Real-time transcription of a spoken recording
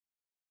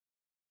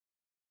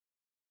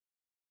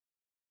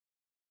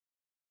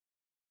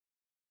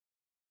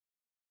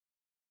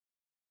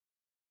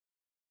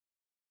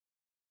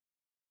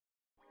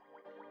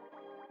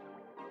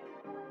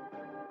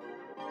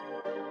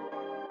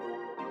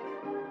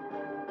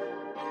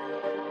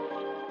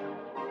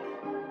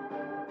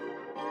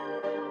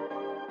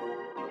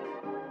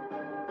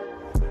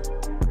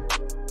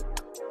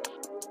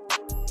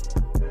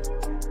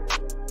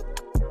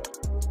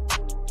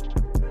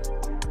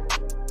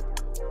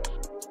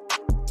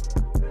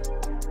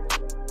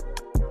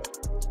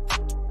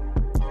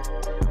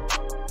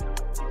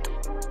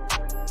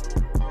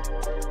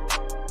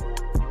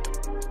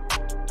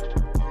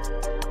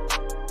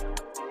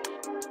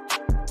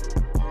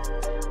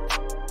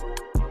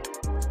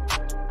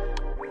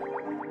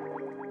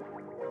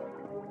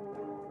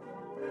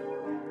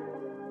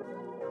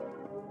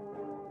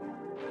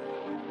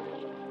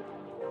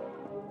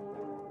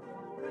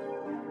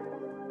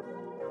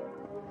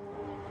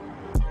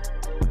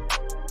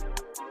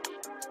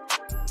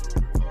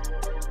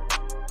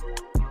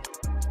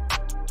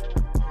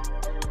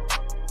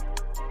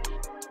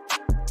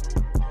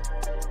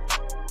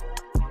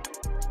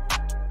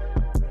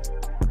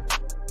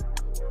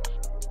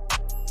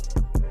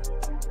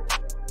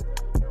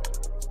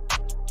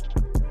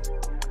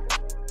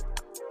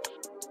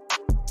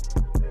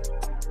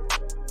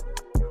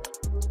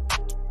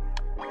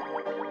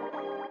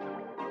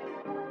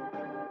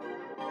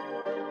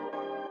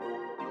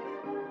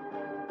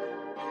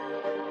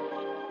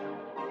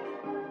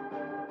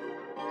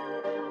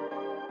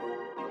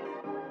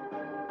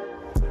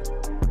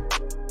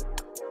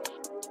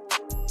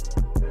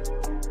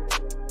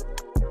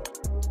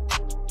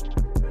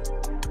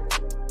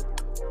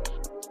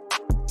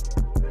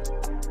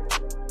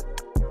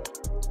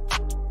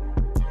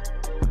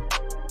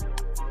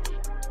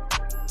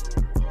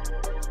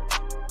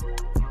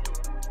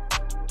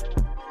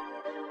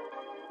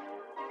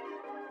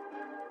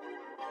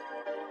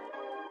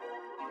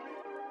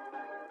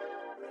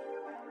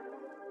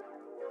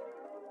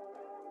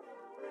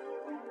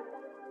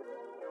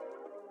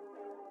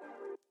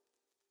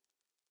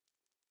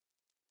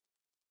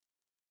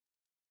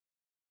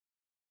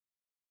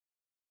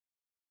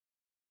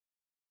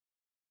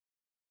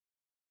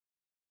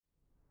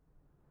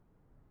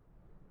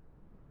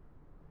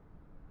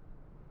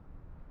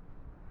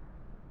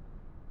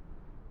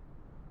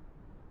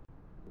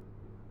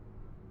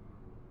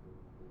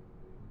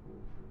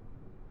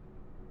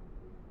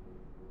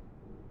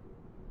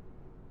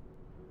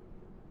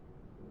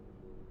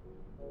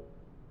Yo,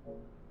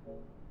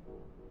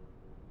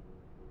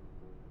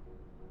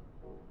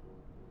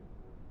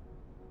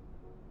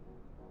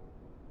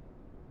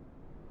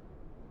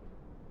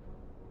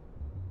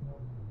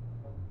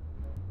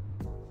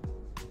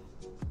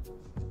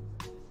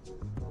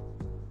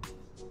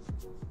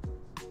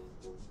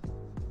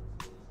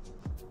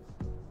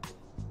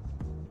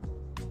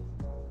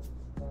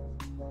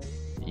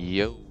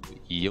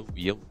 yo,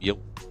 yo, yo.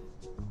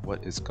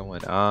 What is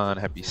going on?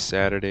 Happy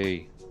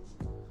Saturday.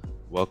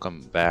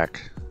 Welcome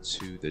back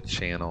to the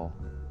channel,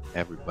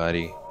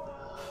 everybody.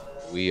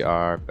 We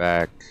are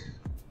back.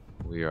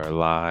 We are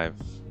live.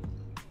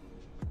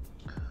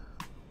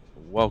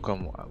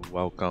 Welcome,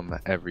 welcome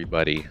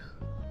everybody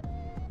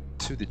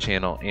to the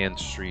channel and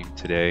stream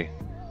today.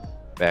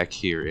 Back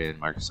here in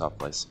Microsoft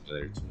Flight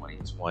Simulator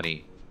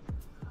 2020.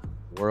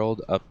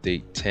 World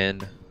Update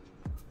 10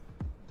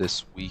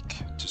 this week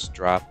just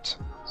dropped,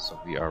 so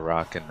we are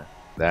rocking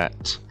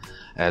that.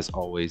 As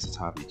always, it's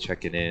Hobby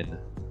checking in.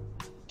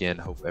 Again,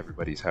 hope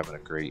everybody's having a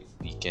great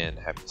weekend.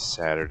 Happy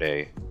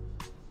Saturday.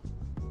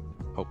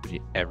 Hope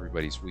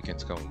everybody's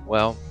weekend's going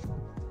well.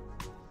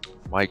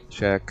 Mic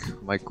check.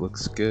 Mic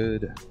looks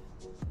good.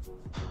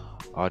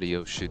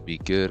 Audio should be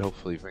good.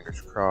 Hopefully, fingers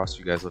crossed.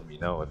 You guys let me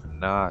know if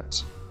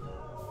not.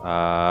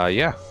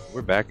 Yeah,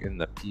 we're back in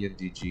the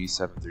PMDG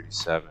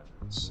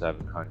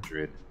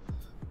 737-700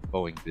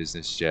 Boeing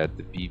Business Jet,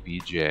 the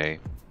BBJ.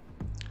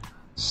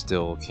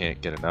 Still can't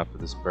get enough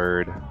of this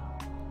bird.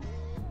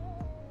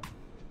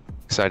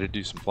 Excited to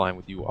do some flying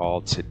with you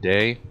all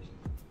today.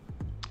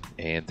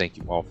 And thank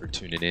you all for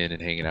tuning in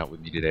and hanging out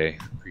with me today.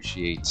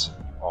 Appreciate you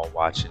all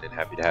watching and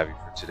happy to have you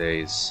for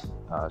today's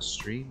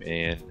stream.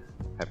 And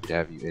happy to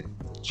have you in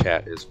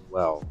chat as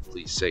well.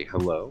 Please say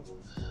hello.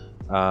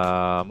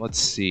 Let's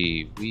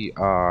see. We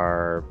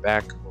are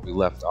back where we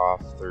left off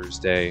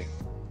Thursday.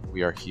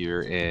 We are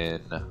here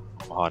in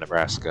Omaha,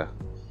 Nebraska.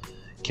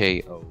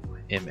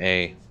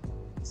 KOMA.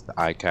 It's the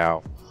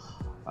ICAO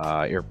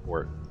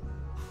airport.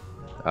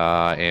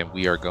 And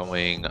we are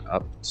going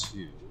up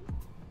to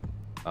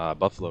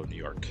Buffalo, New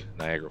York,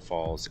 Niagara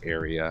Falls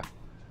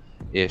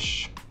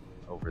area-ish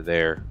over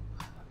there.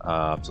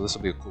 So this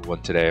will be a cool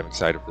one today. I'm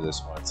excited for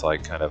this one. It's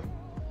like kind of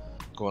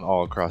going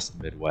all across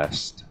the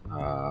Midwest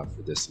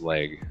for this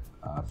leg,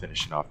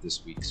 finishing off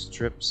this week's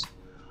trips.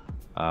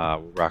 We're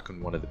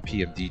rocking one of the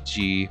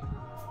PMDG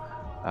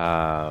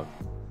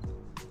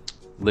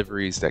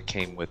liveries that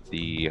came with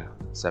the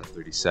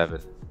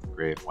 737, the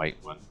gray and white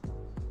one.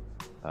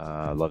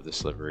 Love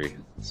this livery.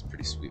 It's a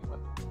pretty sweet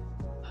one.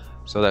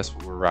 So that's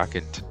what we're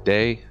rocking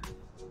today.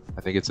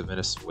 I think it's a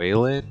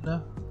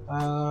Venezuelan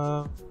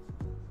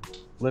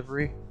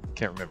livery.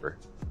 Can't remember.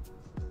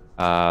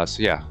 So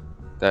yeah,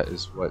 that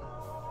is what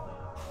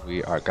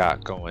we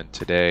got going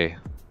today.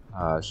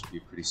 Should be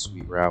a pretty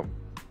sweet route.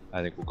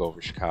 I think we'll go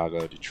over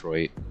Chicago,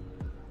 Detroit,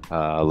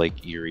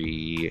 Lake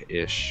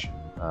Erie-ish,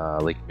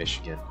 Lake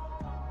Michigan.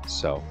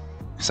 So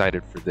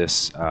excited for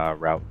this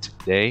route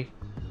today.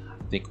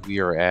 I think we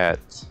are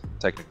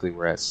technically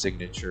we're at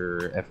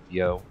Signature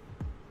FBO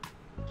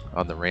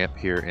on the ramp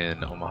here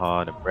in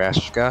Omaha,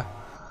 Nebraska.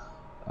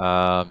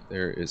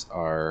 There is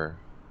our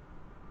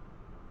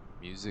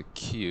music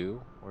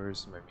cue.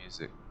 Where's my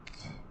music?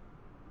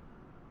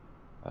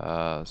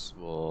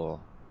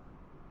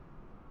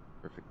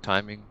 Perfect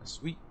timing.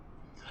 Sweet.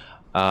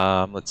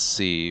 Let's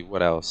see.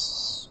 What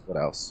else?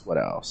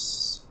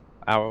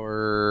 I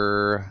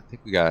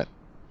think we got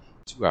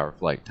 2-hour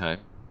flight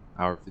time.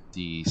 Hour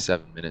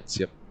 57 minutes.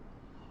 Yep.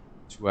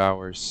 2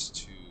 hours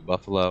to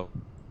Buffalo.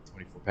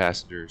 24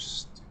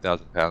 passengers.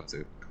 2,000 pounds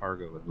of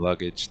cargo and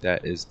luggage.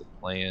 That is the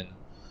plan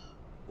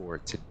for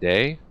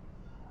today.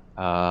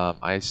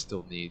 I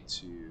still need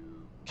to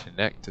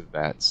connect to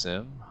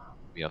Vatsim.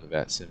 Be on the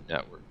Vatsim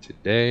network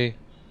today.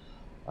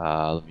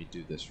 Let me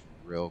do this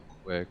real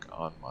quick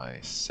on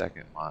my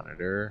second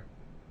monitor.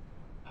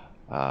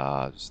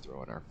 Just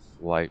throw in our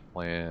flight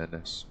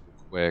plan super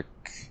quick.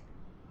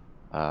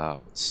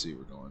 Let's see,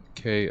 we're going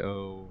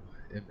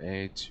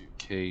KOMA to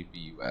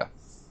KBUF.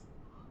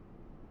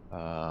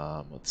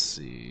 Let's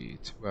see,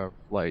 2-hour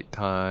flight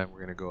time. We're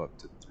gonna go up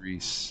to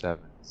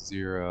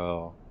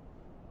 370.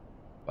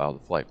 File the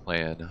flight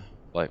plan.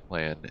 Flight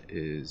plan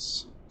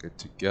is good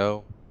to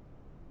go.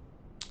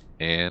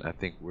 And I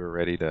think we're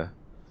ready to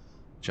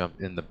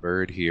jump in the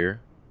bird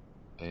here.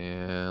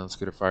 And let's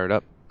get it fired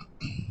up.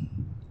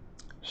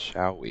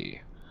 Shall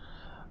we?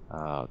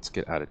 Let's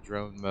get out of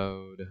drone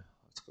mode.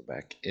 Let's go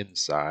back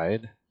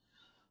inside.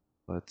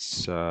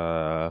 Let's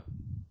get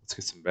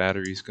some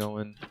batteries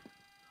going.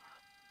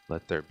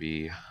 Let there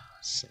be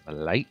some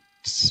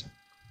lights.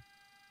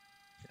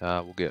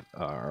 We'll get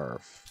one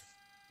of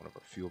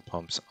our fuel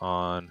pumps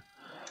on.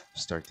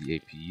 Start the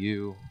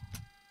APU.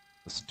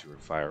 Listen to her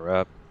fire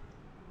up.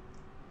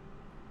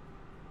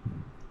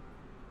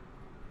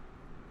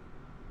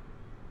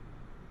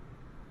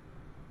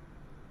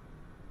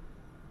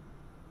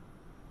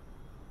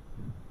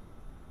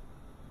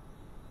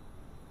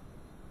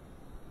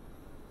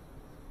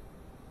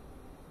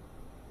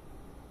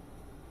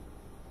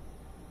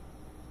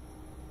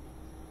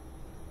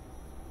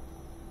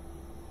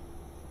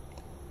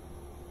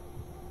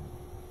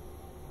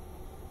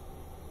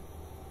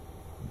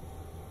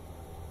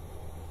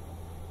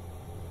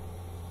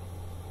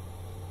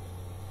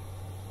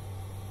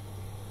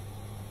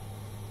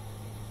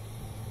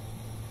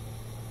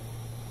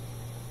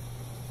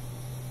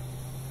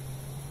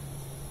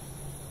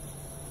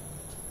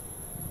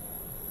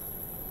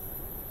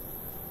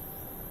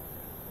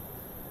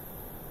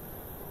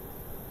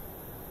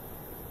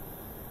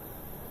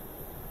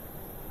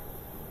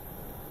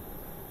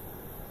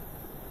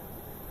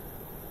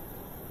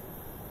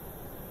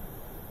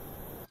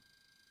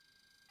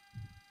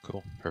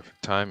 Cool,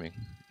 perfect timing.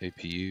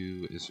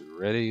 APU is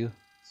ready.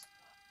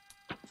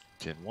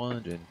 Gen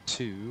 1, Gen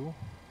 2.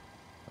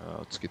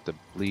 Let's get the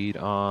bleed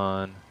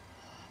on.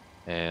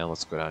 And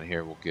let's go down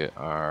here. We'll get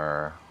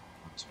our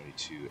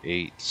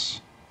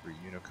 122.8 for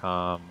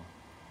Unicom.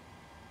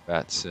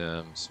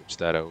 Vatsim, switch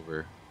that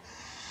over.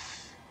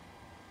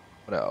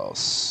 What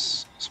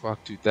else?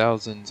 Squawk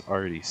 2000's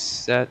already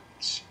set.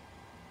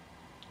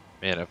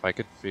 Man, if I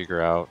could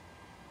figure out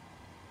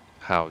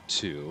how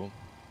to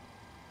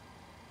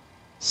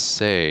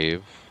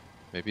save,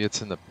 maybe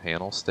it's in the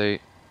panel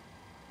state.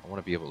 I want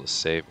to be able to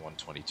save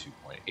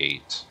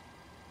 122.8,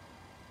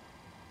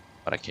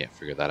 but I can't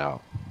figure that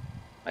out.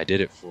 I did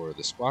it for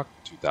the Squawk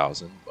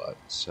 2000, but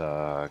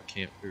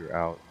can't figure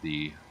out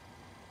the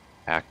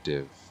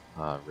active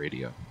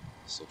radio.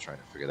 Still trying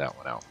to figure that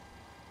one out.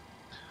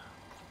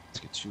 Let's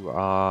get you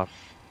off.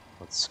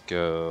 Let's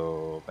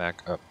go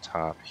back up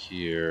top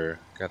here.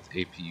 Got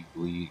the APU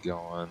bleed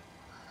going.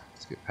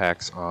 Let's get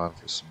packs on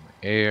for some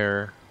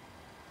air.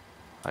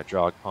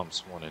 Hydraulic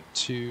pumps 1 and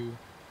 2.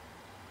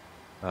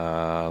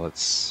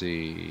 Let's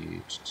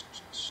see.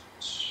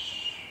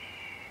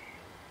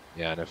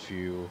 Yeah, and if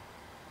you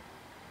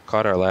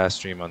caught our last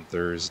stream on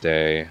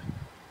Thursday,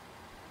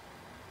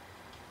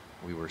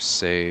 we were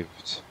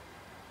saved.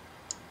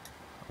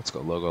 Let's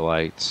go logo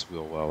lights,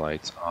 wheel well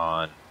lights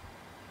on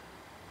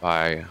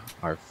by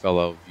our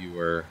fellow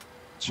viewer,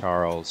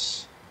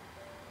 Charles.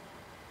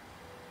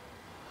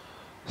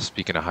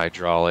 Speaking of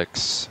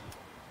hydraulics,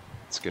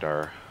 let's get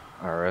our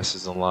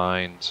RSs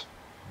aligned.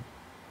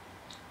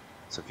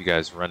 So if you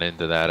guys run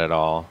into that at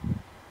all,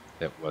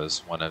 it was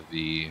one of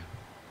the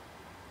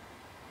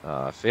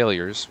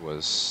failures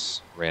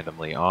was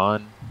randomly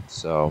on.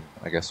 So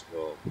I guess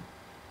we'll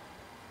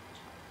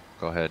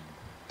go ahead and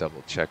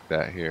double check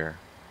that here.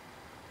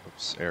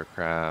 Oops,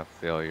 aircraft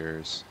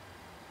failures.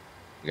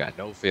 We got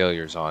no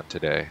failures on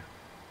today,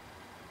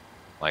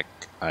 like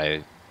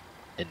I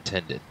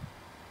intended.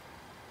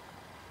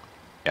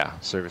 Yeah,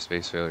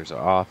 service-based failures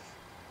are off.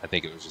 I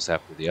think it was just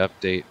after the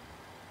update,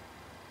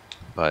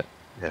 but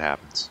it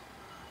happens.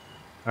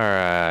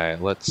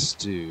 Alright, let's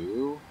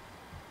do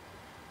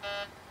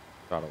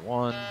throttle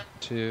 1,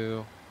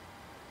 2,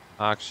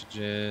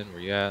 oxygen,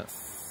 where you at?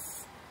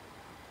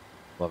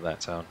 Love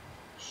that sound.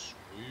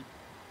 Sweet.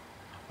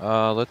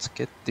 Let's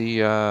get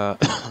the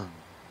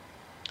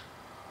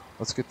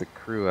let's get the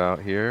crew out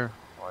here.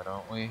 Why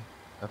don't we?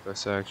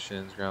 FS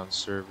actions, ground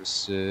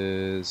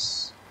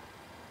services.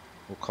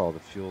 We'll call the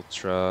fuel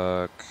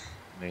truck,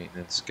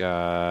 maintenance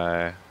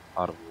guy,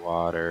 out of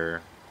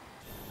water.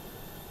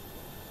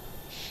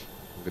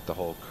 We'll get the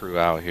whole crew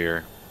out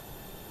here.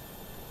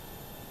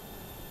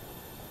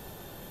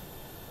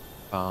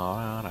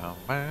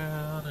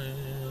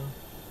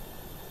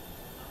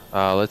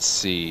 Let's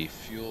see.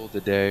 Fuel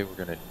today, we're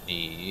gonna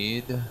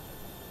need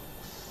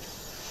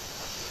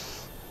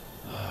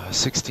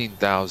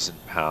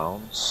 16,000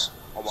 pounds.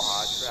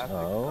 Omaha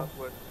So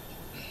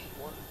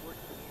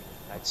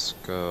let's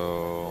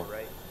go.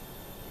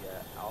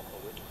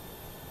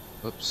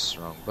 Oops,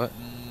 wrong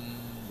button.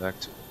 Back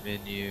to the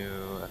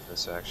menu.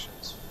 FS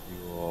actions,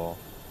 fuel.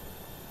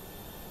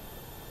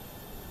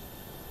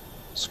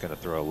 Just gonna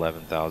throw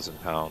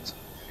 11,000 pounds in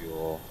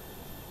fuel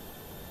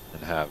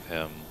and have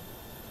him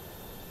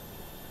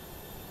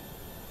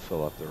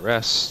fill up the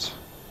rest.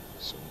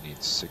 So we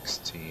need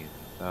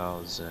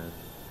 16,000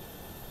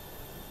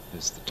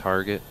 is the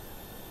target.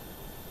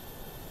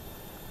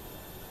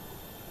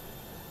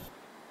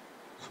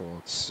 So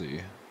let's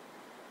see.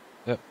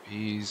 Yep,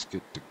 he's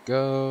good to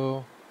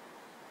go.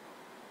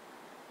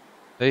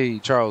 Hey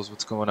Charles,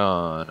 what's going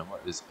on?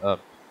 What is up?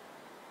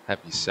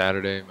 Happy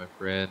Saturday, my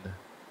friend.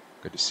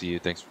 Good to see you.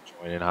 Thanks for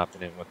joining,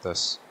 hopping in with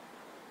us.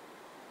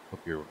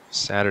 Hope your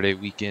Saturday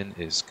weekend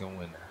is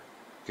going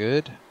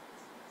good.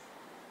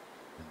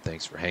 And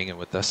thanks for hanging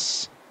with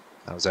us.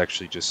 I was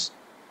actually just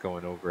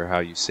going over how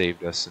you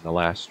saved us in the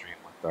last stream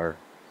with our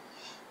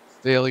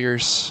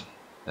failures.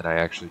 And I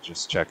actually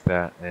just checked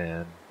that,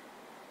 and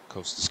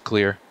coast is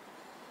clear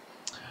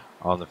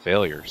on the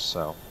failures.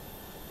 So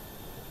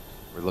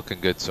we're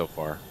looking good so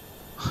far.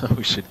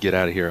 We should get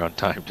out of here on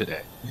time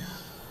today.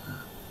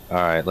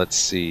 Alright, let's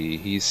see.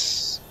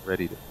 He's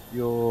ready to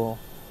fuel.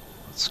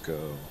 Let's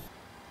go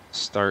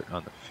start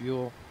on the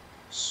fuel.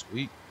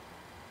 Sweet.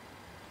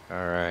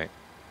 Alright.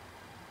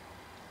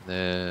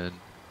 Then,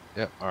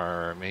 yep,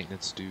 our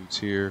maintenance dude's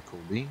here.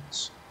 Cool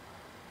beans.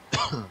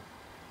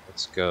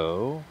 Let's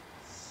go.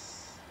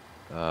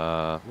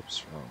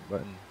 Whoops, wrong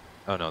button.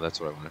 Oh no, that's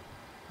what I wanted.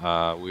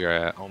 We are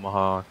at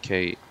Omaha,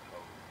 KOMA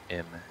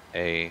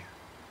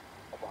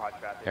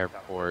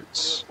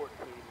airport.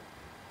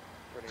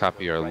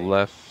 Copy our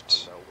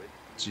left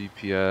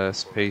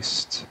GPS,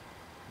 paste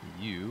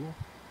U,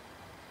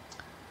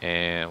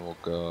 and we'll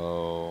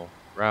go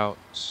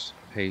route,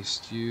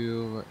 paste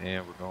U,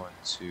 and we're going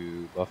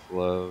to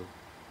Buffalo,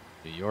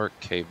 New York,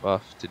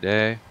 KBUF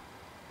today.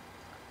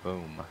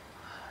 Boom.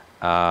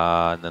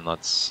 And then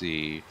let's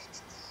see.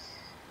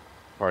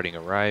 Departing,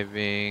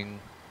 arriving.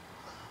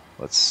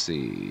 Let's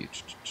see.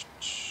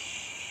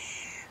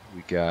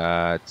 We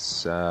got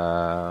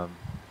Omaha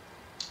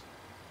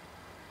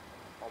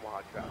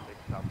traffic,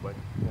 southwest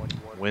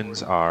 21.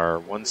 winds are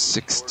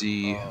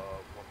 160. 14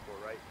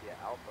 right, yeah,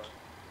 Alpha.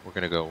 We're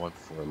gonna go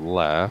 14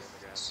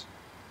 left.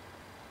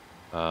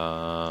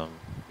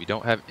 We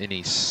don't have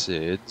any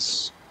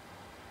SIDS.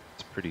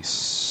 It's a pretty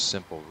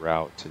simple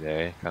route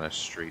today, kind of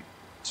straight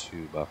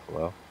to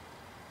Buffalo.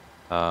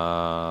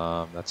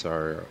 That's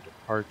our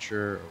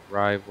departure,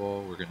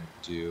 arrival. We're gonna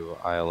do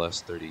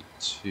ILS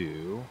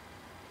 32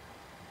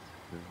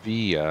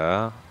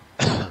 via.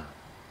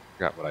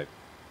 Forgot what I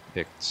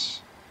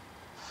picked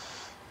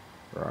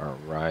for our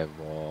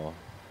arrival.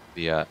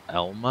 Via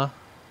Elma.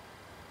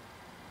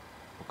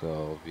 We'll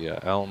go via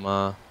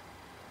Elma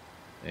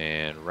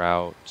and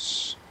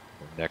route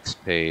the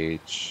next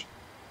page.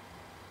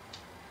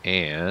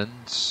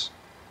 And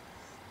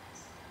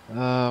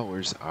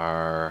where's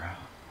our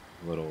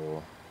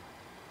little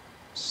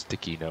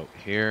sticky note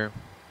here?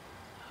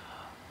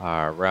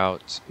 Our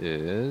route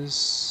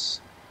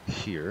is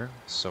here,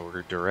 so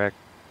we're direct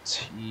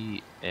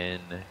TNU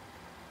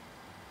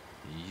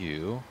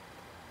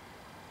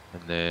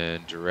and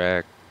then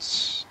direct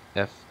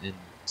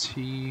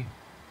FNT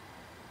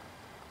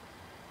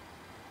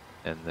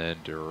and then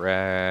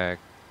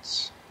direct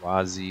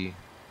WOZEE,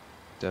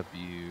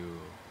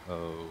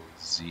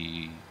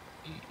 WOZEE.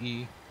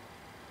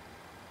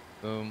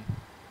 Boom.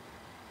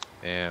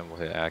 And we'll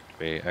hit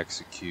activate,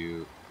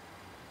 execute,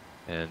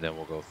 and then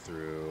we'll go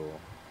through.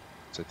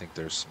 So I think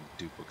there's some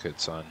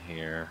duplicates on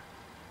here.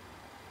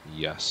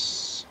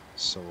 Yes.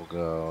 So we'll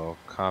go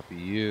copy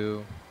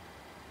you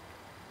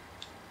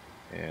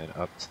and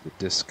up to the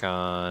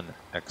discon,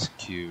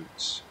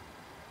 execute.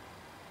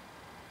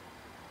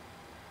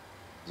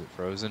 Is it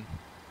frozen?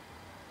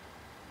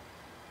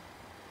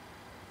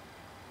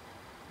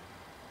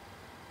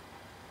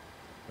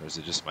 Or is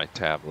it just my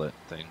tablet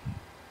thing?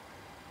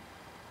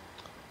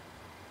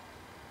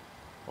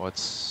 I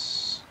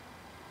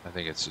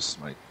think it's just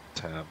my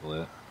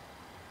tablet.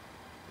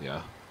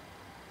 Yeah.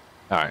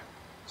 Alright,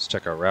 let's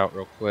check our route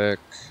real quick.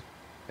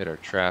 Hit our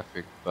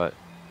traffic button,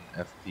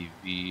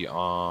 FPV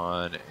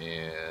on,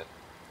 and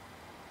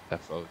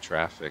FO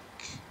traffic.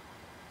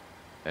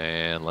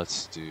 And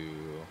let's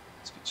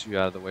get you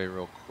out of the way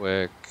real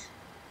quick.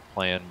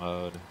 Plan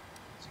mode,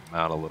 zoom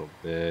out a little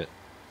bit.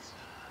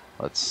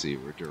 Let's see,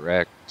 we're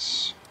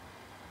direct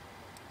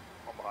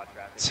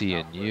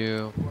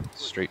TNU,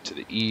 straight to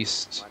the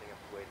east.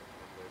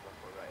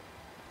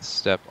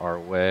 Step our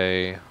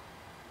way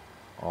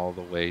all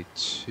the way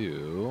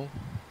to,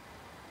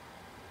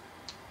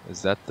 what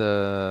is that?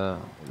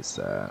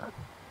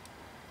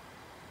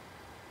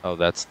 Oh,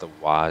 that's the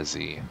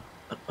WOZEE.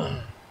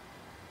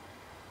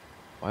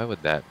 Why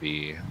would that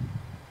be? I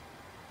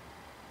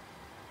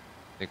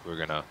think we're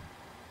gonna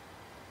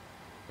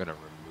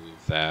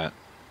remove that.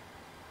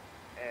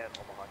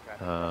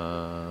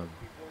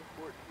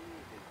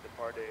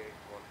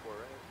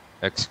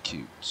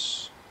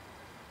 Execute,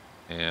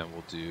 and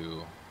we'll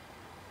do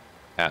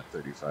at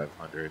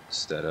 3500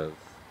 instead of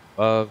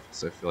above,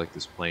 so I feel like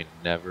this plane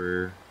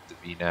never, the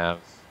VNAV,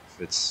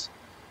 if it's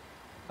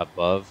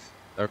above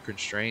our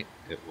constraint,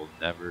 it will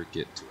never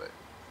get to it.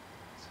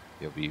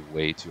 It'll be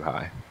way too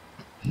high.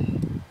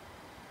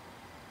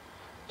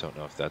 Don't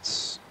know if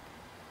that's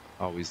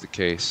always the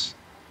case.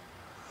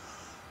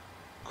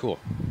 Cool.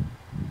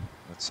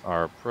 That's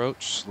our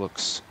approach.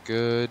 Looks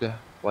good.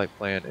 Flight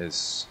plan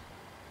is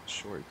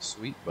short and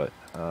sweet, but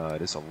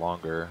it is a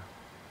longer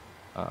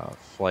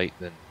flight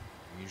than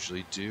we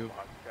usually do.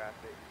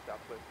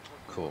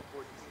 Cool.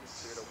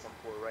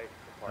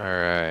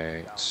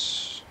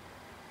 Alright.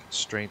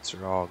 Constraints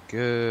are all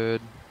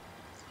good.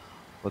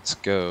 Let's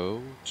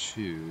go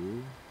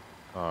to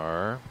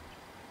our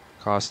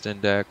cost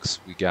index.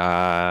 We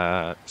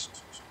got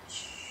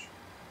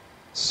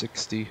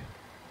 60.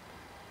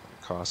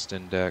 Cost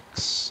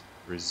index.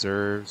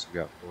 Reserves, we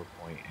got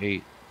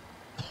 4.8.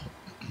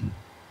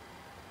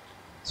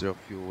 Zero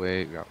fuel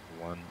weight, we got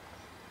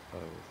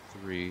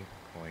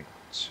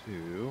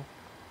 103.2.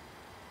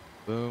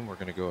 Boom, we're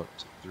gonna go up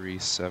to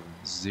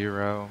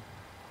 370.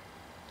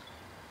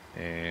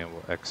 And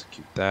we'll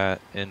execute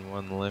that.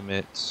 N1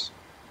 limit.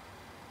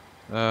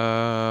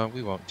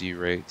 We won't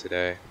derate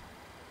today.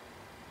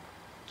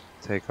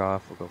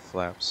 Takeoff, we'll go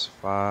flaps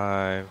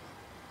 5.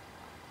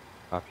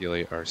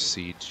 Populate our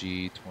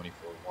CG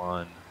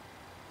 24.1.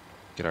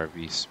 Get our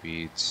V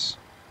speeds.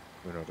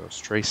 Uno, dos,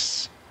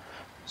 tres.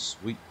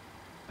 Sweet.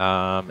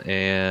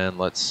 And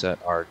let's set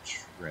our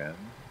trim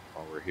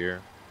while we're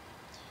here.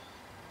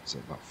 So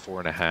about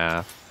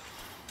 4.5.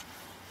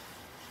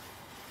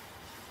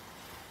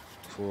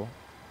 Cool.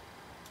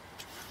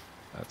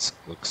 That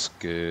looks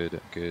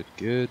good,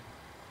 good.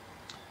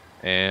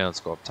 And let's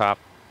go up top.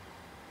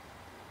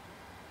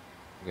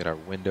 We get our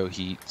window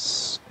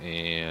heats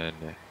and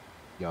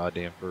yaw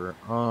damper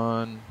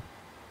on.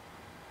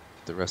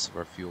 Get the rest of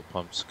our fuel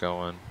pumps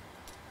going.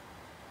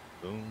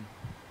 Boom.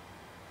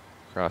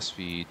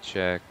 Crossfeed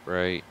check,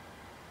 bright,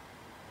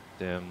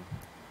 dim.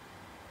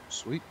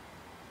 Sweet.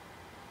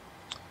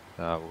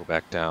 We'll go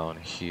back down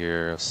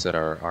here, set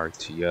our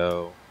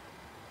RTO.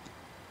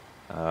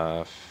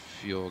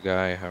 Fuel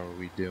guy, how are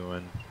we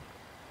doing?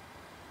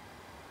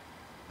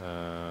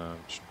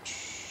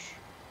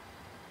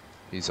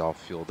 He's all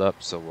fueled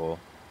up, so we'll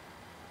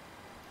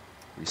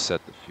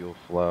reset the fuel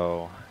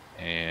flow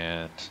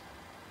and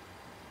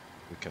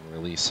we can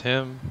release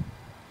him.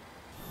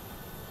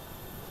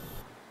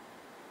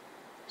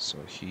 So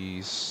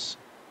he's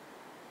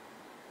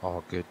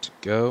all good to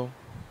go.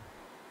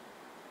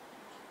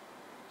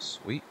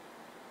 Sweet.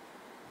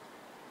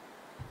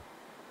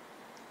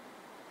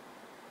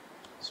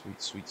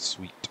 Sweet, sweet,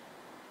 sweet.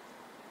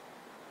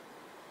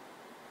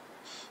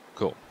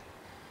 Cool.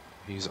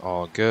 He's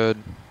all good.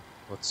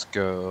 Let's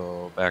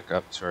go back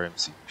up to our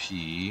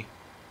MCP.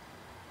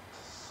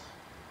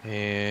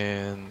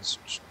 And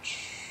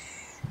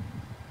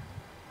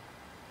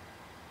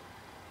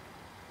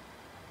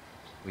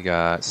we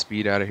got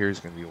speed out of here is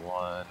going to be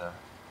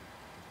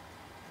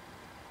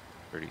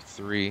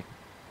 133.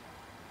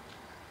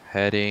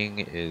 Heading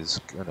is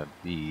going to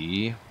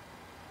be,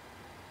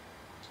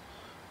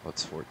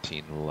 what's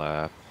 14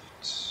 left?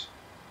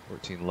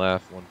 14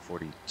 left,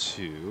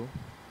 142.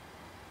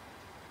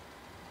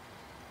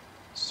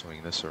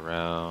 Swing this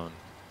around.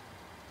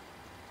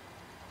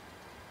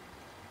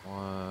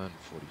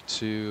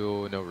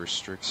 142, no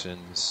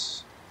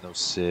restrictions, no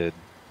SID.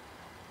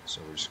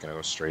 So we're just going to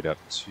go straight up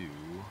to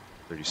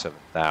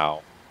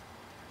 37,000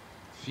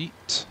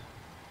 feet.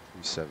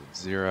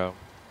 370.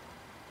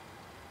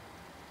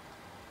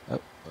 Oh,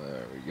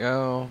 there we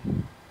go.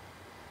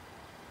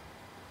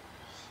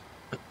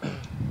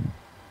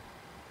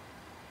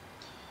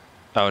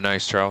 Oh,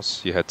 nice,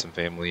 Charles. You had some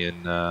family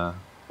in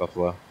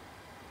Buffalo.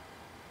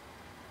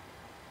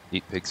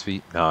 Eat pig's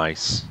feet?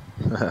 Nice.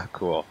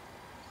 Cool.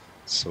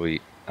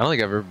 Sweet. I don't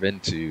think I've ever been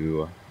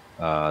to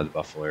the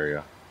Buffalo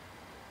area.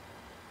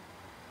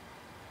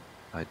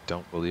 I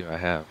don't believe I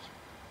have.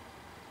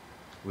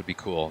 Would be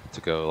cool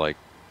to go like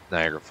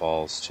Niagara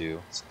Falls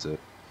too, since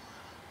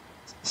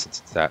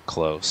it's that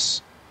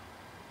close.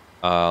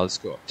 Let's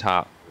go up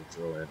top. We'll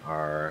throw in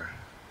our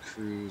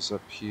cruise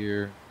up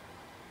here.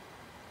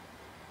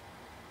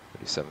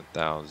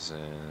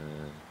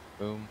 37,000.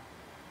 Boom.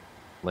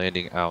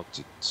 Landing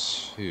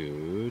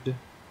altitude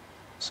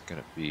is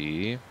going to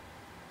be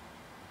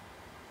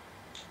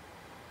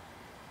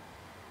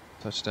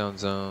touchdown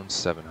zone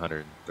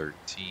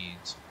 713.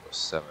 So we'll go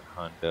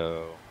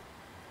 700.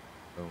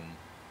 Boom.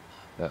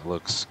 That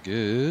looks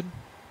good.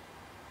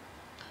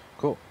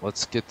 Cool.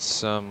 Let's get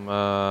some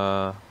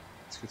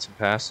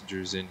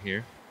passengers in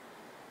here.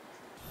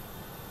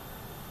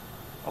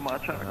 Omaha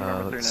traffic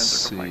number 39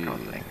 let's for my see.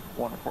 crossing.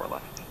 104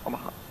 left.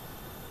 Omaha.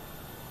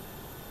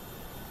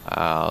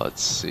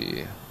 Let's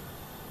see.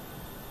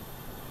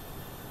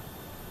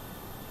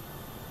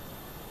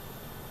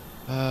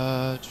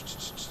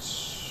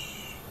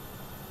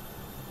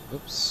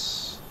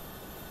 Oops.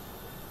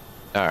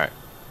 All right.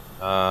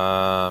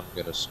 I'm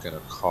just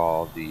gonna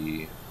call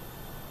the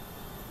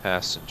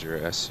passenger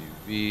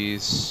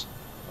SUVs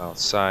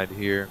outside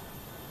here.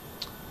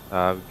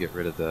 We get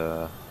rid of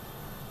the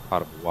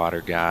potable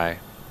water guy.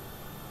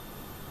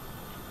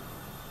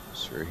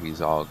 Sure,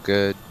 he's all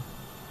good.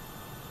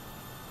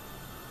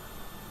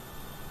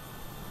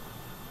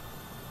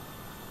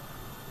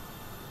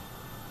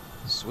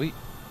 Sweet.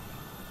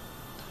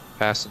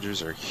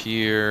 Passengers are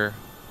here,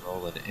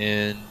 rolling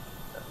in.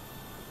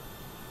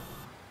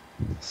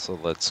 So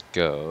let's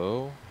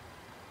go.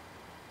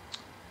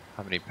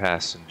 How many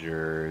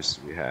passengers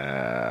do we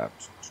have?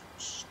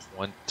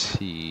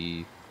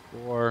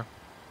 24.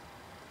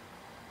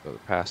 So the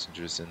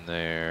passengers in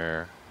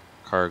there.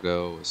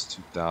 Cargo was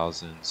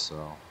 2,000,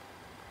 so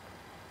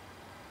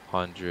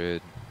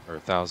 100 or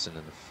 1,000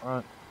 in the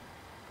front.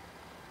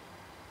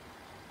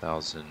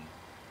 1,000 in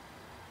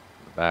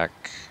the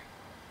back.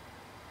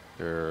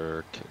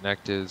 They're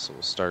connected, so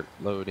we'll start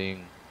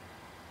loading.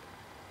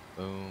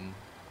 Boom.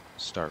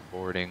 Start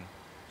boarding.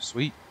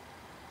 Sweet.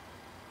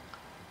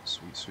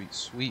 Sweet, sweet,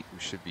 sweet. We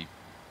should be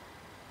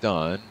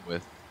done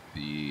with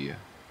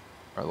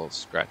our little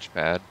scratch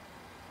pad.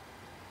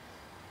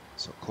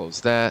 So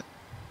close that.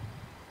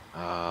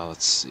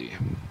 Let's see.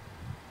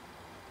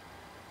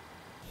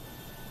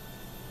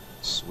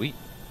 Sweet.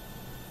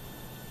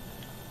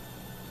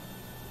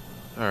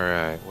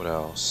 Alright, what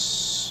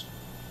else?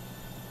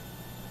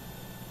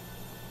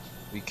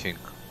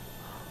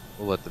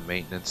 We'll let the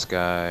maintenance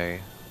guy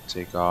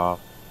take off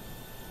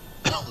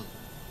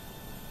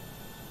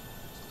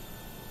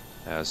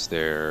as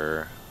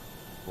they're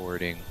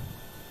boarding.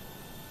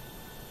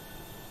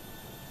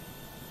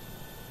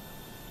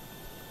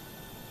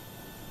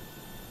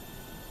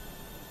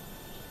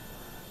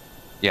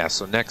 Yeah,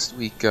 so next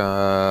week,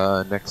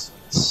 we'll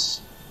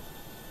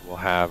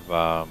have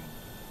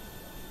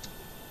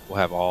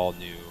all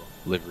new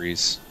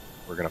liveries.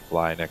 We're gonna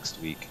fly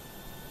next week.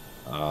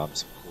 Some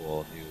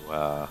cool new,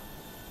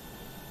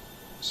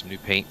 some new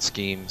paint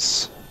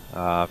schemes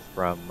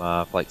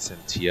from Flight Sim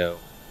TO.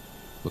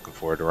 Looking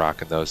forward to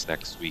rocking those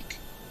next week.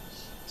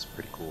 It's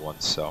pretty cool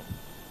ones. So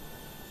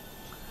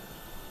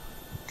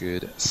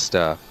Good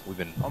stuff. We've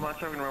been Omaha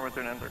 7 runway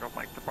 39, take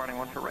Mike, departing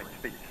 1 for right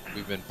speed.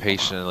 We've been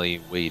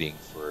patiently waiting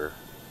for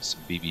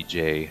some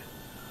BBJ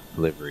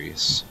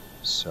deliveries,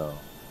 so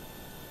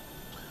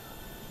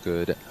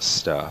good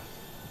stuff.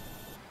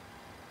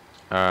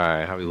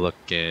 Alright, how we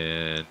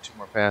looking? 2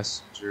 more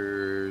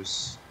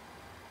passengers,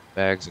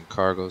 bags and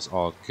cargo's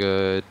all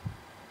good.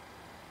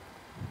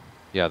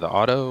 Yeah, the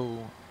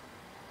auto,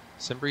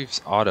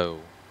 SimBrief's auto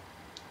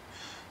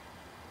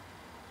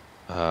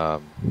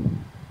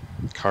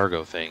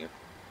cargo thing,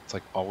 it's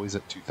like always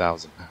at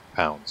 2,000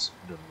 pounds.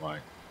 I don't know why.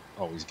 It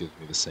always gives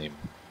me the same,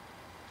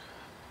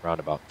 around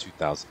about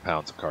 2,000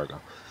 pounds of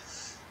cargo.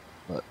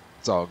 But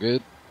it's all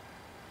good.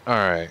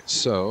 Alright,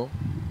 so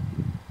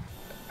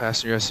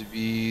passenger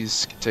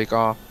SUVs can take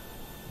off.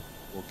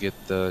 We'll get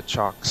the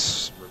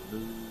chocks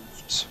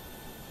removed.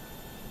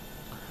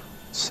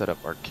 Set up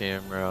our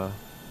camera.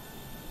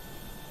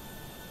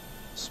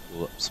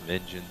 Spool up some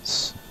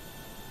engines.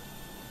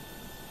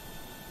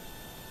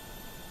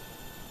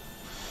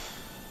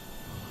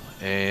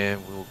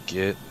 And we'll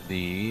get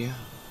the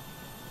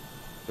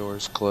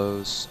doors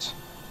closed.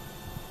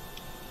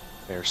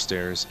 Air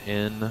stairs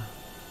in.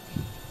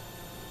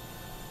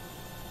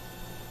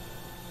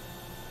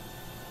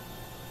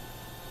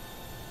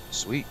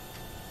 Sweet.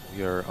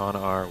 We are on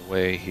our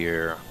way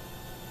here.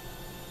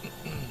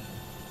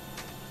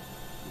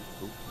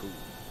 Cool.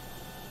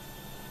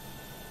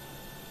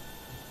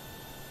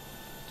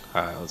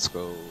 Alright, let's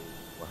go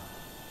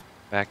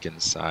back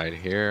inside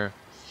here.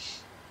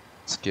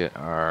 Let's get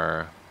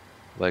our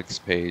legs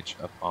page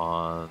up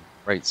on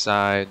right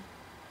side.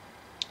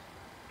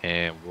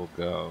 And we'll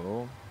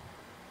go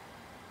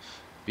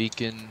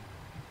beacon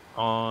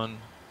on.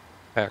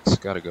 Pack's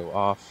got to go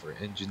off for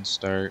engine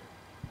start.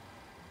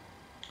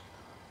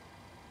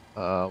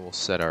 We'll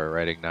set our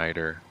right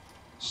igniter,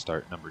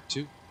 start number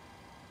 2.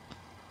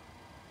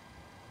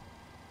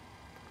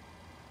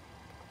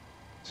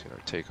 Let's get our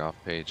takeoff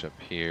page up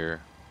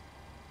here.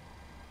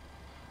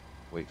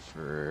 Wait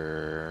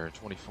for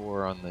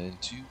 24 on the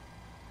N2.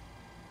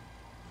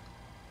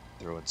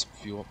 Throw in some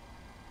fuel.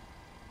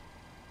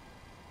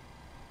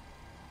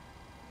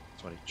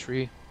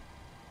 23.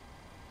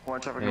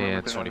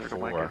 And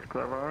 24.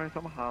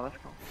 Omaha, let's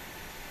go.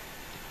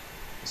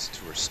 Let's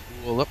tour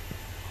spool up.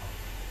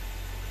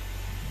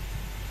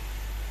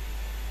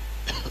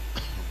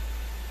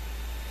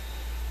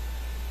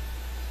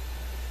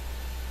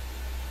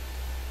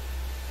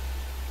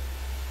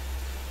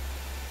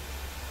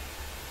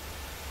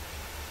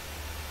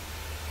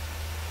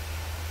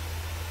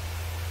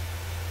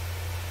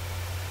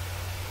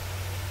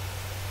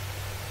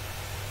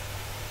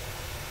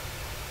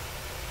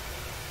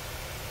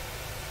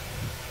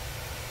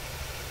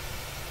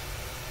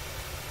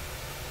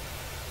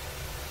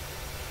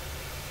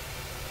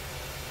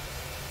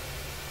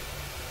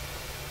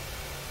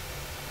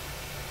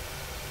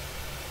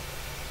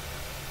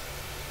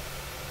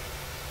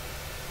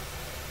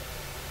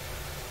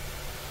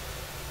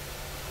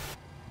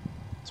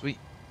 Sweet.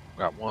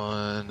 Got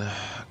one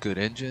good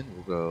engine.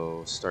 We'll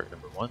go start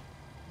number 1.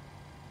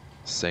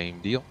 Same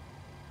deal.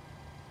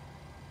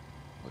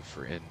 Wait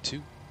for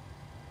N2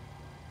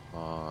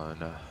 on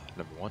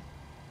number 1.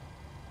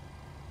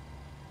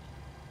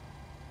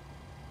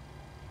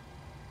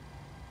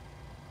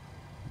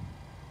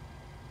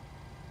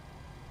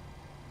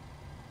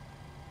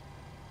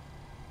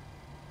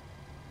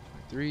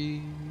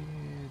 Three,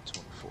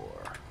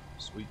 24.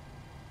 Sweet.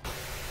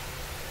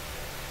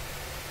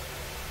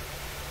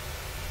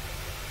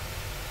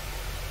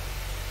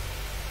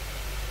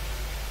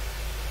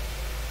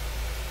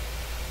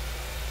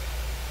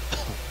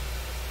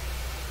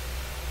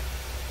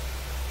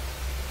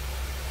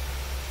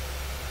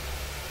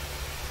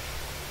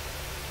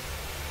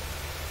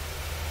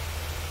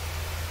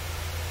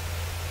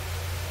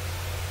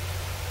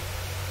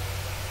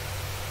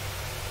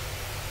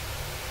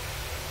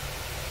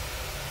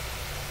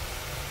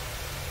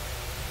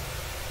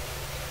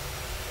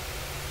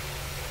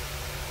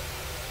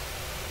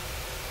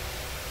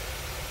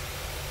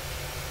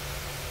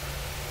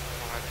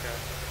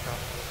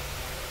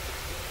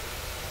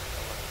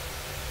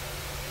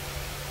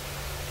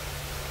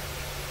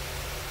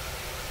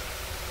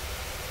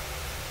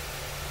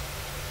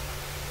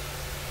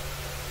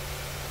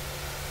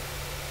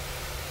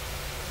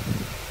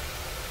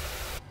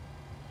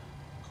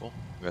 Cool.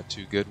 We got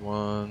 2 good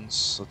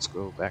ones. Let's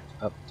go back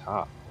up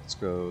top. Let's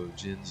go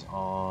gens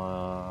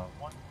on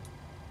 1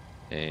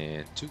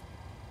 and 2.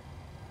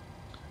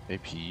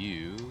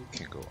 APU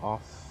can go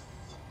off.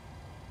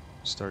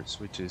 Start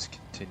switches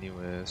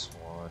continuous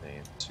 1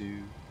 and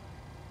 2.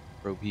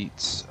 Probe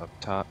heats up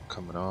top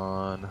coming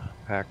on.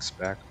 Packs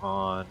back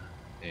on.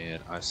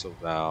 And ISO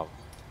valve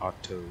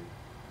auto.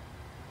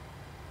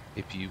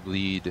 APU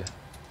bleed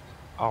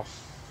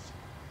off.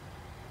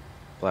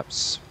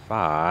 Flaps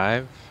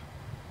 5.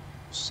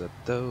 Set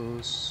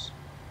those.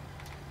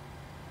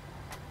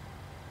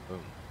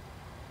 Boom.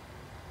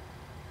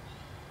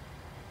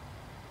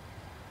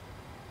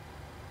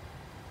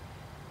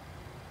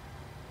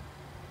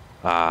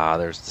 Ah,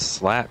 there's the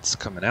slats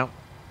coming out.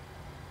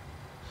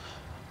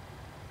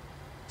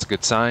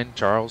 good sign,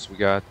 Charles. We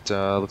got,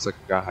 looks like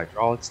we got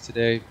hydraulics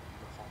today.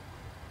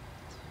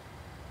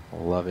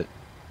 Beautiful. Love it.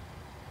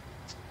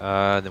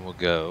 Then we'll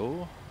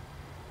go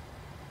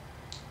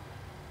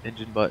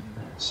engine button,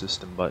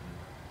 system button.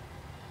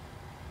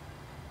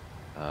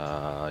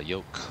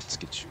 Yoke, let's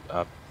get you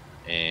up.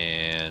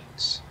 And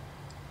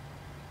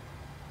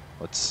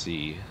let's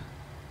see.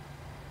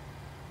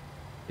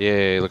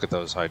 Yay, look at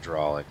those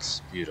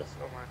hydraulics.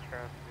 Beautiful.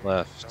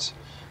 Left,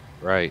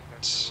 right,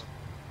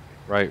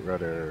 right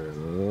rudder,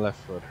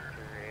 left rudder.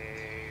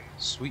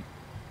 Sweet.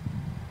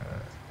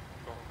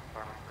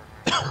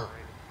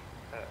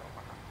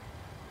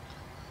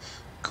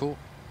 Cool.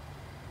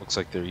 Looks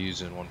like they're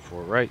using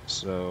 1-4 right,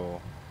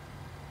 so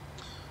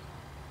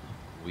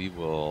we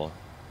will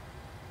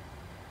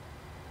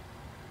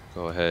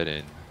go ahead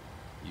and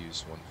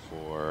use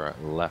 1-4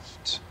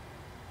 left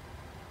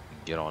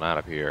and get on out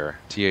of here.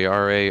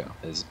 TARA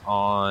is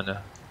on.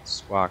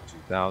 Squawk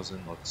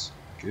 2000 looks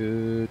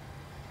good.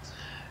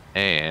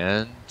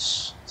 And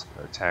let's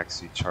get our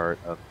taxi chart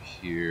up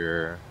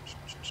here.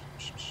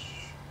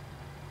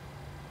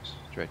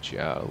 Stretch you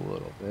out a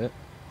little bit.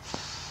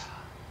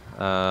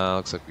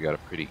 Looks like we got a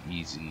pretty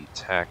easy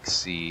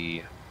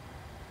taxi.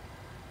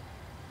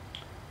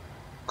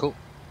 Cool.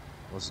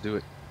 Let's do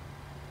it.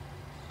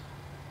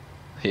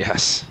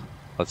 Yes.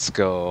 Let's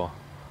go.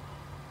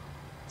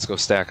 Let's go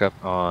stack up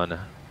on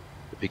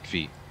the big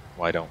feet.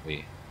 Why don't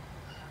we?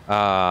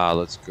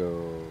 Let's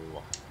go.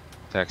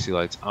 Taxi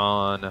lights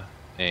on,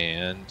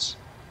 and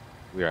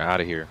we are out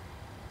of here.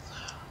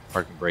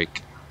 Parking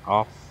brake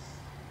off.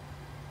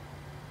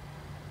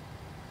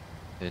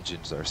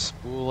 Engines are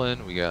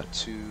spooling. We got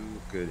 2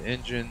 good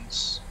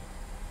engines.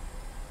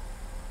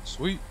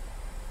 Sweet.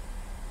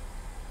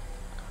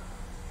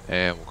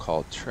 And we'll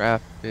call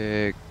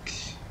traffic.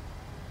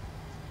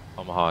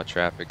 Omaha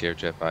traffic,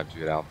 Airjet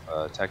 52 at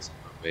Alpha, taxi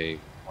runway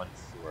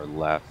 14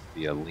 left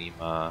via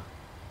Lima,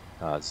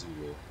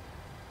 Zulu,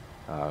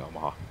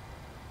 Omaha.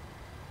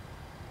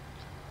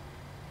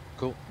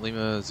 Cool,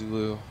 Lima,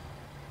 Zulu,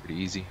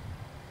 pretty easy.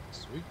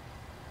 Sweet.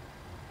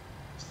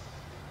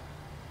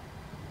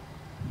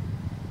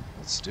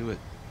 Let's do it.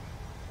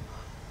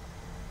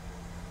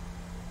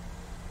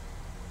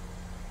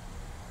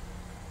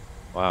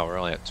 Wow, we're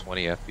only at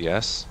 20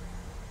 FPS.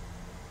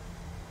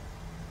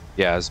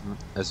 Yeah,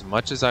 as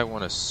much as I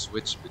want to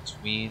switch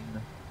between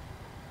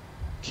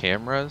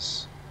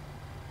cameras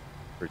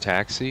for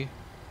taxi,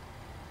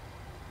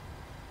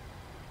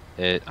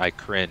 I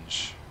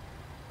cringe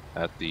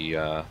at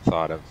the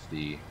thought of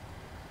the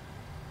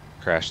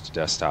crash to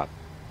desktop.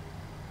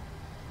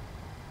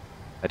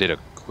 I did a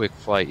quick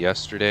flight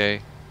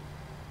yesterday,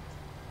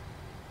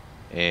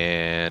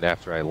 and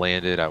after I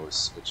landed, I was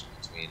switching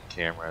between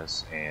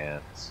cameras,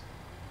 and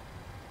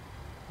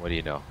what do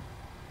you know?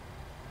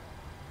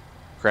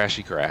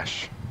 Crashy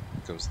crash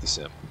goes the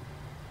sim.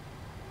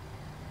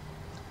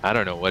 I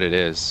don't know what it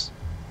is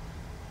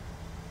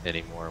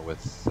anymore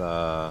with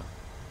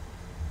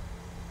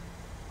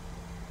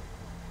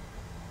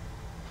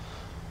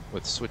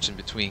switching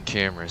between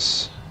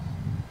cameras.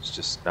 It's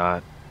just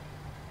not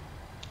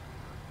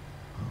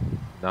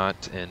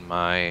in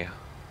my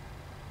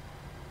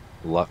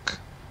luck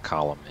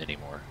column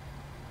anymore.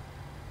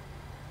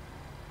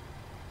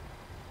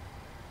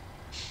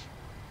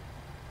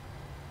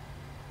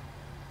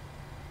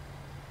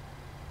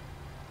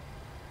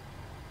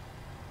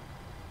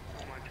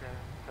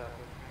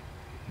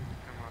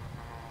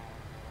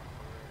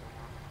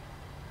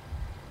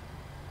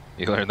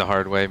 You learn the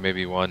hard way,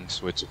 maybe one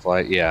switch of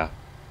flight. Yeah.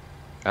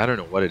 I don't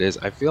know what it is.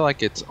 I feel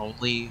like it's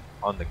only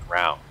on the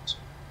ground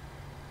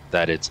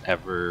that it's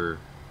ever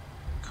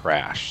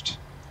crashed,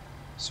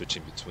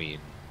 switching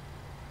between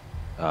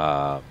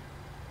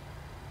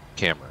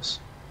cameras.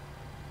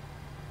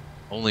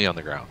 Only on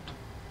the ground.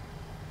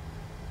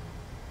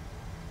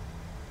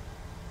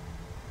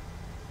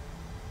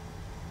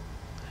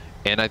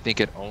 And I think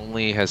it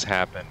only has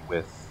happened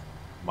with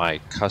my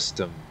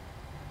custom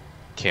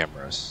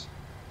cameras.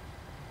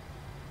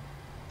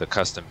 The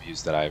custom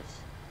views that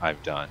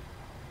I've done,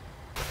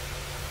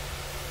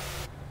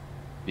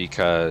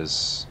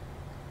 because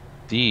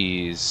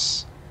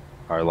these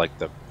are like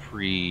the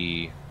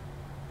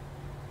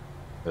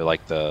they're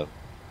like the,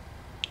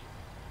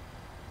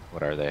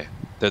 what are they?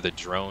 They're the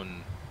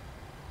drone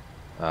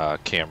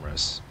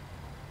cameras.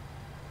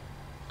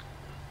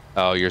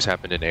 Oh, yours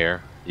happened in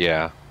air?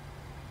 Yeah.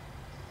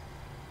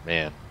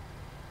 Man,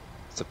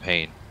 it's a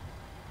pain.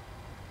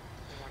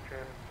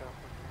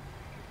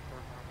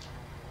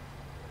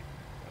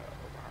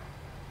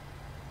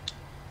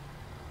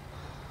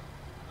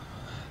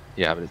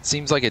 Yeah, but it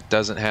seems like it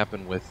doesn't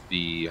happen with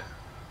the,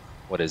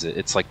 what is it?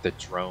 It's like the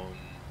drone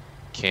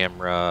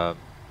camera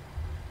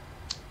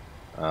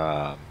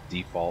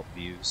default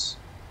views.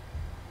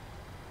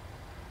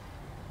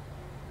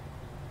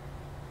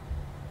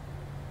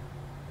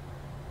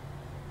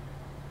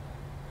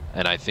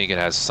 And I think it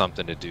has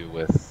something to do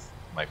with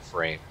my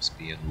frames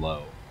being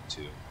low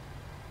too.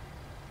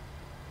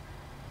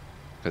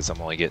 Because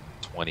I'm only getting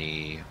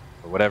 20,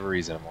 for whatever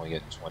reason, I'm only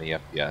getting 20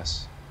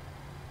 FPS.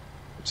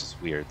 which is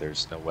weird.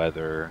 There's no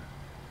weather.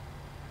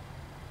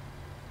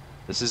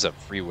 This is a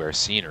freeware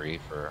scenery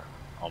for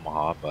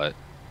Omaha, but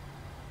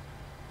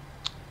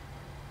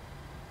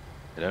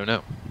I don't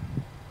know.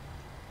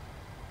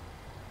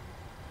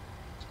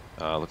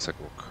 Looks like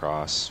we'll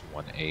cross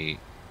 18.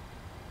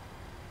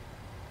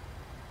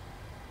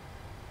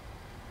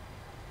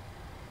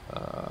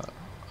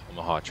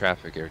 Omaha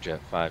traffic, Airjet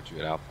 5,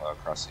 Juliet Alpha,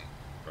 crossing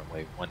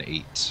runway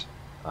 18,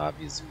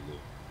 via Zulu,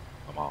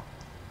 Omaha.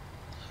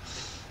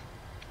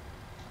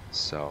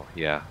 So,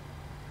 yeah,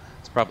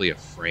 it's probably a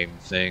frame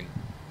thing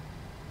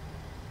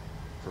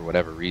for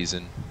whatever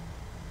reason.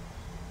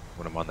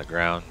 When I'm on the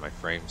ground, my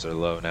frames are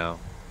low now.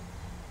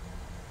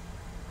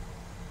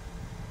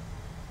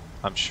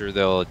 I'm sure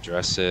they'll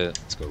address it.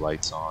 Let's go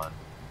lights on.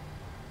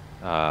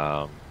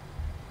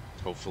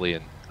 Hopefully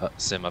in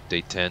Sim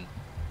Update 10.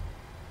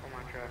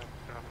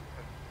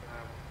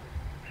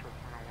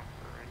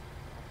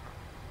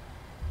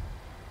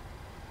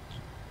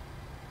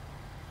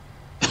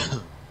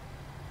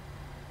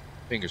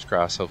 Fingers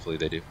crossed, hopefully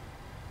they do.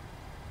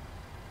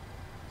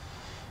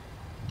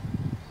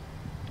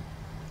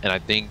 And I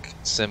think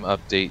Sim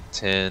Update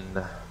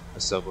 10,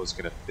 Asobo is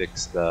going to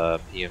fix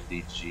the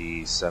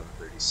PMDG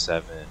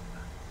 737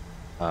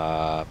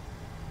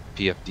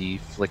 PFD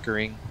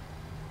flickering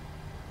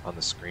on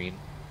the screen.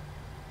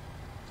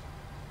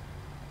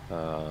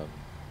 Because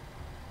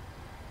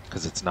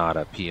it's not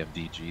a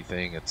PMDG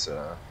thing, it's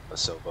a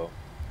Asobo.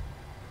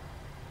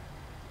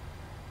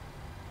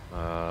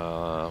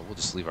 We'll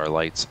just leave our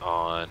lights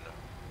on,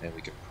 and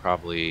we can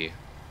probably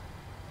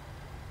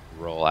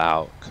roll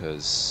out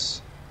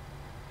because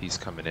he's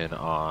coming in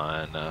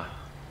on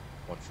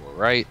 14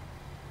 right,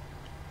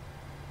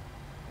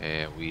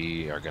 and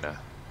we are gonna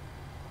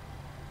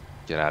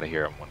get out of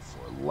here on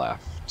 14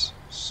 left.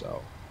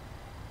 So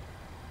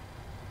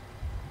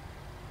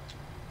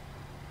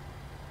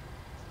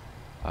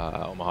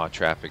Omaha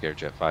traffic,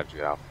 Airjet 5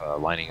 Juliet Alpha,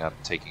 lining up,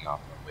 taking off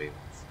runway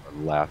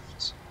 14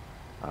 left.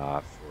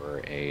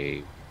 For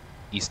a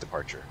east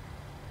departure,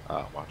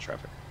 Omaha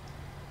traffic.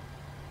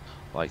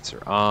 Lights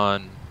are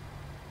on.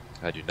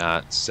 I do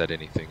not set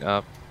anything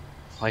up.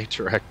 Flight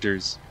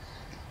directors.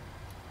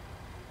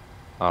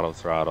 Auto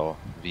throttle,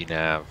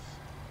 VNAV.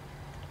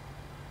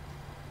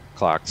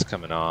 Clock's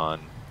coming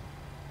on.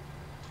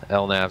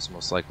 LNAV's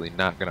most likely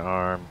not going to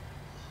arm.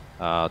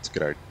 Let's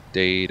get our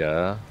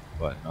data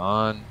button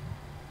on.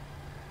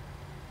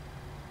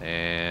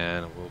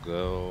 And we'll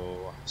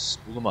go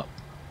spool them up.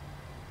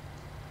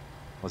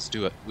 Let's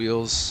do it.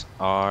 Wheels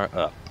are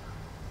up.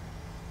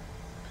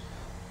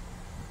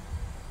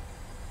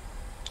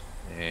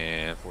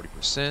 And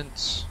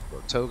 40%.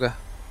 Go Toga.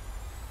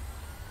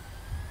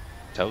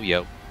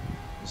 Toyo.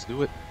 Let's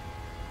do it.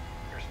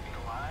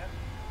 Airspeed alive.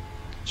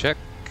 Check.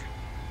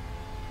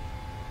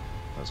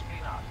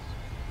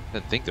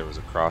 Didn't think there was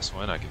a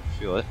crosswind. I can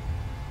feel it.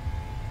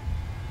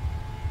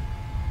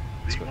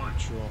 Let's go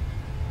neutral.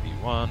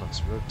 V1.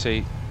 Let's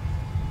rotate.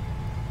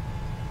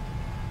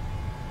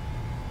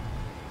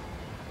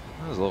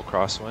 There's a little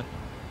crosswind.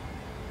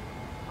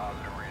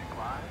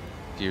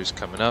 Gears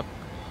coming up.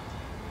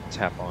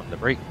 Tap on the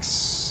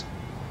brakes.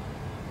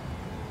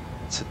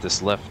 Let's hit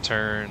this left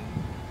turn.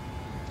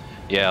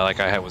 Yeah,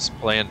 like I was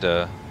planned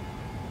to.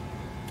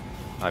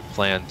 I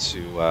plan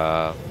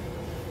to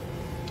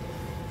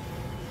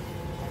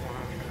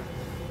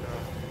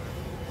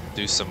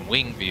do some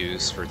wing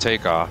views for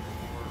takeoff.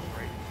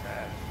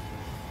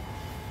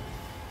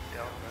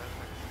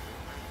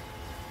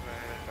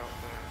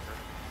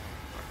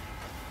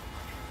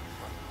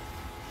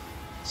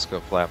 Let's go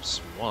flaps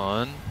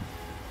 1.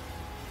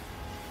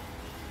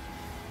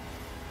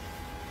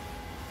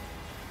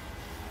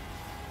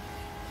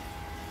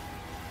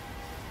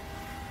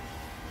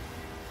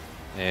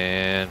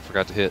 And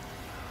forgot to hit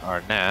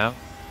our nav.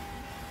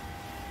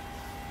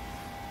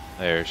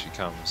 There she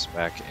comes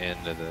back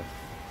into the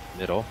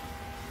middle.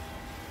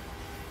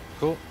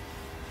 Cool.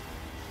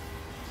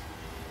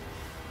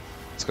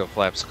 Let's go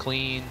flaps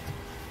clean.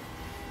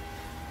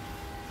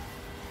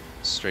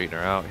 Straighten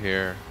her out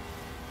here.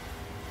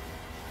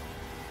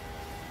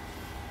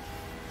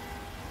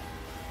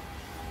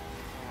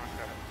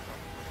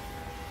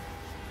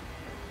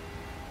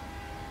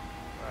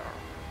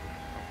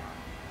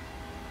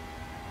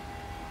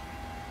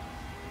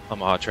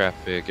 Omaha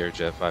traffic,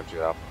 Airjet 5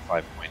 Juliet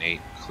Alpha 5.8,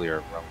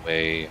 clear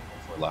runway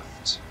 4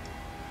 left.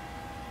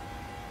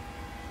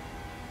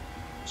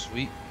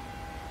 Sweet,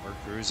 we're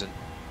cruising.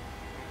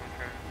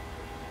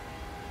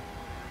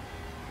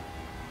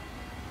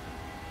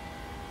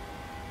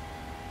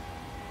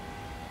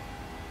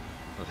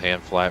 With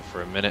hand flat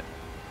for a minute.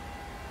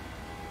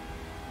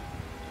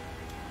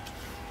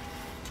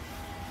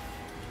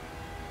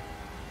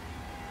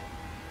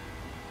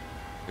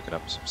 Picking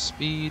up some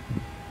speed.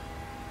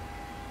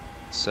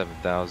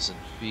 7,000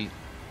 feet.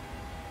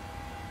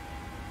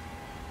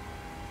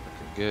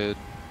 Looking good.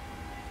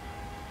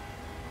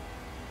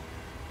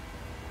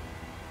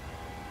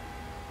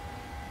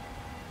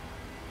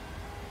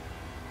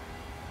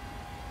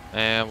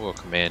 And we'll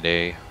command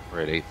A. We're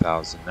at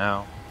 8,000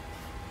 now.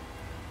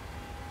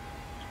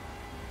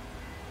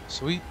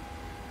 Sweet.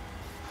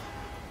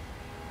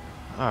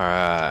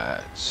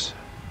 Alright.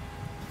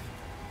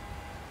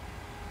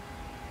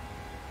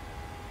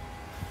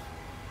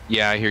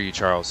 Yeah, I hear you,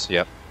 Charles.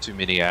 Yep. Too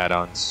many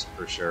add-ons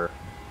for sure.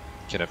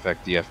 Can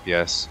affect the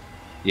FPS.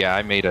 Yeah,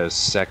 I made a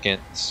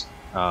second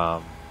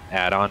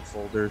add-on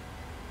folder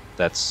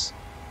that's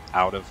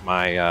out of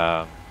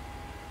my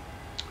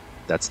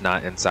that's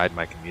not inside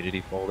my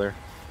community folder,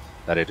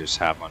 that I just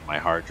have on my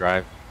hard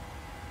drive,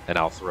 and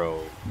I'll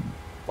throw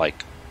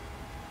like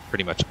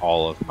pretty much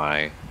all of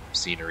my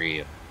scenery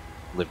and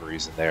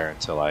liveries in there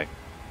until I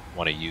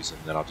want to use them.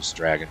 Then I'll just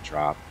drag and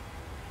drop.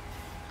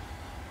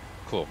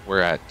 Cool.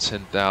 We're at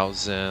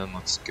 10,000.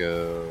 Let's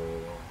go.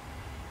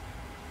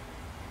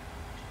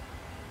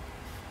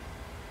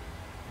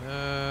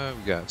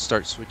 We got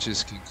start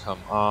switches can come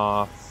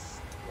off.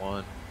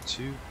 1,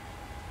 2.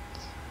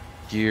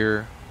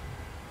 Gear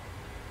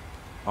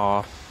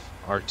off.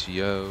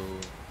 RTO.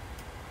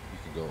 You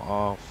can go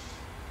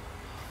off.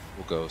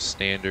 We'll go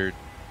standard.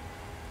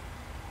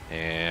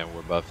 And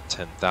we're above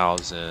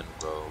 10,000.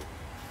 Go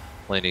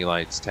landing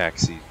lights,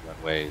 taxis,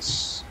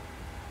 runways,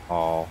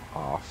 all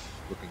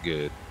off. Looking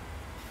good.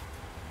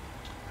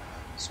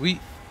 Sweet.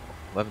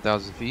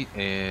 11,000 feet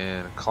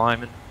and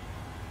climbing.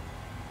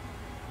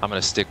 I'm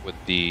gonna stick with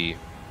the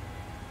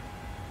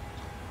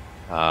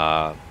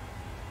what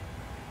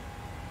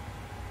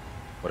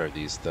are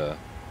these?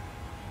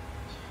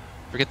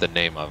 Forget the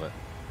name of it.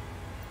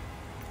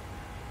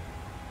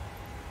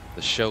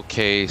 The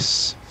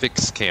showcase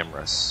fixed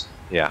cameras.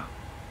 Yeah,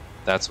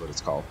 that's what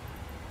it's called.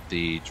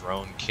 The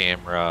drone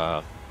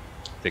camera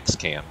fixed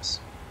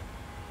cams.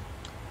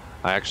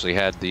 I actually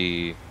had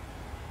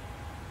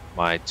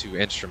my 2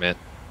 instrument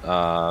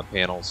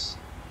panels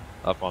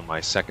up on my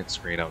second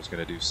screen. I was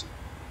going to do some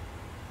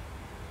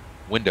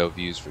window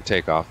views for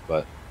takeoff,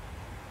 but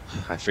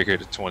I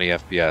figured at 20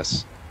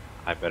 FPS,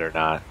 I better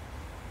not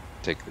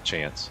take the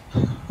chance.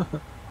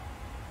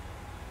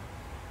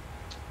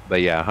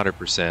 But yeah,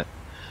 100%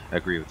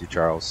 agree with you,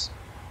 Charles.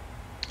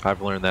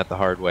 I've learned that the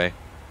hard way.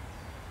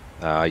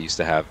 I used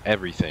to have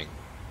everything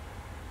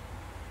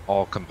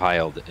all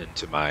compiled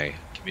into my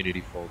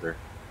community folder.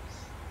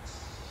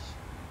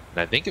 And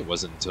I think it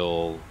wasn't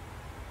until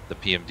the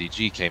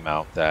PMDG came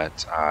out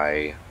that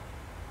I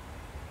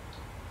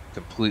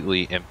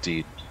completely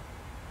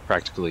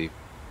practically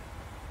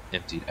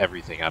emptied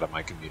everything out of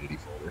my community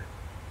folder,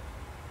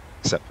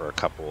 except for a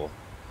couple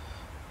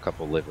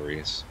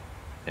liveries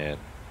and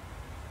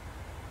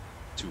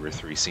 2 or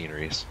 3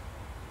 sceneries.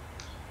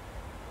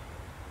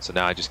 So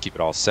now I just keep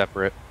it all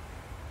separate,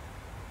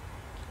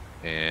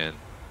 and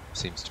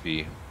seems to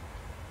be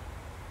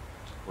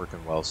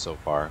working well so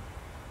far.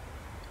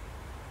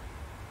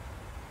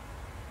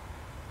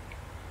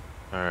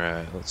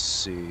 Alright, let's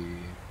see.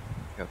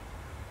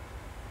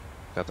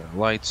 Got our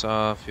lights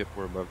off. Yep,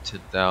 we're above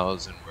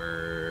 10,000.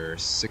 We're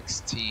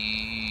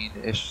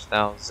 16-ish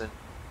thousand.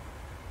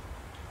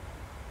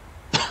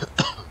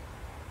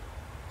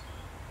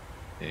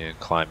 And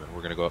climbing,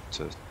 we're gonna go up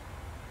to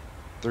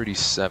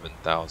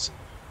 37,000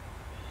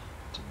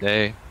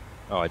 today.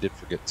 Oh, I did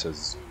forget to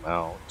zoom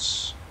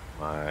out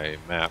my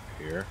map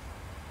here.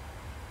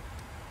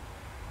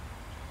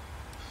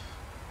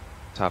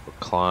 Top of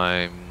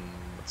climb,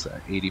 what's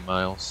that, 80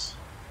 miles?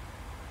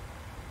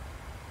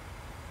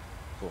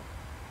 Cool.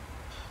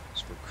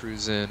 So we're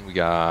cruising, we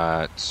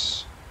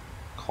got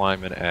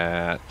climbing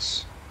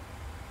at,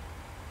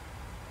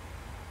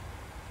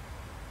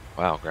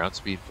 wow, ground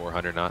speed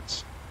 400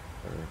 knots,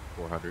 or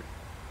 400.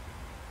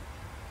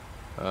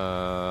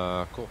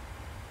 Cool.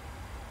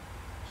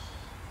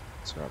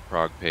 So our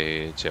prog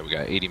page, yeah, we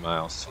got 80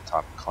 miles till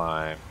top of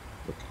climb,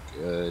 looking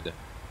good.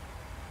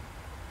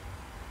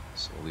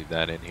 So we'll leave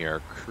that in here.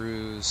 Our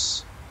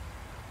cruise,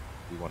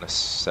 we want to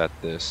set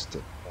this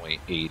to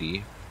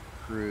 0.80.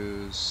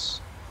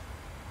 Cruise,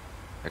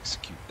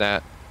 execute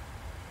that.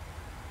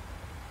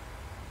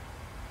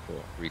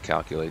 Cool,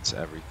 recalculates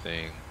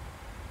everything.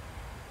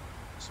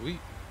 Sweet.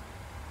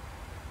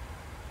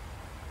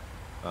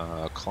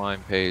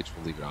 Climb page,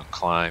 we'll leave it on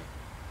climb.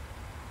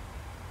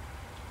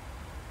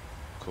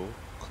 Cool,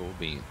 cool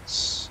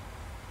beans.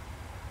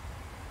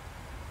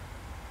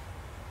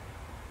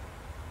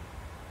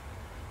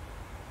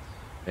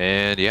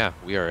 And yeah,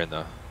 we are in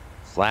the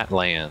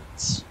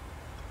flatlands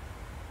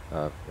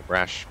of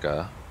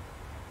Nebraska.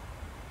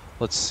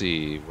 Let's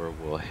see where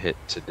we'll hit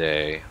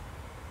today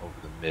over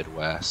the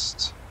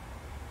Midwest.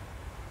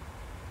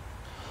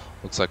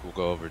 Looks like we'll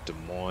go over Des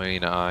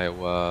Moines,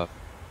 Iowa,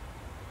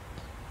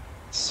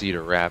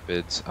 Cedar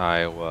Rapids,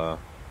 Iowa,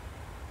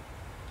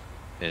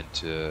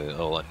 into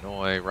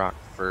Illinois,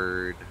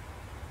 Rockford.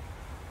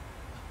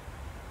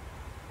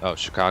 Oh,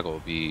 Chicago will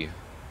be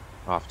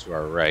off to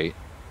our right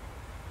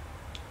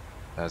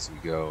as we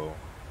go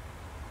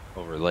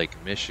over Lake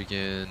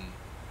Michigan.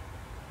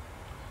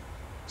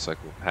 Looks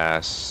like we'll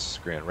pass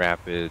Grand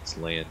Rapids,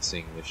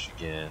 Lansing,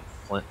 Michigan,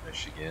 Flint,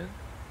 Michigan.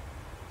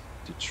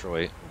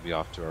 Detroit will be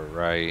off to our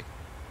right.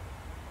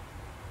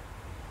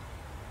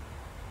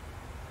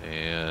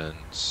 And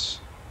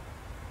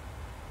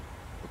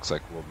looks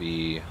like we'll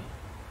be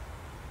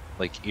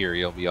Lake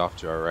Erie will be off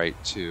to our right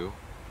too.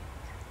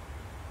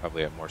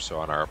 Probably more so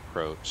on our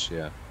approach,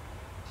 yeah.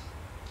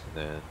 And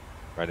then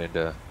right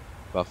into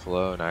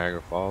Buffalo,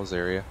 Niagara Falls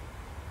area.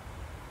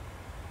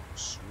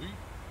 Sweet.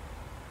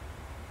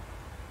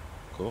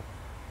 Cool.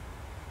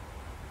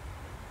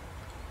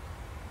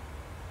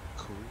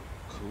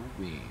 Cool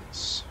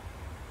beans.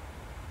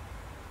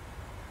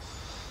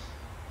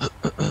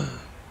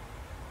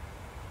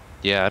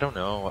 Yeah, I don't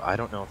know. I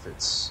don't know if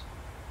it's.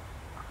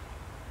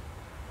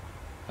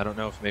 I don't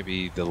know if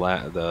maybe the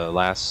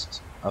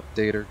last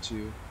update or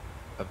two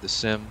of the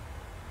sim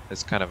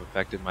has kind of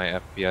affected my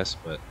FPS,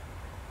 but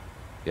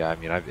yeah, I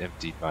mean, I've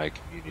emptied my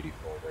community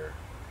folder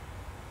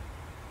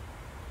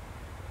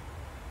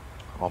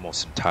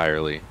almost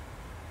entirely.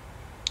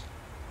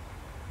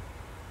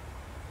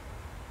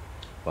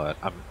 But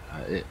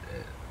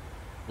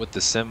with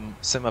the sim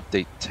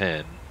update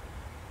 10,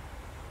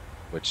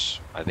 which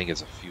I think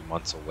is a few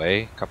months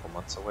away, a couple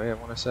months away, I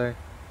want to say.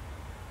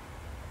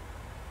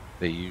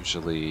 They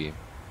usually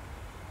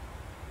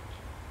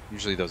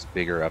those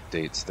bigger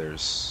updates,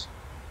 there's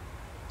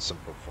some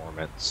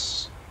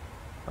performance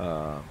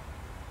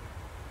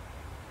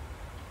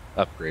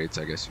upgrades,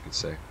 I guess you could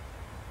say,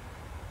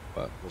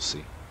 but we'll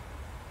see.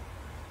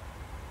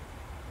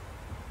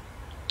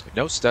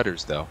 No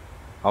stutters though.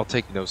 I'll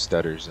take no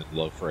stutters and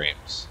low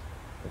frames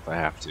if I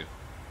have to.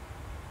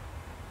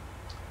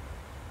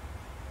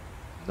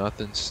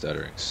 Nothing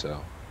stuttering,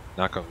 so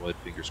knock on wood,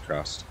 fingers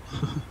crossed.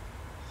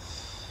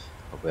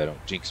 Hopefully I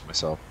don't jinx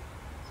myself.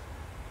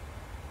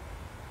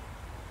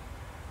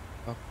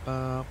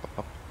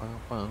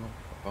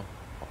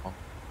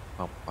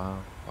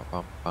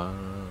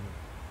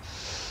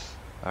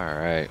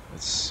 Alright,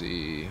 let's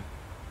see.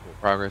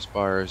 Progress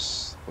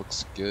bars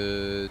looks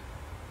good.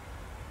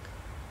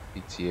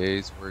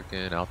 ETA's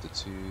working,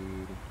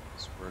 altitude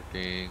is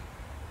working.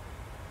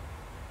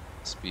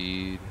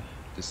 Speed,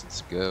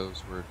 distance to go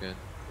is working.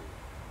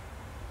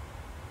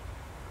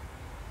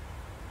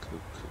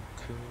 Cool.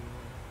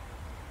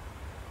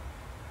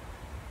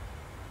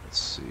 Let's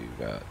see,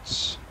 we got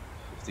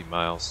 50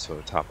 miles to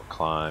the top of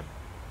climb.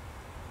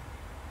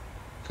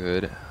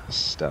 Good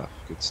stuff,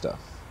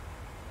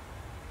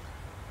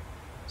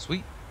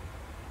 Sweet.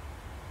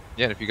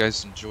 Yeah, and if you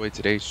guys enjoyed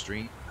today's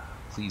stream,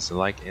 please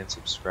like and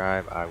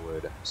subscribe. I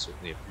would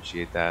certainly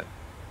appreciate that.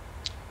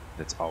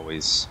 That's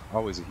always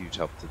a huge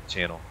help to the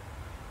channel.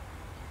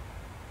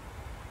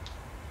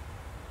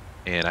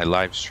 And I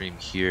live stream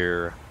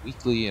here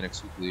weekly and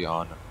exclusively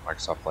on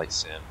Microsoft Flight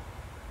Sim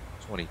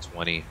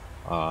 2020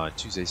 on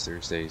Tuesdays,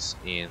 Thursdays,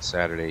 and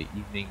Saturday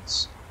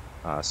evenings.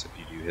 So if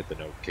you do hit the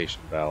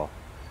notification bell,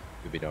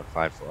 you'll be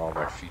notified for all of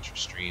our future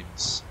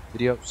streams,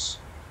 videos.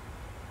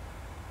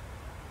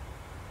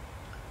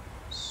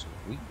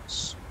 Sweet.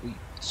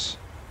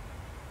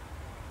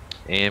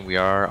 And we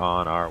are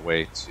on our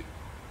way to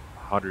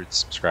 100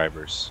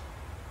 subscribers.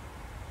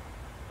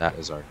 That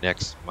is our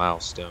next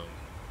milestone.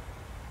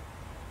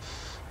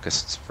 I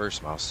guess it's the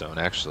first milestone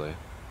actually,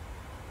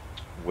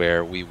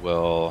 where we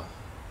will,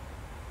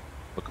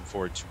 looking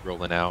forward to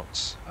rolling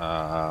out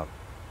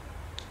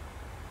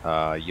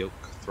Yoke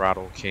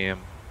throttle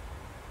cam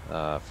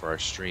for our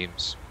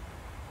streams.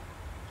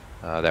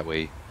 That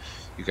way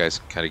you guys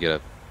can kind of get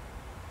a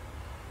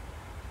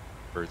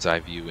bird's eye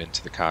view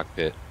into the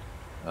cockpit.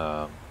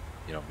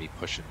 You know, me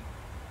pushing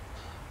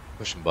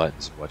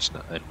buttons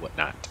and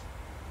whatnot.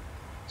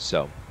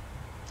 So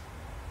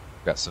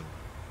got some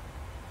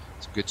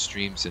good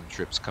streams and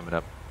trips coming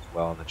up as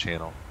well on the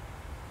channel.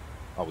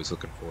 Always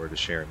looking forward to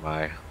sharing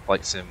my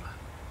flight sim,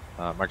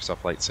 Microsoft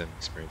Flight Sim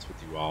experience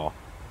with you all.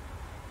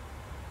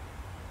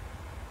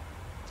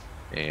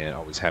 And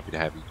always happy to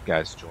have you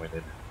guys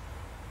joining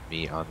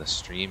me on the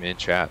stream and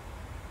chat.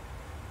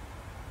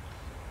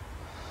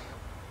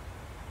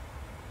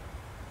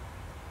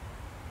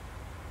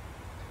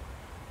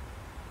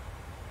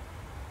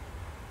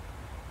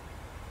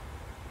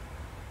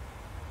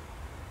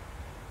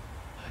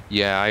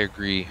 Yeah, I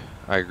agree,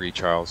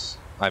 Charles.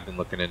 I've been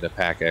looking into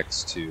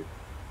PAC-X too.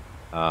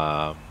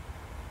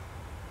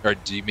 Or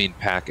do you mean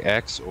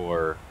PAC-X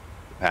or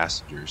the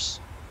passengers?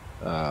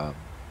 Yeah,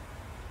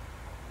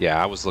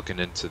 I was looking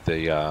into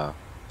the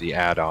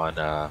add-on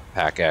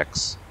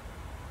PAC-X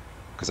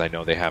because I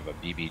know they have a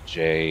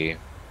BBJ.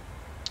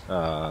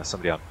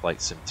 Somebody on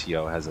Flight Sim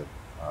TO has a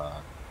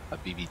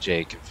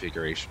BBJ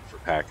configuration for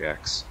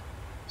PAC-X,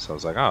 so I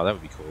was like, oh, that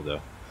would be cool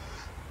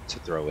to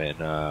throw in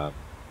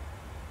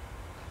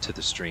to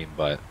the stream.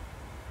 But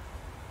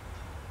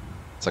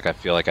it's like I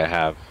feel like I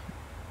have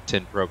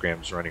 10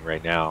 programs running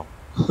right now.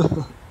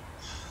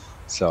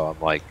 So I'm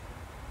like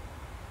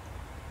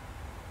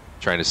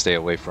trying to stay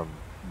away from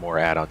more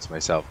add-ons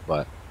myself,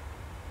 but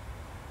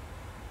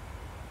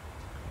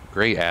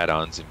great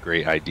add-ons and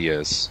great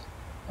ideas.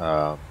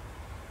 So,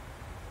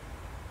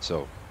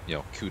 you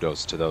know,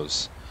 kudos to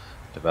those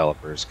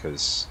developers,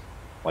 because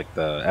like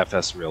the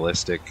FS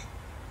Realistic,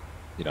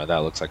 you know, that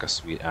looks like a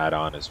sweet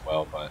add-on as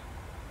well, but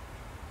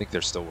I think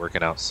they're still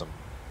working out some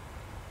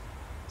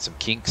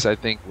kinks, I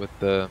think, with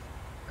the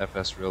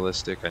FS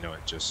Realistic. I know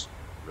it just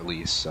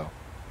released, so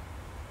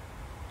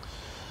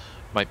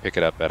Might pick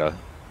it up at a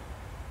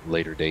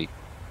later date.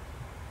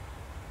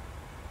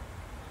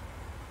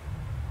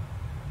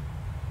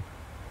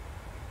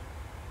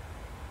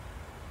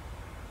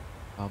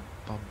 Bum,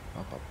 bum,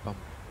 bum, bum, bum,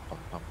 bum,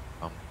 bum,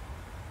 bum.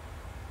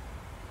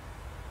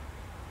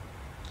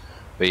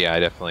 But yeah,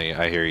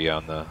 I hear you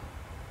on the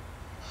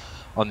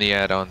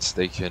add-ons.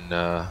 They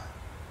can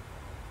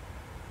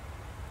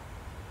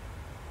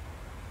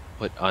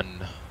put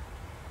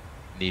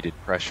unneeded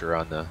pressure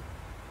on the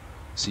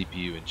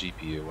CPU and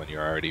GPU when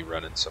you're already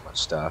running so much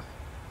stuff.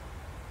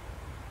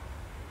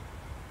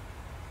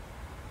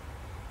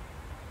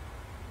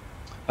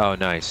 Oh,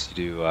 nice. You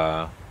do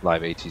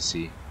live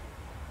ATC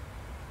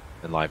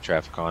and live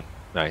traffic on.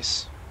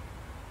 Nice.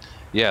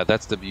 Yeah,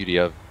 that's the beauty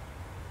of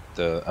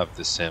the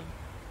sim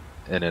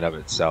in and of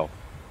itself.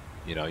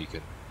 You know, you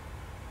can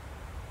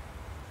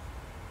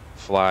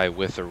fly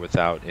with or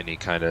without any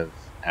kind of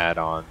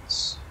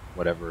add-ons,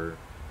 whatever,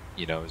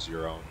 you know, is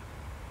your own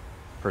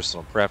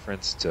personal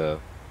preference to,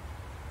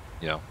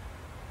 you know,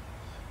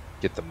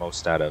 get the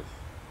most out of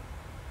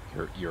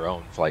your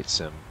own flight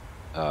sim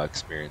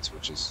experience,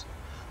 which is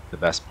the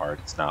best part.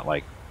 It's not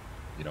like,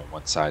 you know,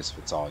 one size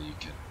fits all. You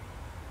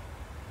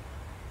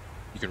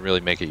can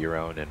really make it your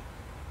own and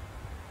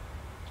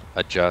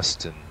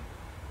adjust and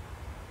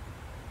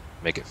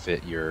make it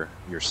fit your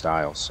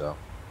style. So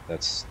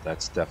that's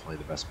definitely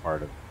the best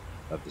part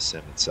of the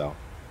sim itself.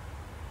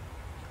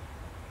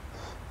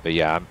 But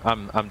yeah,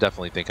 I'm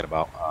definitely thinking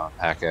about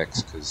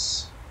PACX,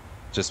 because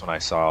just when I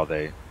saw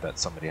that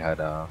somebody had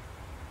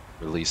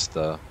released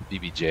the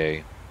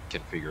BBJ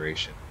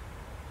configuration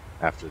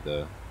after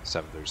the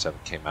 737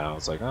 came out, I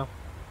was like, oh,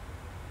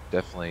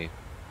 definitely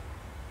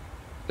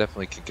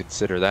can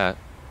consider that.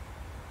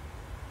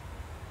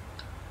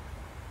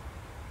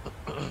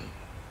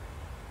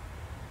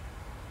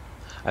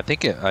 I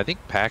think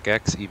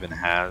PACX even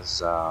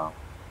has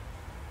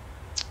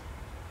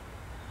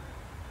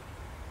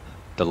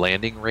the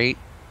landing rate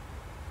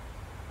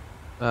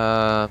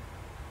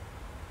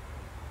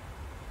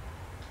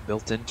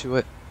built into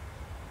it,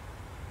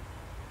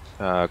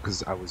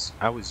 because I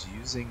was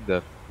using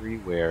the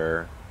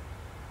freeware,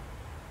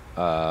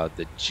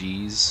 the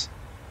G's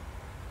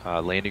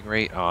landing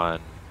rate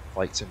on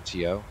Flight Sim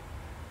TO,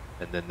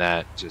 and then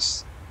that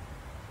just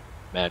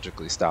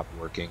magically stopped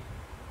working.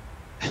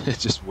 It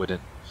just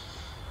wouldn't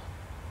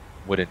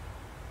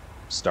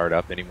start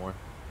up anymore.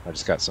 I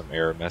just got some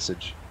error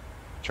message.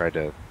 Tried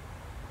to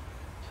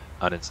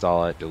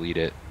uninstall it, delete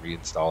it,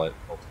 reinstall it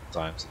multiple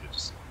times, and it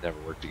just never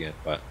worked again.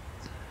 But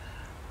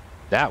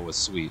that was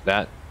sweet.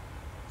 That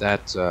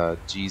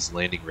G's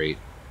landing rate,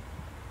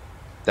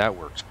 that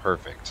works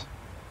perfect.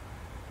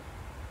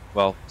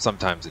 Well,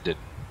 sometimes it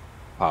didn't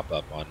pop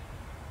up on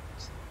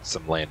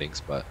some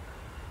landings, but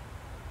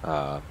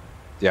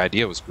the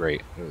idea was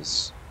great. It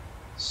was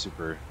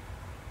super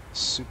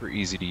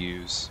easy to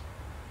use,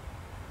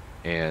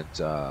 and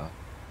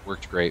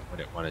worked great when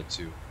it wanted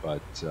to,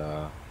 but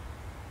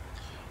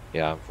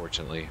yeah,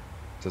 unfortunately it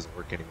doesn't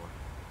work anymore.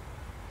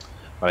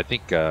 But I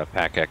think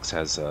PACX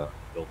has a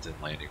built-in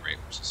landing rate,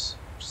 which is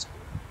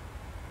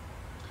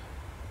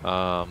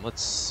cool.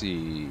 Let's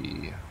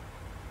see,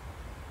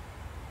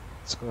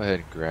 let's go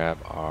ahead and grab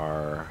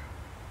our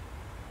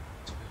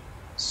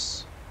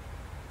tunes.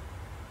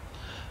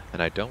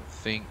 And I don't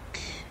think,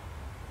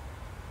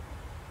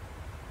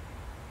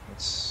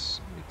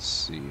 let's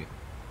see.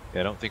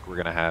 Yeah, I don't think we're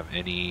gonna have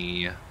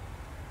any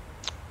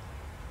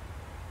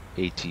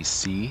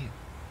ATC.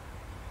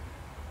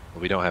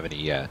 Well, we don't have any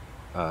yet.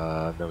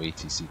 No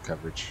ATC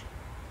coverage.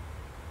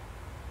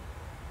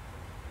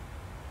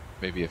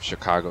 Maybe if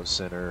Chicago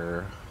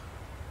Center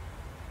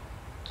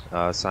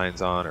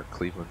signs on, or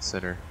Cleveland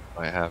Center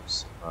might have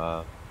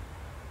some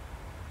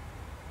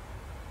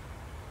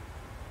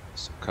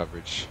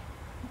coverage,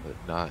 but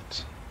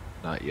not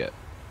yet.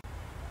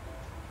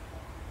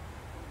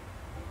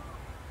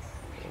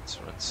 Let's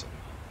run some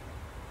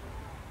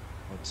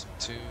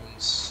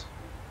tunes.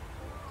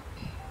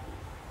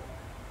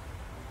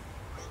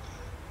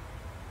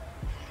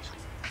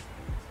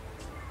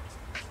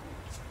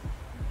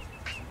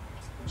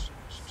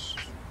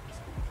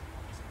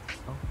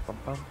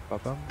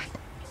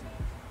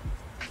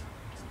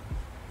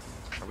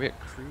 Are we at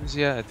cruise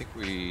yet? I think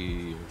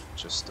we are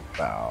just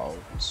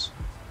about.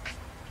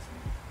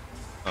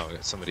 Oh, we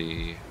got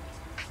somebody.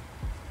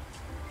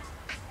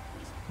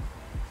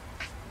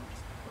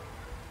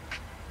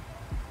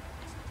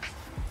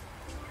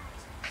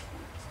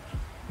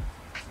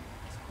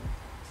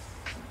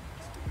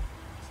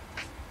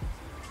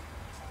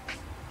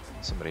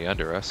 Somebody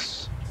under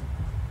us.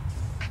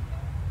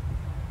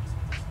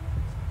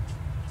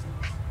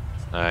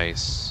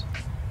 Nice.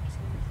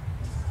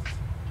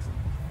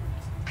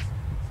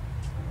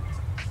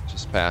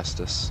 Just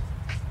past us.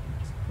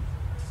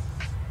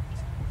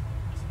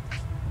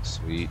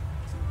 Sweet.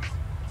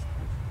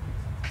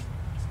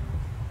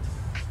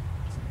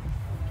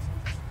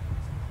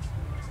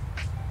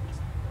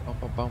 Bum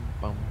bum bum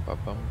bum bum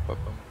bum bum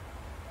bum.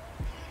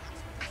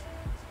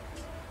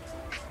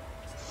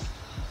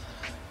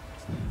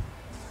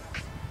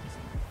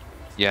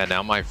 Yeah,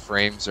 now my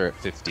frames are at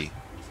 50.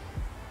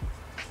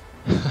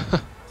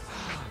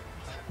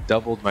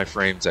 Doubled my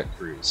frames at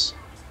cruise.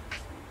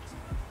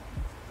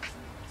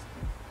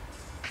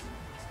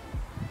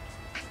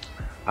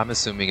 I'm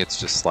assuming it's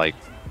just like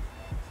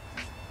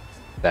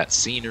that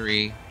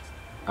scenery.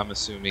 I'm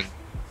assuming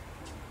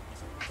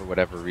for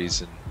whatever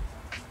reason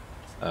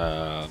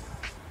was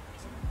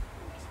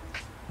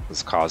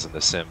causing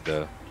the sim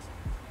to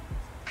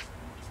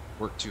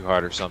work too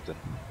hard or something.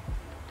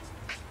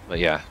 But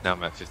yeah, now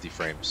I'm at 50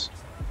 frames.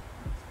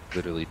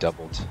 Literally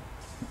doubled.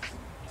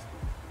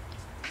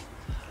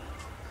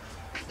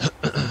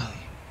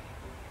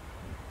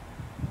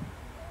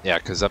 Yeah,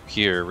 because up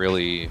here,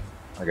 really,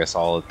 I guess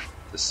all of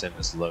the sim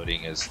is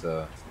loading is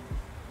the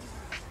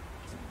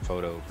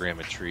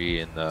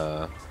photogrammetry and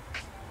the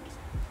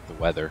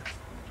weather.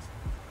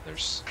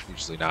 There's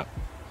usually not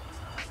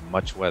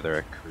much weather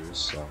at cruise,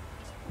 so.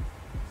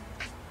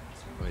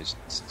 Anyways,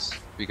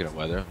 speaking of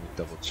weather, let me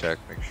double check,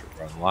 make sure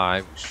we're on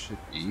live. We should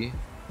be.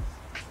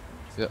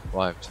 Yep,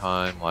 live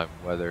time, live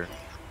weather.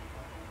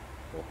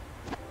 Cool.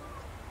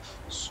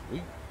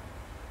 Sweet.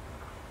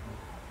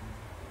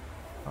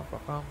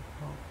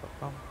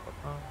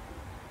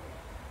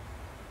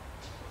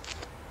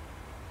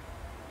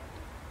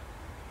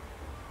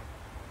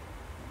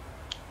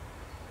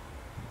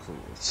 Cool,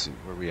 let's see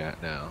where we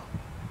at now.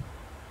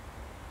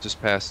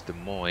 Just past Des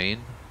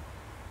Moines,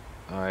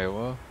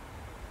 Iowa.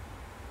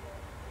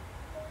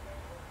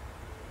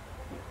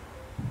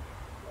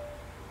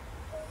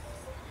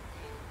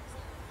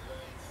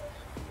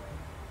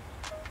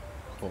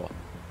 Cool.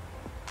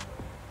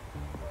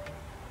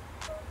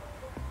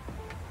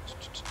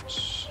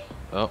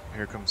 Oh,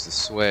 here comes the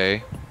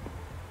sway.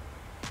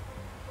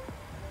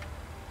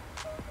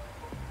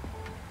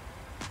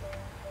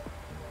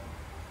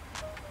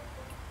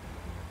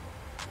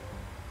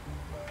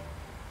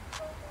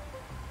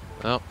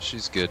 Oh,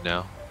 she's good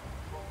now.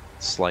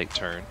 Slight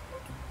turn.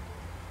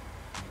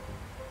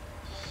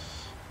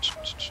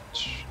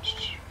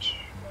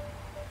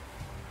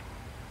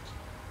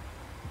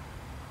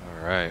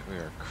 Alright, we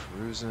are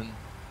cruising.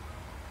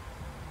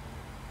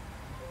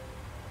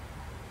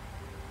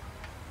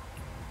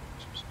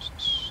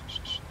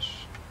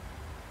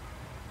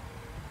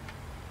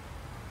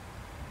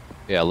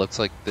 Yeah, looks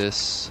like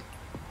this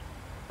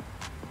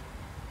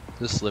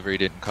livery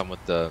didn't come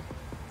with that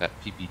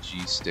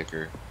PPG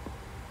sticker.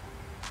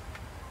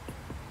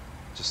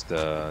 Just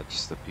the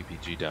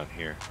PPG down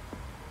here.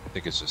 I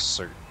think it's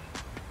just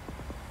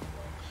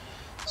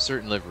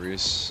certain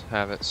liveries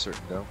have it,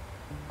 certain don't.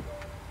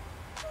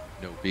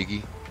 No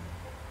biggie.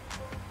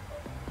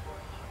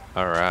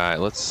 All right,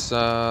 let's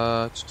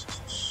run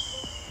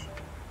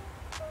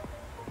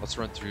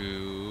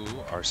through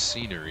our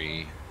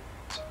scenery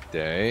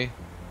today.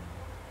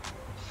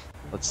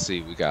 Let's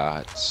see, we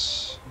got.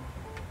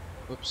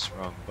 Whoops,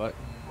 wrong button.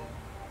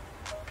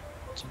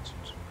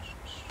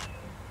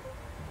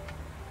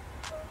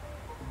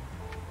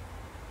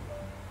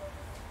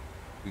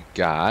 We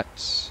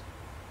got,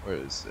 where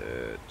is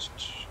it?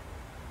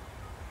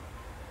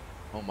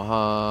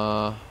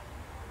 Omaha,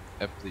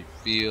 Epley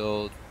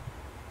Field.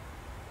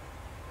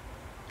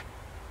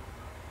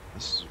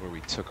 This is where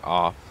we took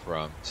off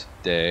from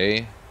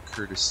today,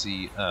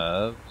 courtesy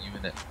of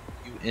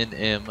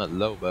UNM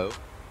Lobo.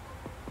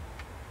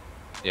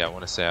 Yeah, I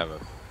want to say I have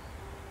a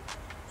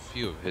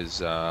few of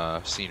his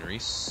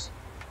sceneries.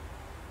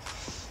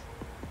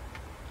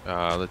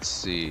 Let's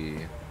see.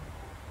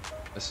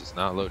 This is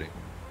not loading.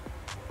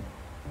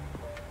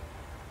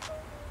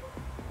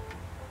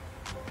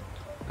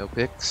 No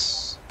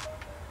pics,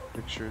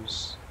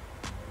 pictures,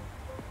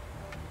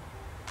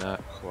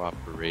 not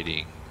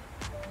cooperating.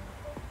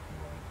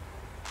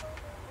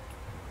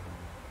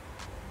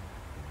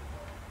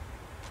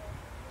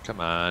 Come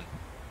on.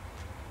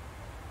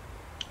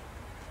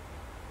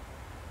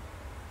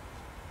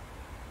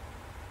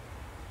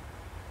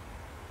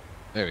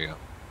 There we go.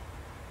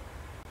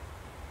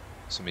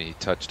 Somebody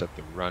touched up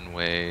the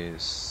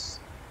runways,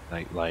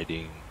 night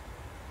lighting,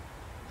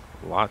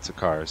 lots of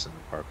cars in the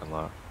parking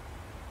lot.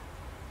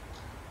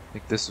 I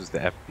think this was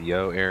the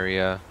FBO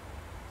area,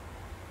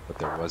 but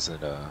there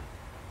wasn't a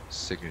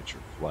signature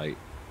flight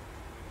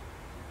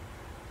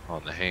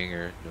on the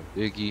hangar. No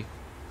biggie.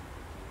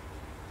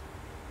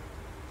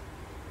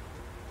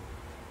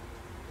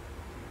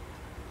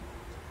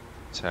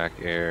 Attack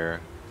air.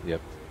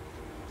 Yep.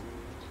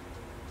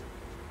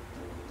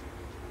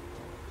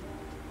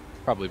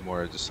 Probably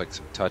more just like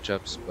some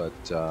touch-ups, but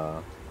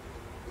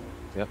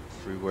yep.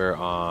 Freeware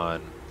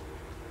on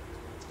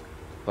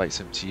Flight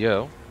Sim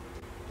TO.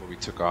 Where we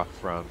took off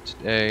from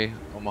today,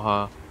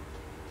 Omaha,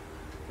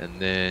 and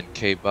then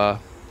KBUF.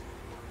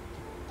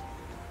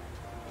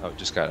 Oh, it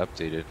just got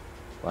updated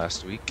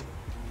last week.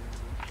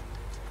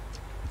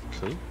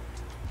 Cool.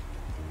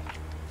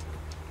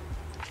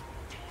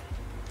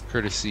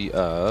 Courtesy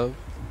of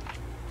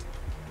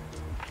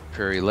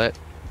Prairie-Let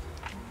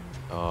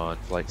on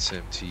Flight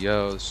Sim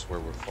TO. This is where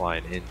we're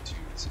flying into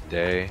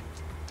today.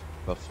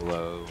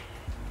 Buffalo,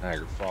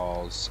 Niagara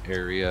Falls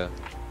area.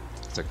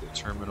 It's like the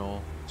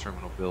terminal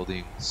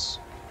buildings.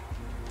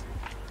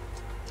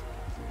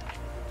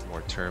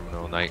 more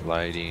terminal night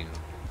lighting.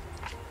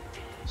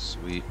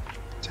 Sweet.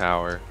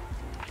 Tower.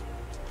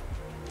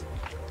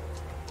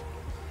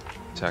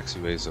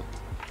 Taxiways look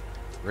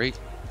great.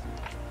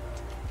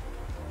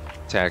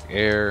 TAC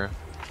Air.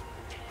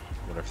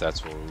 Wonder if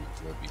that's where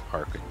we'll be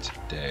parking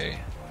today.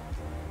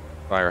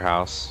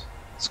 Firehouse.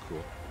 That's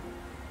cool.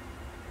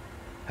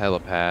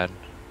 Helipad. I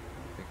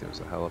think there's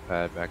a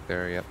helipad back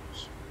there. Yep.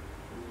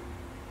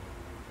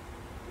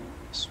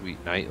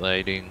 Sweet night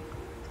lighting.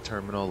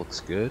 Terminal looks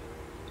good.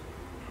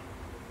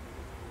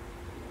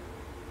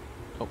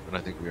 Oh, and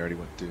I think we already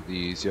went through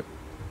these. Yep.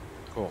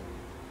 Cool.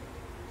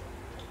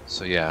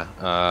 So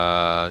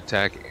yeah,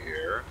 TAC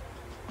Air.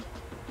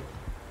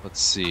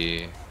 Let's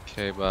see.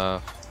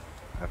 KBUF,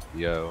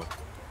 FBO.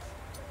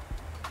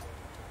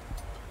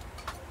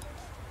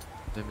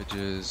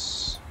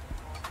 Images.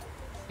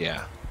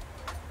 Yeah.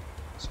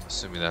 So I'm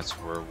assuming that's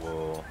where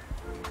we'll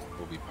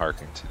be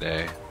parking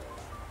today.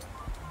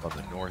 On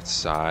the north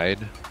side.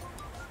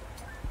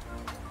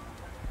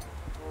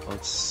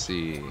 Let's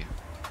see.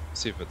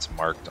 See if it's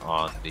marked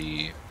on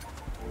the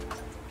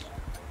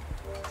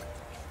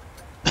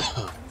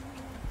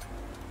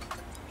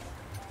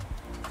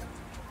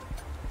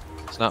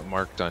it's not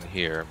marked on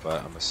here,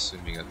 but I'm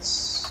assuming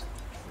it's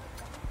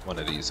one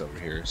of these over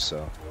here.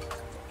 So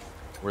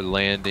we're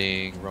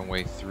landing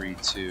runway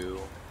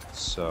 32,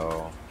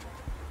 so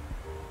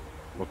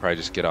we'll probably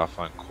just get off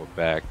on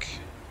Quebec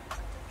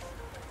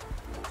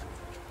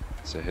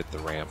to hit the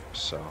ramp.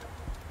 So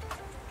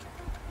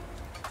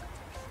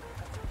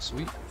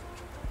sweet.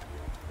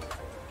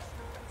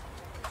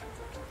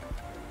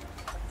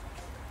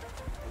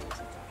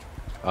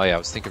 Oh yeah, I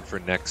was thinking for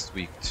next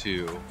week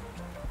too.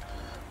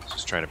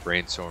 Just trying to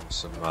brainstorm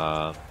some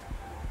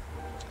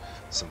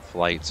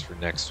flights for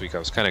next week. I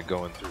was kind of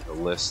going through the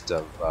list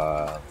of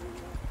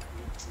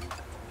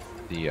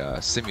the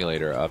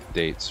simulator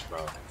updates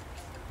from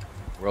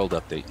World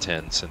Update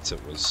 10 since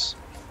it was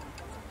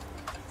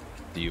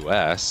the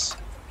US.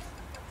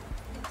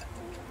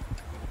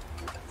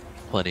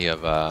 Plenty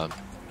of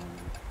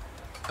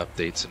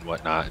updates and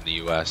whatnot in the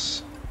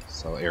US.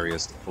 So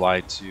areas to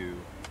fly to.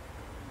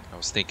 I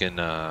was thinking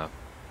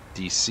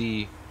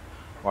DC,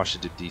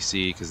 Washington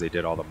DC, because they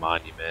did all the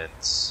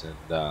monuments and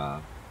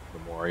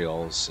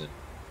memorials and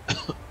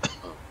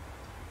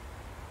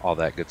all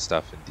that good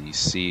stuff in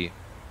DC.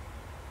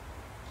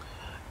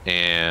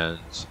 And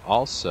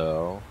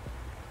also,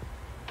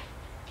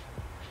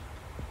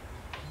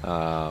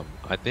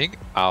 I think,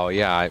 oh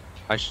yeah,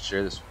 I should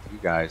share this with you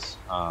guys.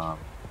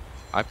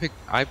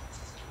 I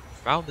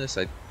found this,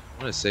 I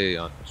want to say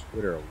on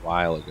Twitter a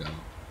while ago.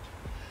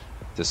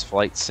 This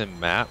flight sim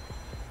map.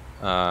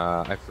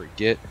 I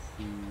forget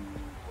who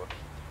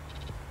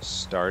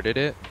started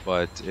it,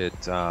 but it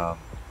yeah,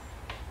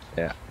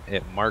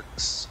 it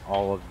marks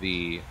all of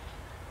each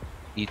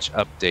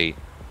update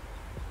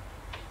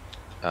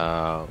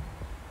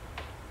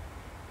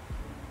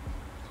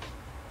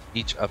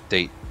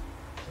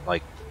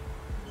like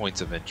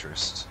points of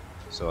interest.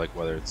 So like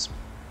whether it's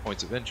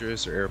points of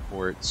interest or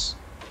airports.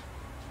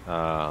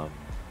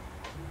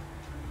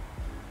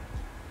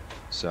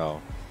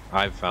 So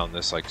I've found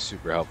this like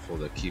super helpful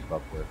to keep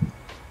up with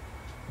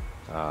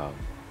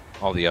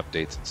all the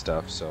updates and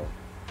stuff. So,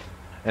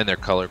 and they're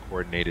color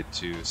coordinated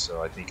too.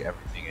 So I think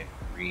everything in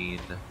green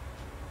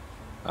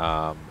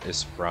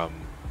is from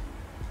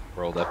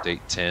World Update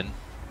 10,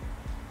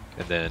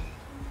 and then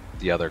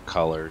the other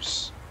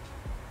colors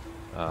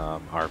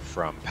are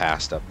from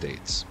past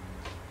updates.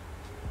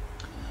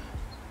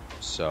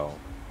 So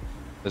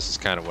this is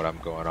kind of what I'm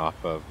going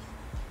off of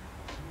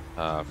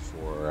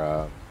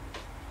for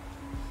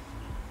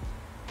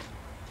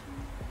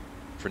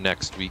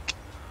next week,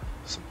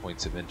 some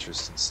points of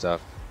interest and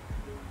stuff.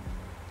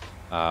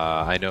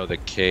 I know the I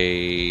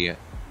think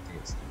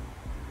it's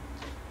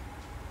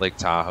Lake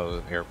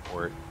Tahoe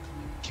Airport,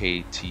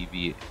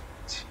 KTV,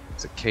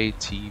 it's a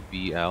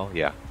KTVL,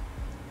 yeah.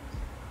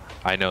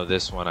 I know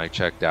this one I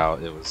checked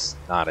out, it was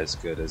not as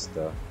good as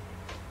the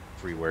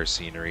freeware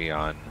scenery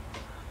on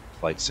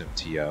Flight Sim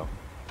TO.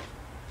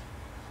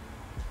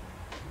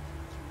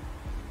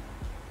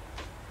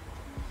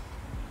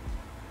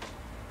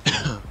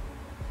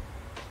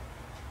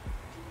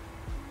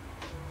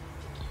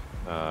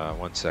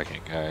 One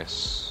second,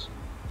 guys.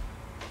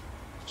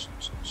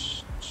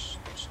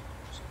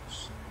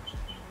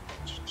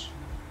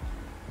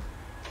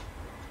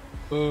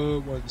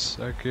 One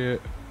second.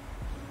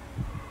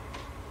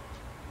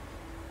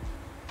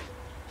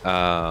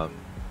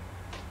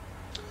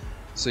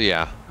 So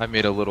yeah, I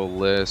made a little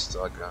list,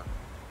 like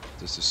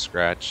just a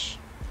scratch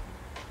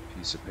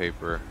piece of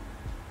paper.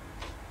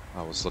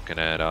 I was looking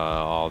at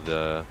all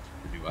the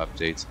new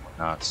updates and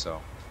whatnot,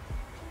 so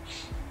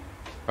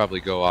probably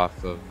go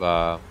off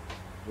of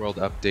World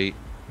Update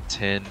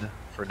 10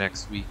 for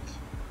next week.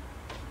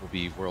 Will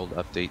be World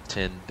Update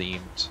 10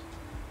 themed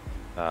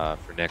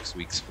for next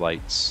week's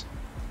flights.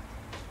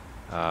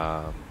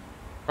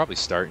 Probably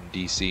start in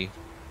DC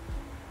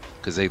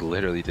because they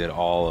literally did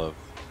all of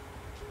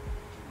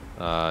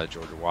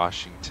George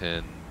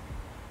Washington,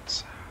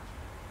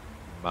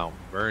 Mount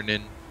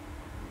Vernon,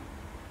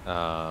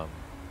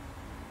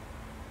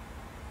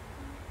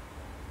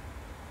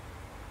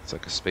 It's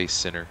like a space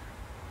center,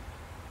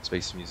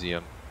 space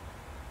museum.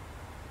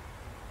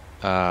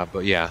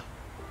 But yeah,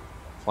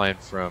 flying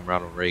from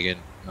Ronald Reagan,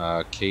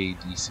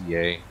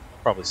 KDCA.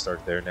 We'll probably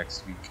start there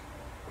next week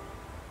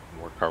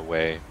and work our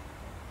way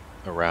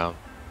around.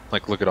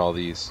 Like, look at all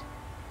these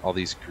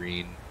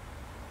green.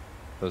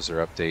 Those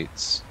are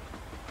updates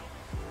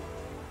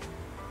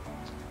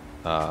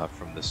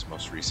from this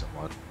most recent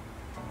one.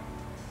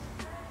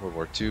 World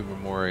War II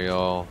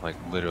Memorial, like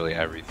literally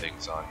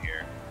everything's on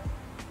here.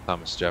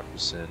 Thomas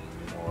Jefferson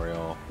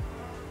Memorial.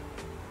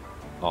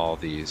 All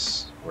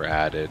these were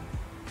added.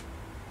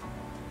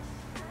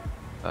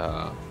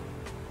 From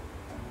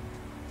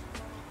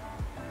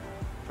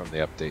the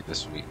update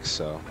this week,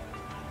 so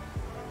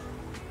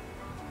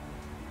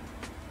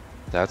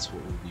that's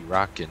what we'll be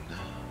rocking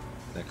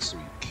next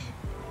week.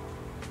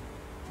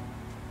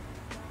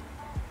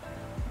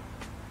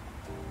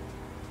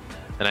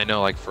 And I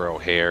know, like for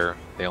O'Hare,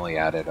 they only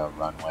added a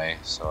runway,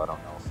 so I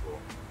don't know if we'll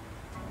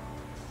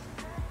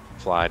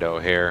fly to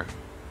O'Hare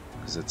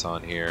because it's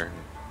on here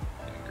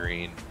in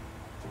green.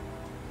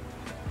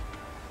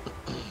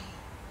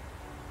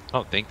 I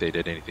don't think they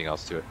did anything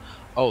else to it.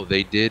 Oh,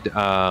 they did.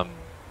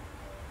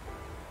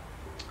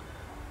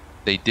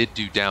 They did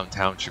do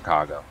downtown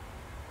Chicago.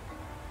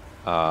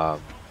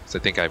 So I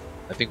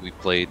think we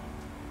played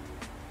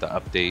the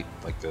update,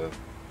 like the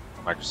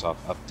Microsoft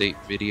update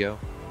video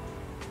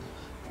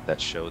that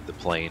showed the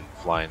plane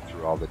flying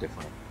through all the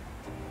different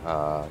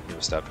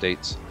newest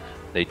updates.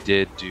 They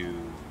did do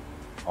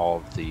all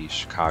of the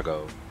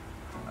Chicago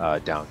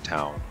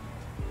downtown,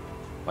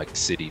 like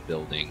city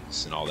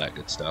buildings and all that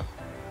good stuff.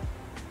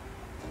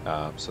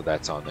 So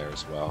that's on there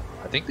as well.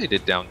 I think they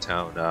did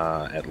downtown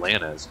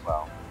Atlanta as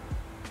well,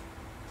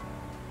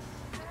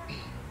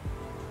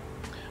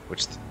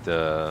 which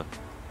the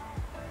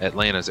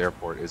Atlanta's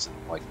airport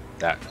isn't like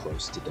that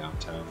close to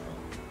downtown.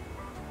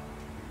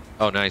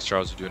 Oh, nice,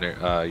 Charles, you're doing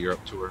a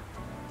Europe tour.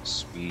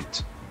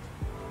 Sweet.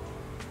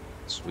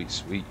 Sweet,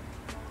 sweet.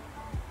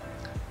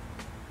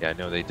 Yeah, I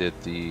know they did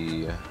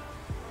the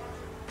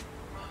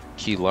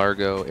Key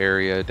Largo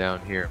area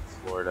down here in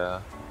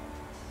Florida.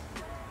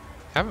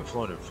 Haven't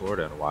flown in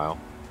Florida in a while.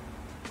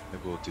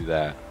 Maybe we'll do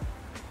that.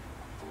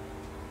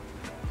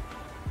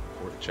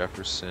 Fort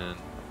Jefferson.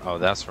 Oh,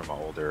 that's from an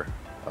older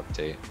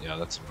update. Yeah,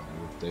 that's from an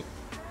old update.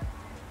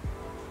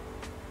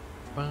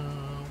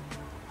 Bum,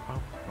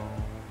 bum,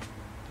 bum.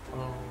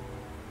 Oh.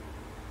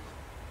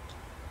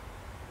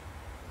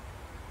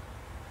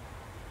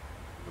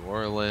 New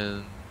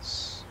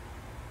Orleans.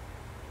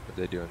 What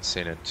they do in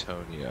San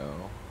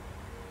Antonio?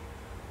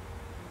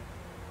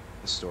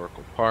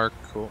 Historical Park,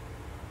 cool.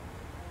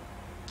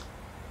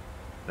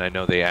 And I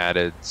know they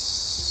added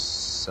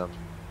some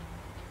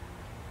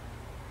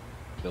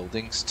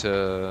buildings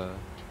to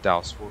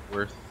Dallas Fort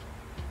Worth.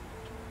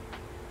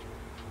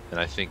 And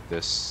I think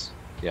this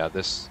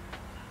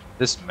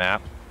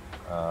map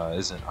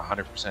isn't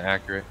 100%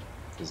 accurate,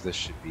 because this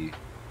should be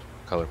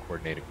color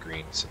coordinated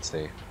green since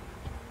they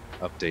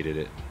updated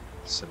it in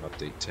Sim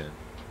Update 10.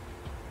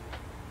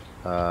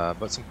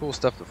 But some cool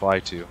stuff to fly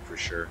to for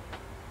sure.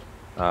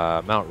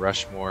 Mount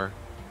Rushmore,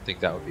 I think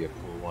that would be a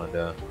cool one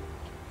to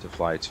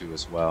fly to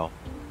as well.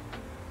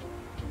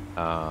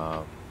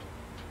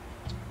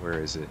 Where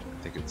is it?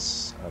 I think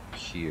it's up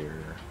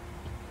here.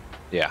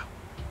 Yeah.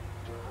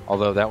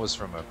 Although that was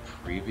from a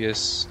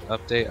previous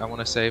update, I want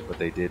to say, but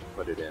they did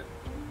put it in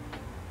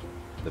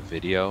the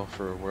video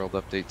for World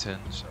Update 10,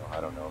 so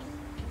I don't know if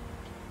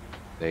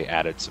they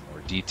added some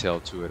more detail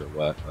to it or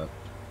what, but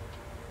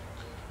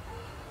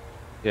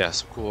yeah,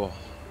 some cool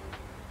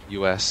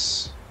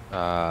US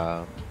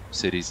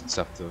cities and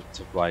stuff to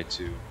fly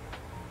to.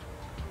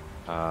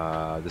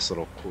 This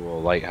little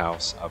cool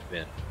lighthouse up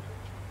in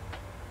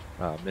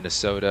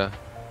Minnesota.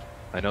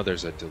 I know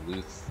there's a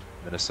Duluth,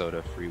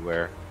 Minnesota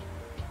freeware.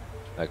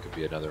 That could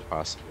be another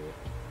possible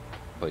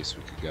place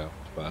we could go,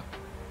 but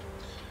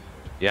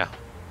yeah.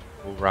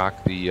 We'll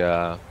rock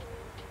the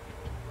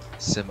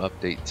Sim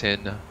Update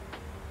 10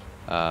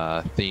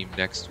 theme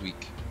next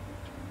week,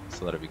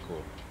 so that'll be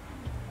cool.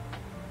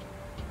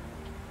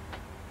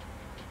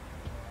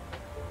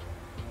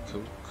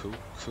 Cool, cool,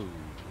 cool.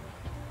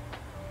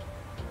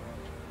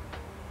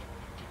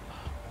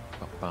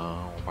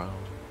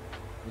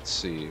 Let's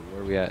see,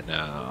 where are we at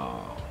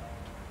now?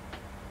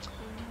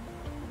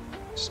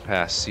 Just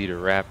past Cedar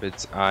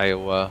Rapids,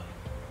 Iowa.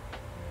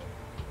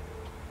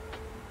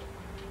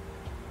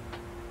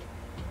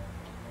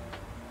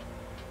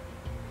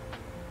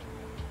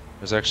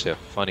 There's actually a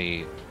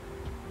funny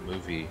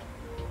movie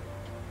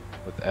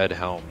with Ed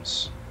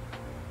Helms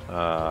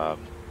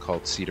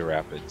called Cedar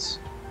Rapids.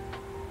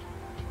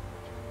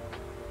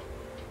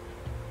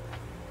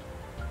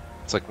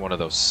 It's like one of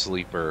those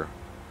sleeper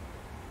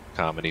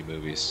comedy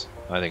movies.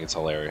 I think it's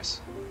hilarious.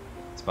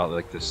 It's about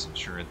like this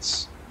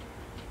insurance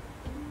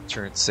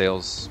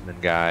salesman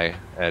guy,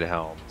 Ed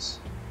Helms,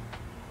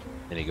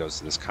 and he goes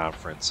to this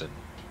conference and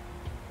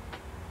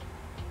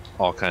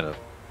all kind of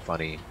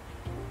funny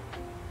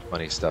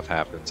stuff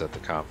happens at the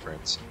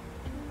conference.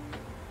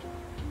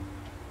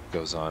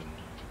 goes on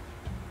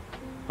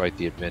quite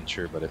the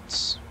adventure, but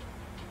it's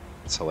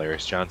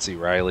hilarious. John C.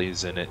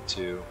 Reilly's in it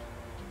too.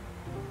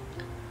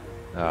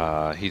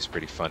 He's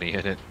pretty funny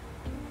in it.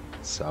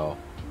 So,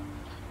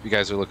 if you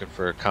guys are looking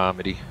for a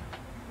comedy,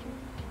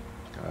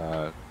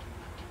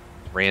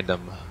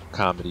 random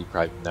comedy,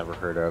 probably never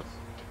heard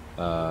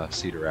of,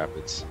 Cedar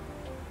Rapids.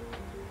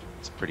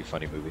 It's a pretty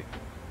funny movie.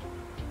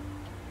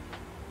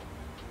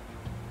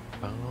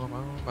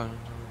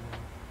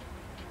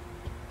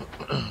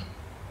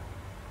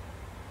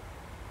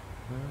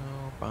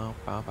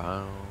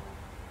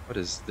 What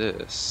is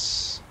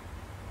this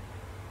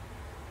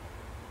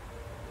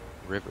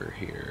river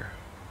here?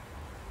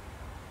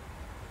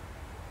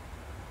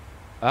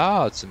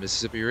 Oh, it's the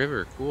Mississippi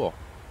River. Cool.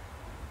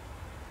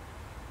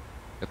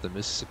 Got the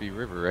Mississippi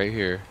River right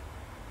here.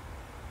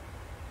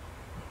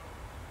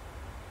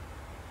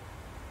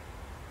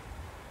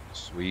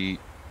 Sweet.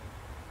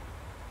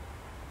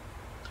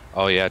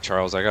 Oh yeah,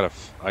 Charles, I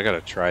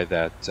gotta try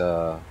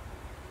that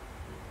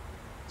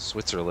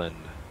Switzerland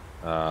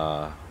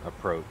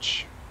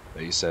approach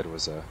that you said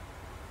was a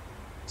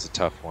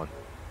tough one.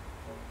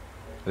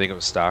 I think it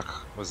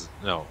was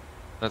no,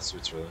 not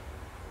Switzerland.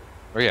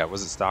 Or yeah,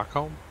 was it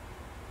Stockholm?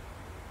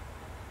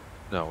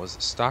 No, was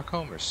it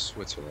Stockholm or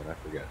Switzerland? I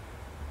forget.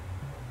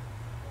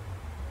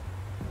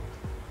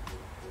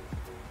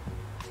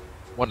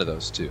 One of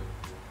those two.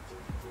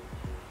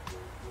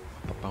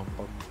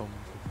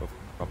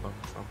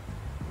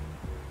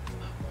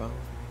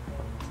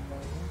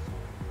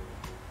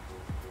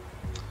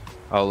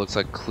 Oh, it looks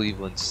like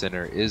Cleveland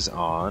Center is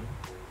on.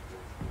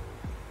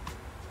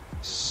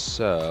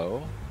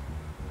 So,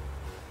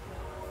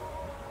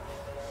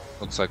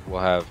 looks like we'll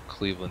have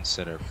Cleveland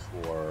Center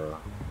for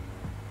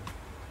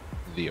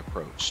the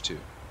approach too.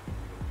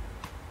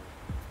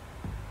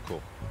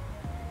 Cool.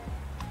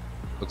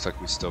 Looks like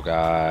we still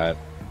got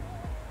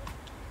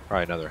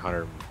probably another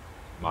 100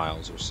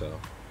 miles or so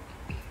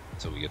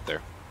until we get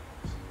there.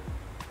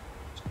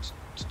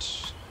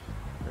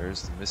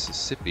 There's the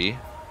Mississippi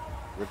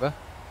River.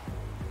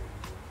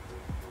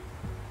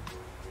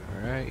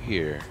 Right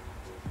here.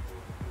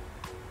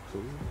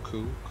 Cool,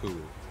 cool,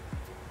 cool.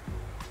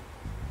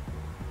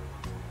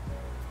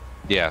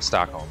 Yeah,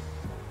 Stockholm.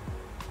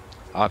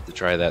 I'll have to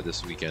try that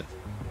this weekend.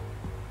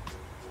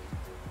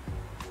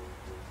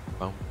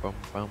 Bum, bum,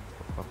 bum,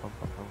 bum, bum, bum,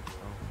 bum, bum,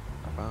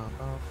 bum,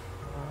 bum.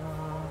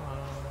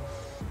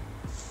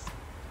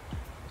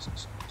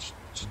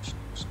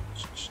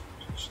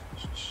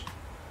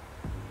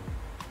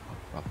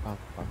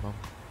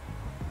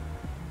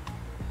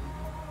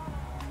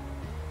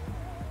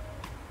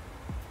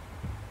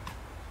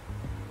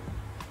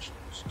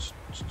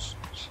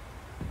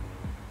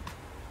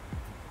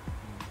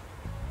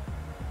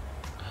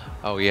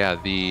 Oh yeah,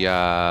 the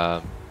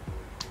I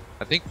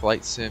think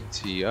Flight Sim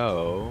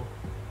TO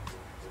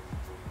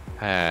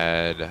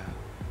had,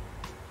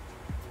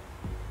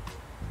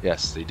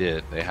 yes they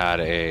did, they had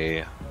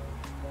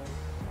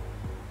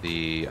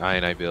the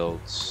INI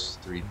Builds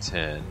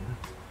 310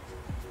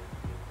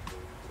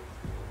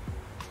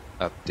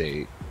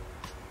 update.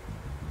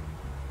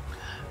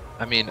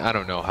 I mean, I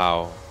don't know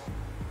how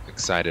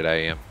excited I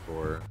am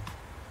for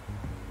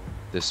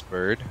this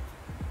bird.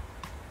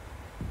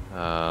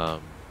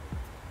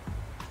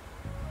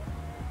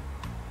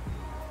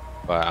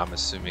 But I'm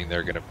assuming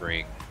they're going to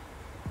bring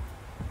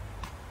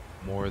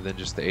more than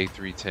just the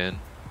A310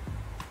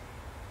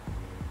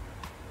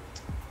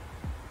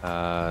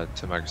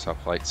 to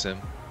Microsoft Flight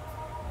Sim.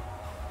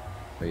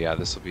 But yeah,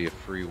 this will be a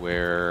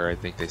freeware, I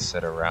think they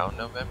said around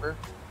November.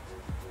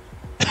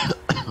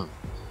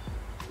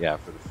 Yeah,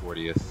 for the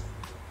 40th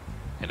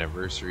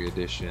anniversary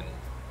edition.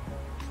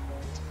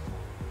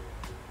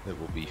 It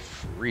will be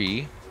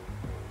free.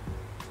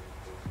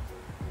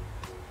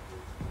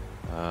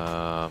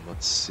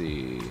 Let's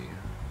see.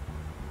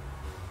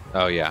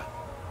 Oh yeah,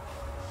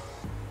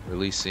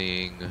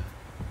 releasing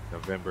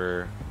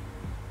November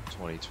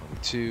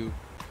 2022.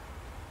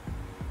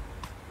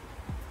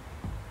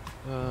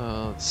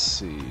 Let's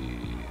see.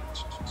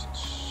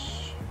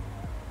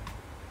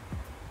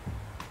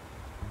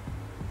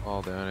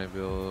 All the INI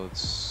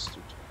builds.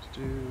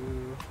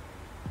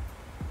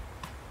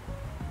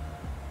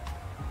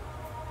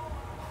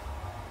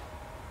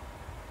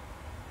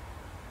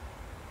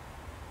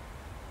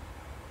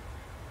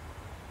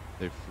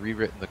 They've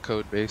rewritten the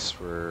code base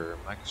for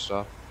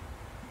Microsoft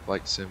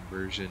Flight Sim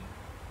version,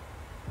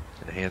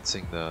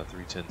 enhancing the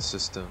 310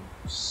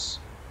 systems.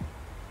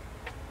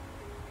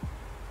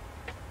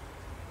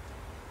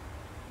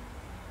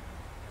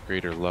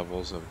 Greater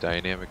levels of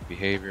dynamic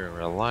behavior and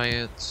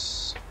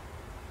reliance.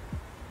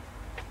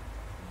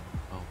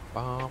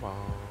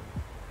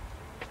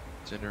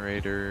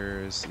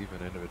 Generators,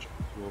 even individual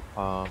fuel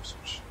pumps,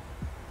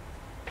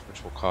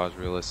 which will cause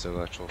realistic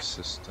electrical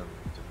system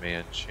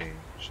demand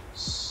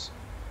changes.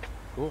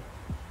 Cool.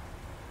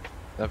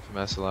 The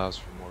FMS allows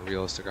for more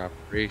realistic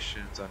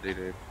operations on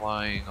day-to-day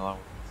flying, along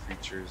with new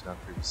features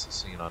not previously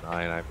seen on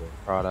INI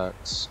Boeing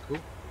products. Cool.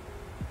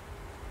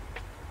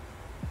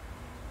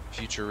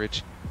 Future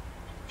rich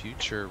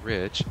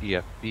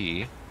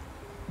EFB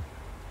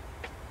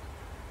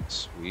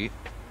Sweet.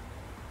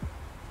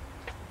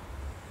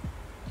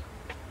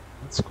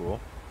 That's cool.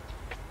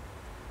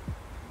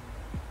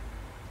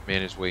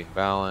 Manage weight and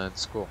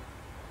balance. Cool.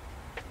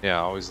 Yeah, I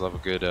always love a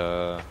good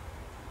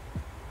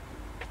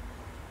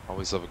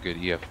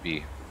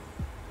EFB.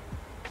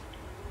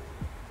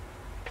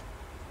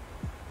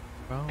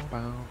 Bow,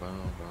 bow,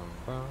 bow, bow,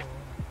 bow.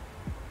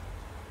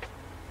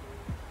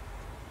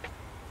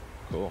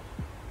 Cool.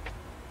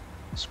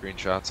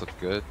 Screenshots look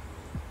good.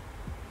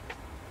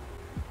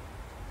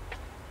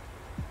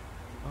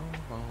 Bow,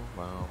 bow,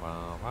 bow,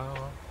 bow,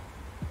 bow.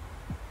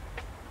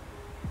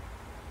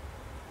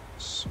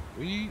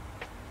 Sweet.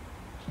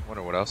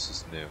 Wonder what else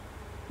is new.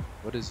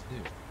 What is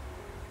new?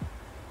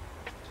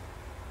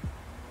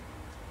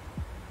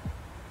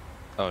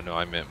 Oh no,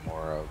 I meant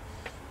more of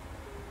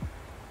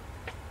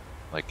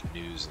like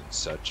news and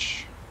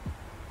such.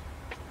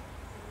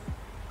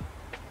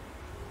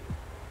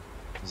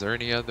 Is there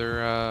any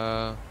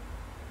other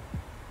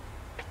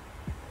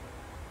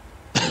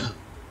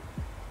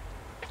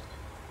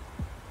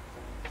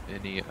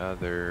any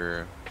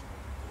other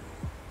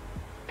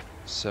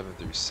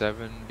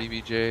 737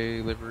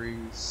 BBJ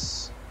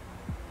liveries?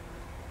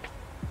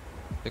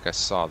 I think I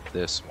saw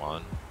this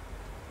one.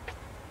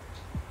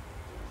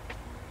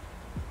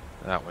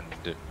 That one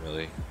didn't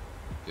really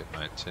get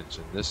my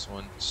attention. This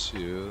one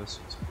too. This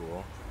one's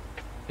cool.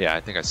 Yeah,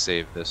 I think I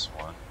saved this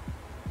one.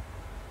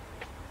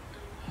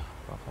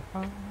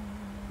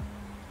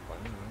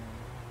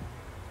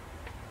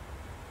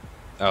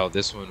 Oh,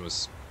 this one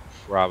was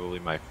probably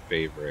my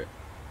favorite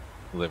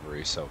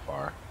livery so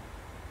far.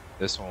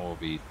 This one will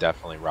be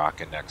definitely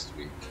rocking next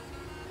week.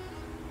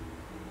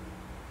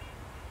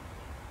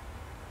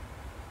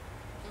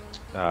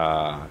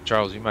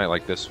 Charles, you might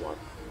like this one.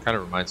 Kind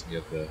of reminds me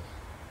of the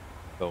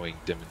Boeing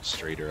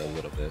demonstrator a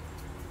little bit.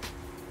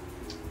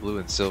 Blue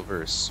and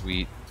silver is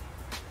sweet.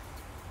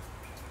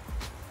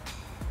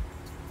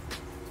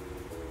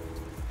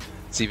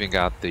 It's even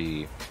got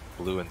the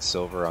blue and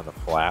silver on the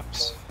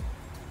flaps.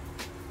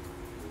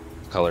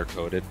 Color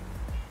coded.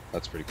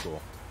 That's pretty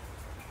cool.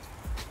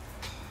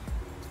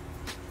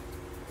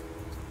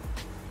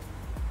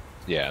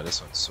 Yeah,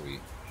 this one's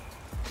sweet.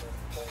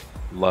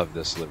 Love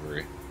this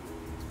livery.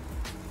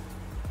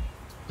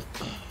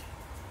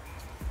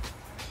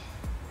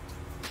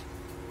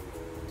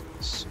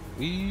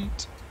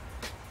 Sweet.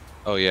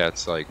 Oh yeah,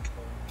 it's like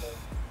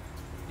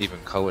even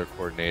color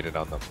coordinated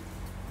on the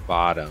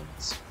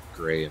bottoms,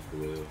 gray and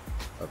blue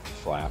of the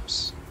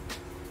flaps.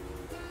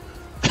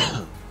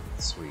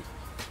 Sweet.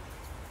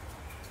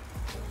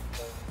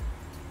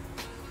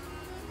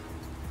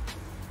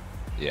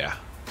 Yeah.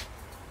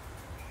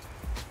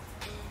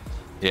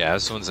 Yeah,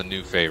 this one's a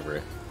new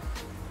favorite.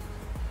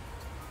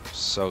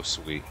 So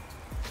sweet.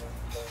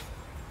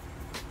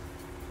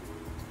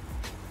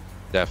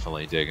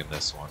 Definitely digging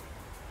this one.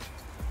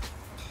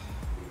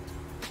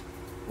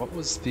 What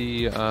was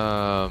the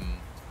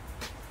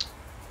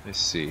let's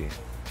see.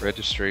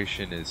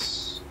 Registration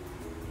is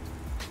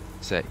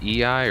that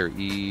EI or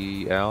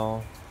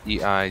EL?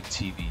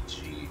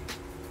 EITVG.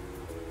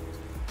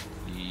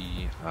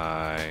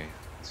 EITVG.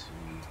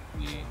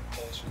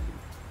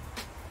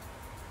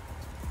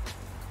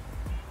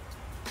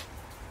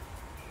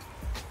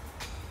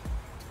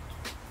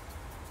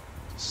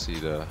 See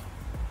the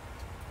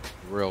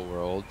real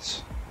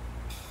worlds.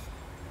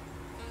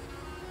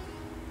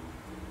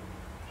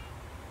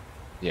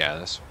 Yeah,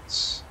 this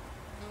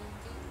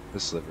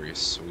livery is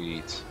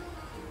sweet.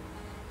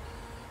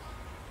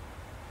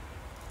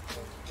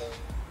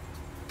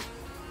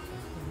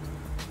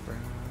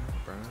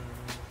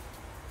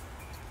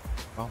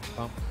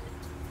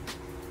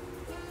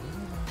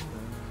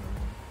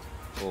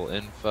 Full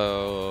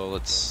info.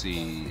 Let's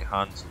see.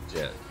 Hans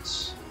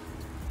Jets.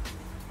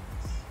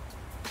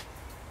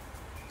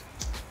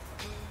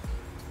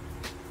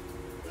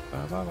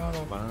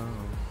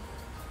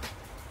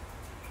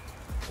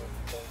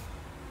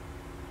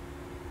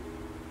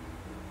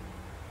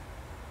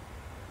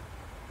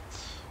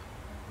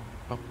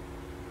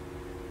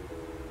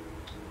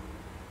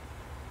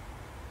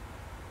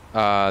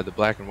 The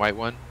black and white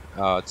one.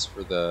 It's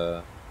for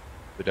the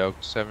Yoke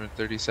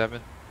 737.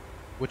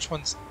 Which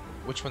one's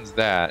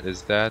that?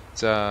 Is that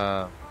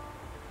the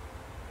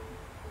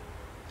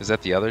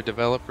other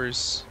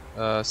developer's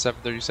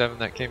 737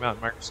 that came out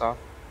in Microsoft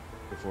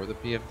before the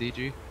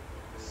PMDG?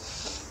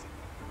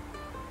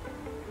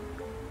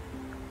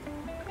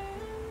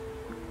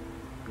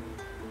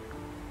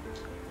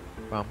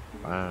 Bum,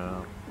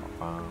 bum,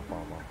 bum,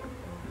 bum, bum.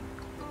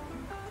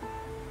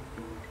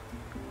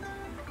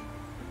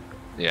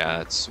 Yeah,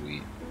 that's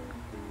sweet.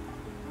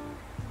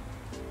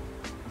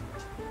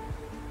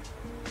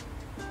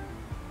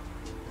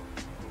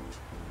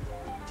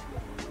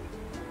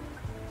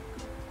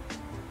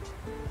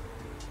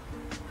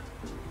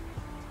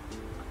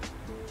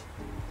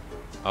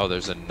 Oh,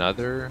 there's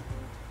another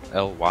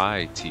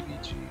LY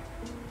TVG.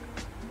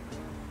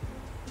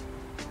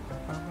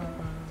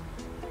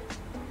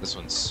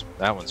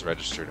 That one's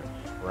registered in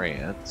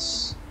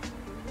France.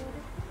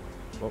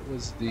 What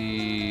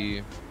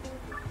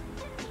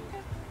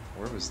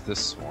Where was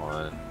this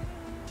one?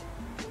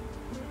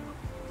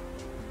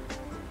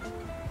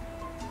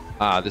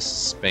 Ah, this is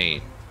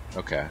Spain.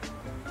 Okay.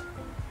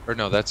 Or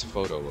no, that's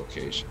photo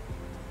location,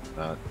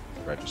 not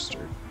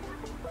registered.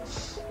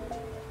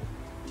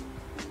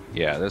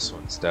 Yeah, this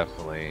one's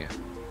definitely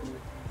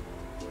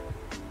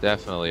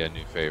a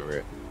new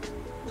favorite,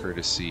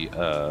 courtesy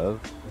of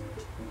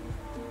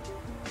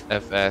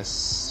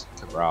FS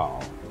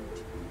Cabral.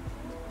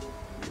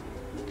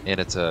 And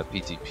it's a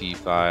PTP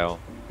file.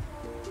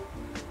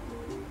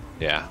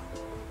 Yeah,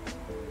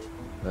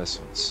 this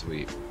one's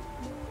sweet.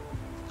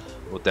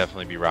 We'll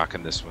definitely be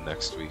rocking this one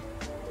next week.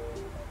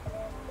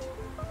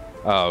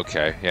 Oh,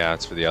 okay. Yeah,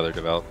 it's for the other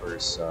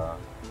developers.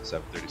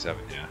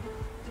 737, yeah.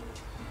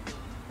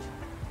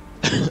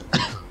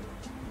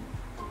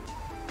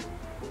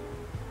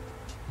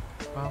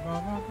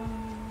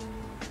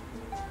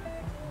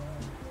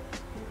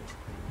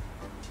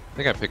 I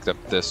think I picked up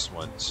this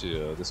one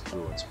too. This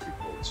blue one's pretty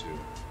cool too.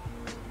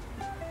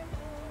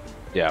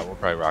 Yeah, we'll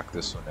probably rock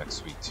this one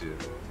next week too.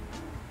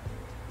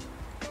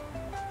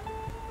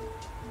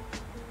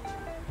 I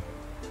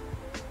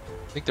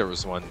think there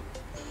was one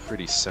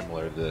pretty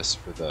similar to this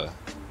for the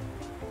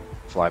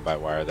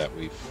fly-by-wire that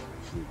we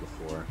flew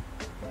before.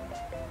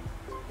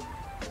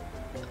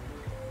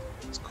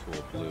 It's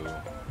cool blue,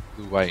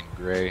 white, and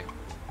gray.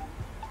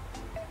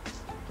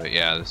 But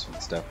yeah, this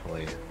one's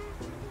definitely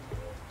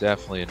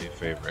a new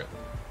favorite.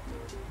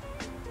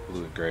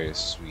 Blue and gray is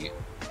sweet.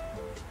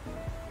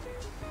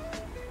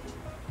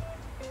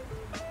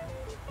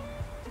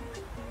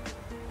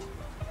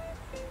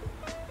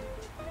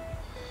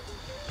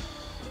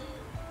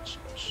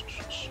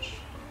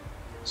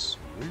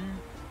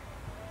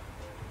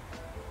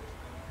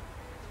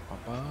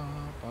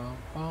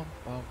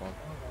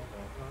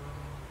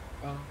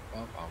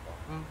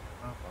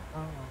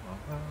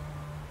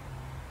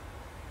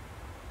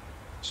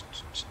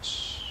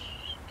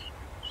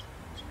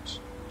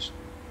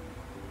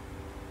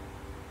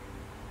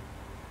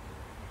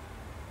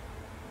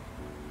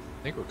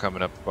 I think we're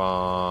coming up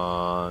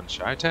on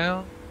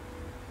Chi-Town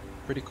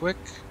pretty quick.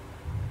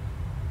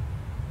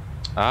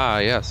 Ah,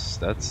 yes,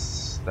 that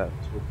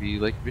would be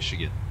Lake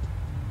Michigan.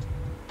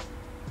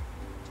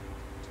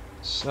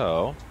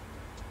 So,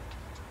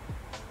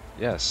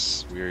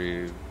 yes,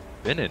 we've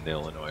been in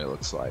Illinois, it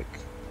looks like.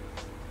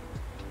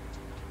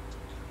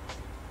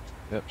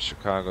 Yep,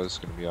 Chicago's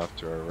going to be off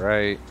to our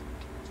right.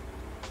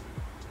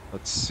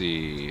 Let's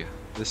see.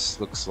 This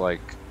looks like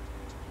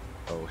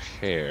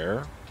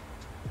O'Hare.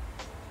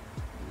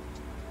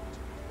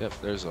 Yep,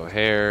 there's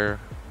O'Hare,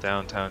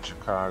 downtown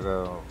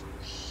Chicago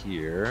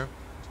here.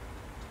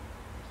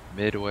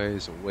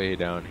 Midway's way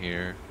down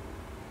here.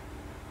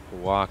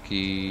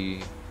 Milwaukee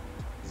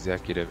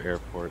Executive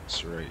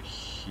Airport's right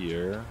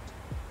here.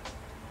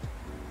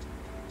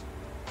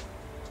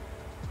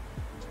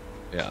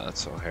 Yeah,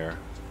 that's O'Hare.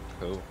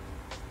 Cool.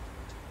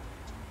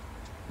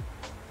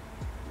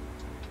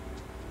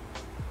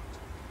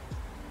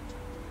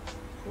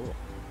 Cool.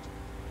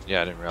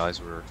 Yeah, I didn't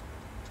realize we were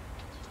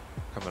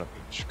coming up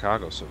in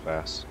Chicago so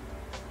fast.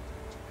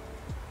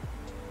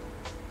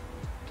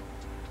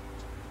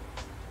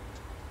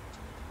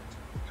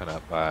 Kind of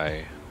up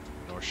by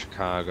North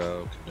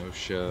Chicago,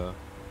 Kenosha.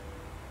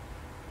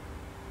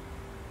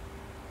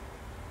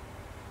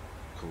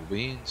 Cool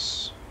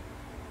beans.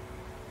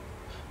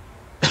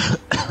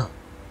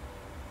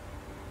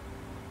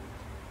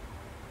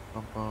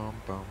 Bum, bum,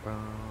 bum,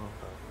 bum.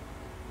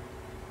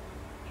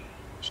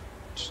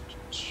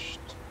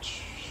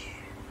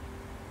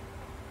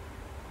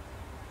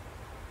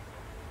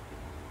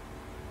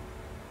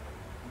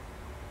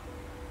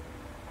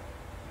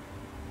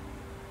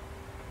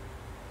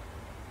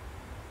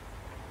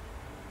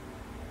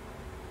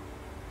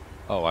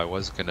 Oh, I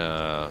was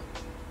gonna,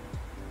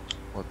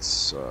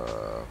 let's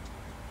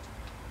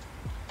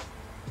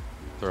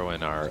throw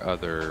in our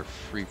other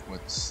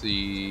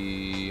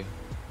frequency.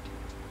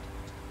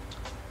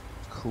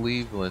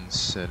 Cleveland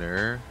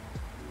Center.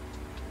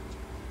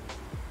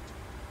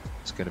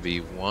 It's gonna be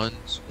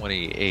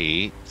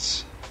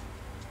 128.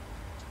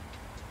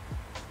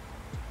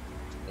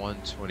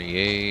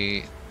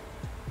 128.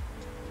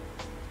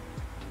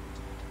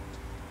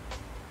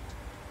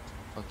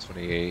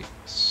 128.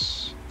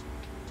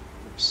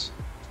 Oops.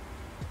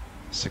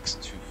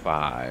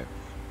 625.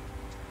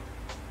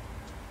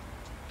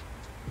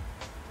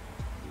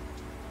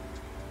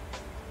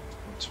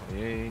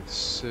 128,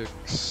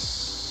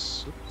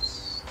 6,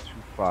 oops,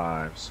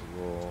 25. So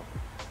we'll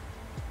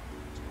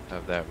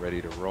have that ready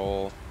to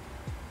roll.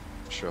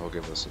 I'm sure he'll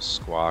give us a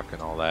squawk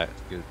and all that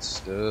good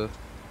stuff.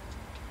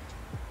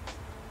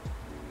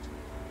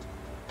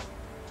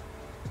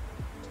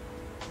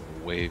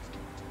 We'll wave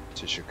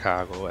to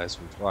Chicago as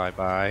we fly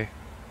by.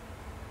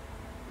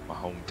 My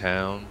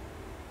hometown.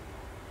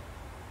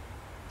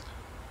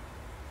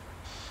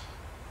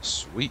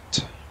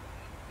 Sweet.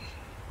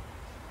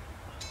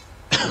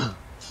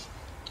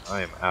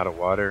 I am out of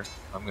water.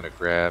 I'm gonna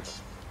grab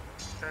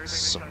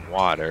some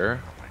water.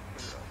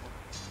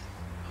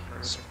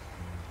 I'm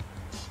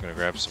gonna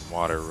grab some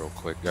water real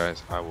quick,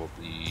 guys. I will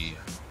be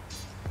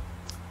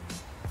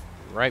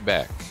right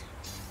back.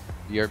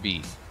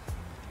 BRB.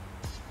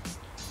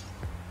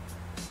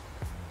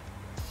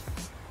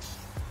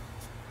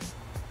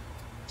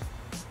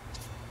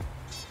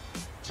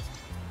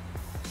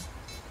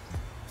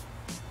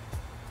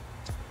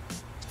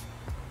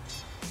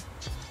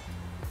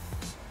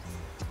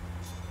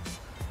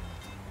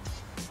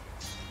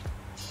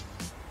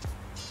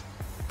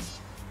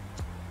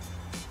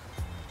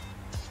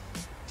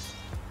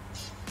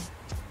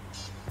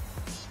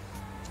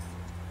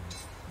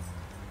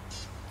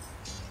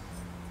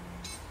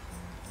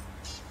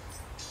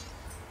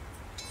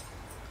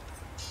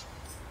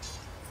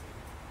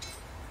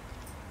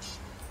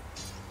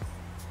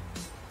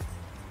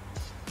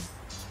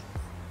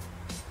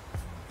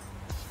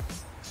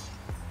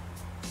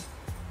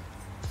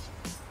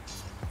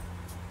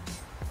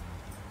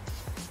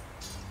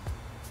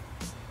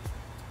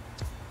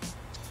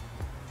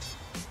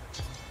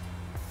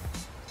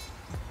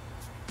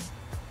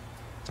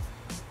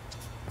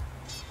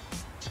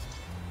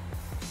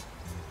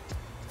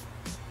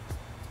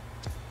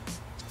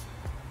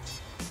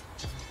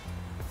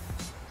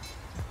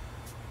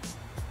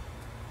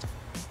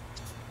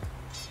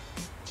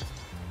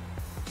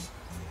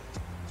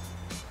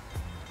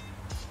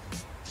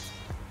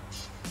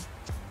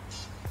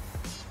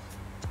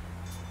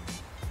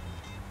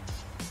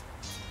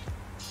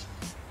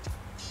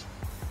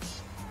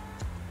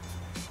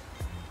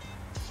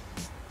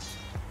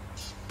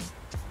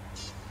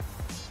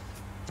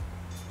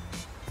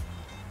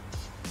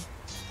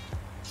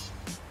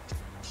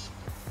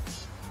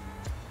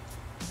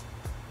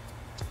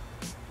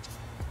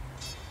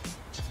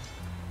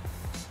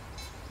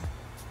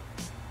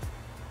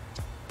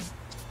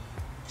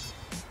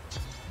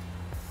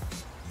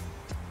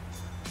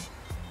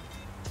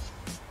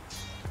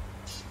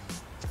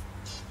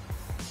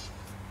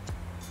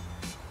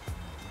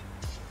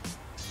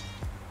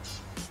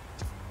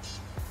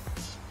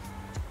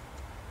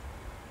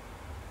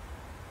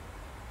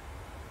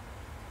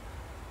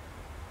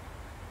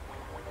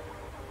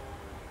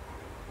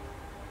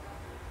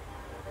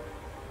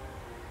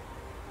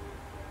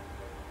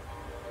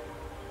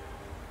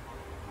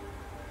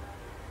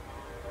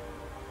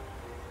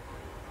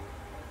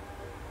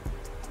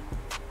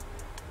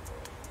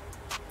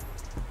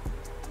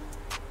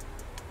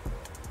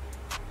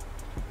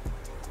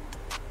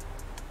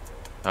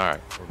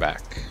 Alright, we're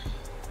back.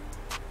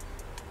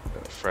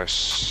 Got a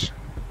fresh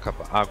cup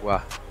of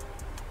agua.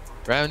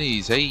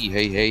 Brownies,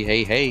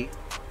 hey.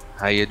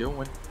 How you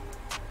doing?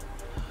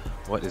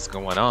 What is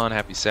going on?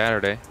 Happy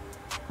Saturday.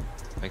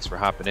 Thanks for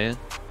hopping in.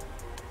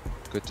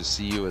 Good to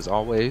see you as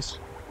always.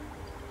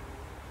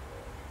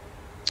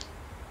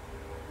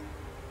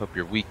 Hope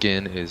your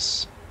weekend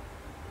is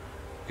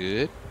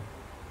good.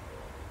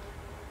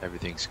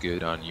 Everything's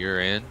good on your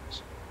end.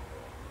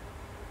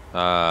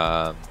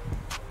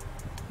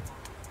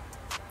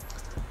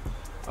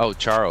 Oh,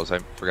 Charles, I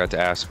forgot to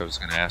ask. I was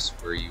going to ask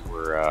where you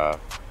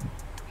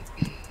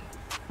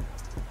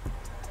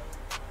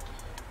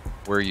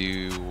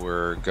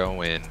were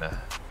going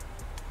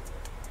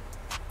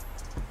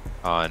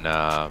on.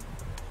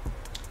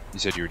 You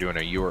said you were doing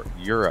a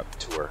Europe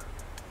tour.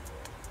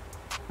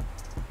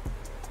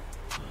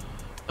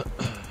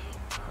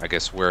 I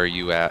guess where are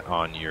you at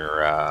on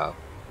your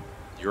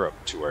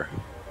Europe tour?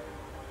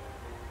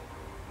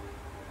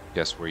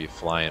 Guess where you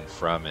flying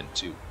from and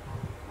to?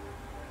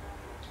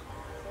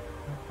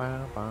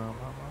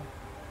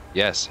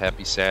 Yes,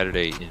 happy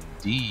Saturday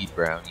indeed,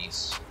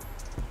 brownies.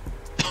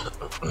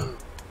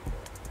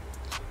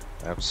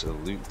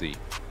 Absolutely.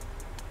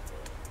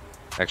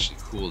 Actually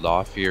cooled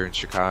off here in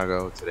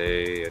Chicago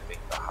today. I think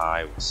the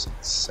high was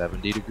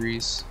 70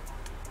 degrees.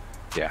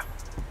 Yeah,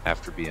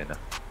 after being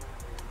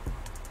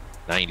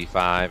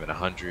 95 and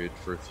 100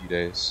 for a few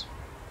days.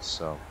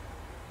 So,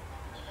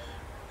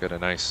 got a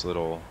nice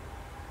little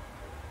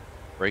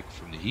break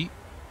from the heat.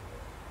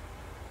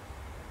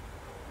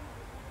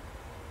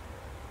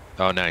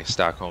 Oh, nice.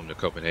 Stockholm to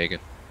Copenhagen.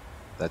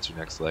 That's your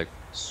next leg.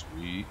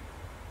 Sweet.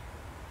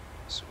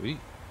 Sweet.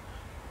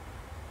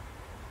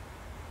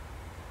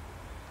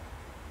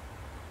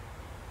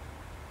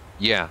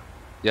 Yeah.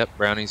 Yep,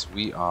 brownies.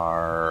 We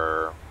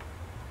are...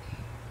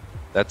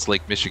 That's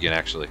Lake Michigan,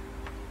 actually.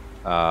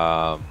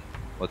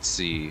 Let's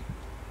see.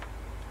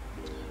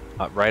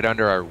 Right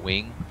under our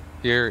wing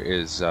here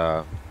is...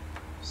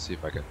 see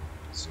if I can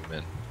zoom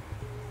in.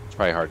 It's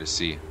probably hard to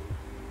see.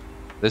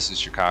 This is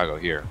Chicago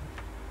here.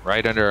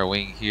 Right under our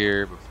wing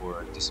here,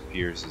 before it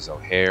disappears, is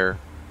O'Hare,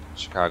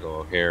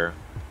 Chicago O'Hare.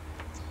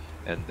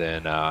 And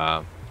then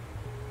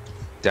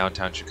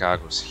downtown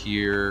Chicago's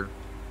here.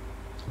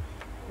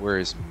 Where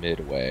is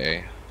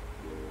Midway?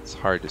 It's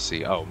hard to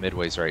see. Oh,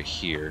 Midway's right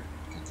here.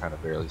 You can kind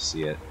of barely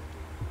see it.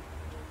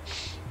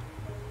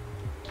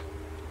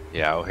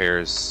 Yeah,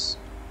 O'Hare's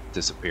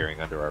disappearing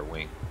under our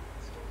wing.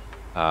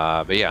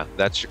 But yeah,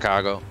 that's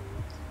Chicago.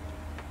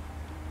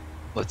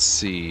 Let's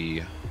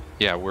see.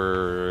 Yeah,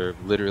 we're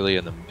literally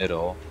in the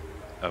middle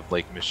of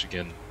Lake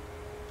Michigan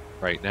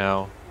right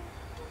now.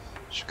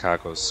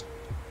 Chicago's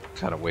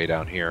kind of way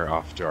down here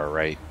off to our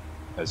right,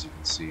 as you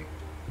can see.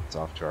 It's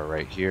off to our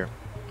right here.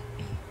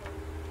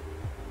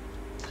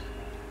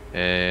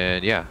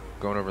 And yeah,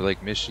 going over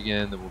Lake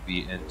Michigan, then we'll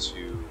be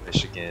into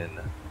Michigan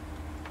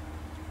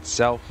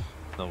itself.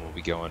 Then we'll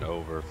be going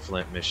over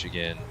Flint,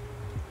 Michigan,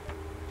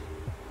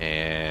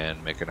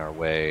 and making our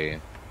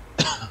way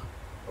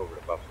over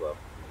to Buffalo,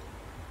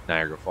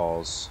 Niagara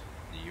Falls,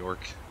 New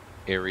York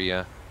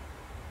area.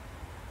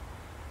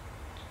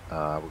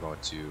 We're going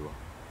to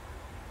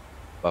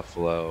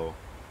Buffalo's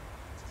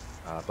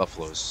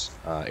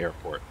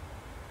airport,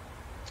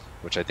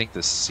 which I think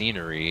the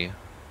scenery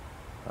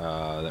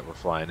that we're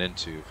flying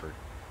into for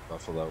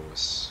Buffalo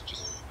was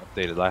just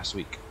updated last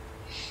week.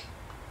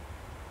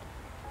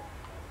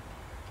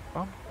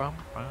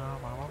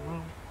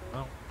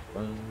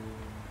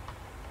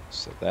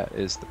 So that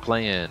is the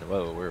plan.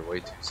 Whoa, we're way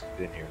too zoomed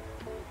in here.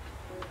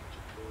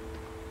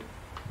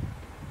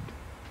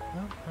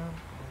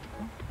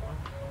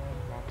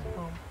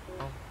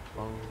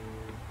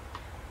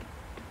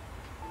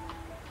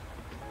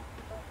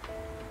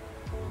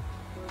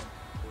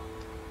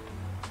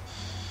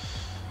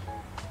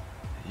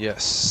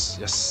 Yes,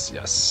 yes,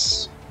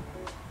 yes.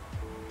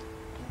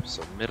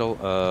 So middle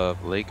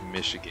of Lake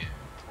Michigan.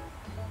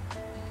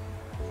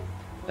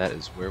 That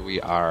is where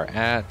we are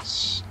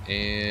at.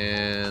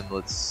 And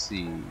let's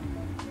see.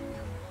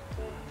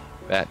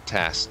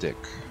 Fantastic.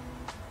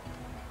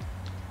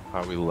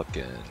 How are we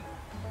looking?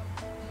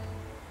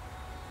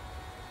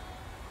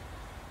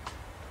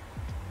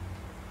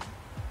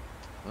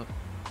 Oh,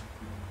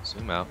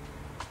 zoom out.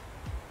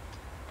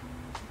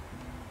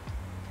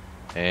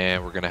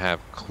 And we're gonna have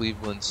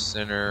Cleveland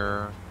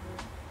Center.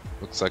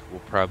 Looks like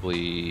we'll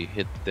probably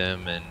hit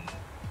them in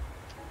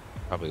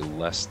probably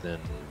less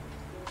than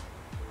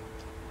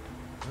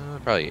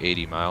probably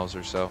 80 miles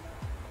or so.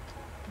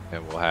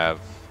 And we'll have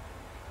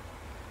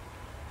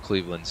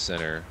Cleveland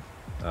Center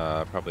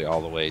probably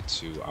all the way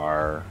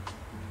to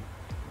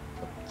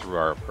through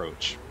our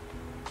approach.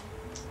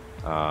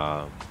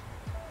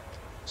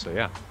 So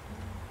yeah.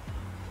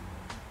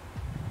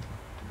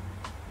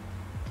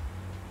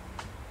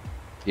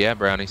 Yeah,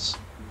 brownies.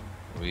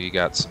 We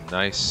got some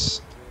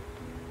nice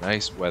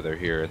weather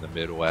here in the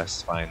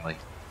Midwest finally.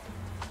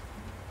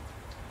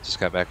 Just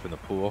got back from the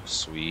pool.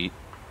 Sweet.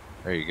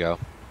 There you go.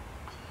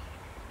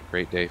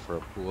 Great day for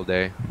a pool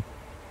day.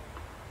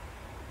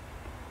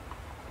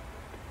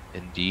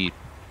 Indeed.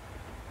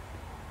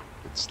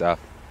 Good stuff.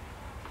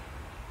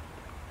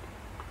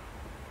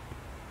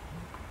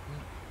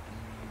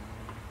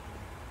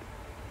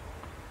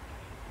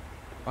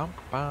 Bum,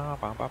 bum,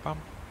 bum, bum, bum,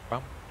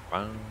 bum,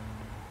 bum.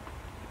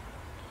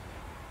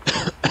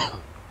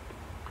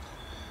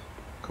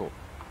 Cool.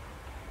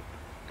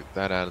 Get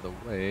that out of the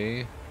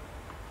way.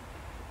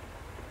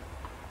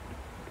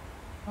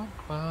 Bum,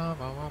 bum,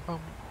 bum, bum, bum,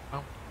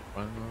 bum.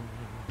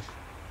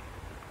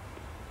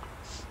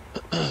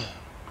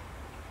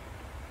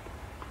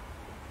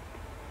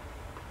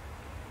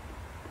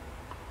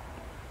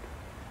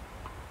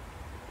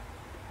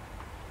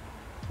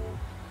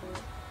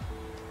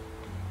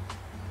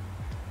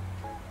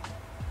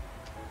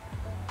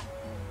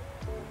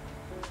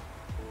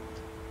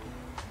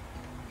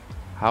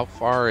 How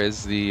far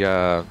is the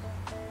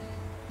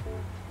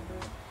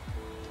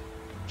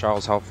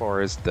Charles? How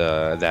far is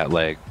that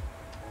leg,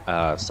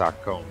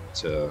 Stockholm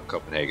to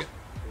Copenhagen?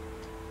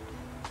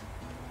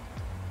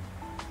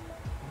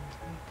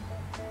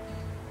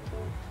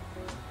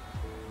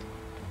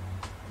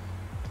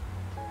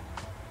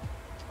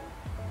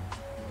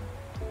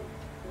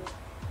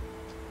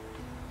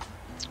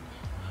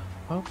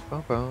 Bum,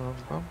 bum, bum,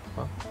 bum,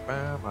 bum,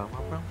 bum, bum,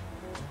 bum.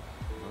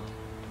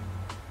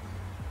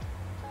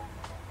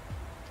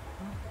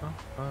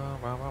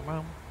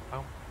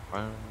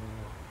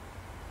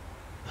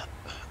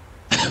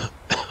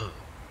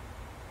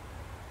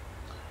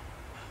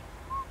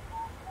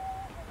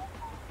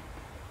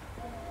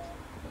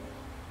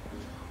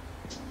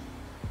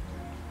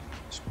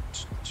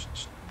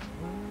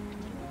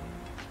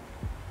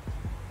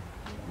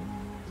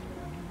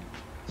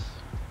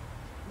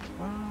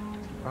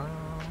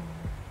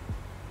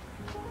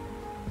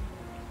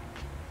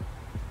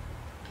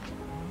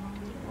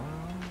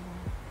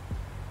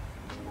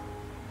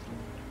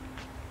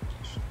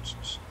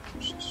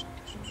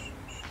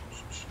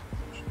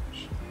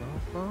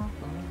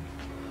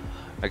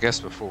 I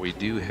guess before we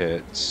do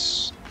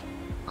hit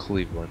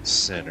Cleveland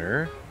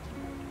Center,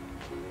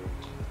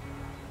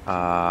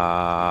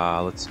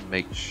 let's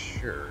make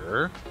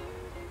sure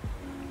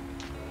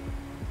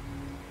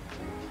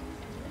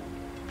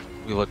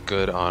we look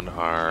good on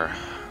our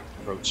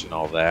approach and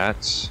all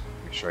that.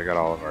 Make sure I got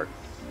all of our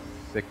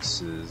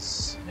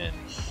fixes in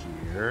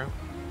here.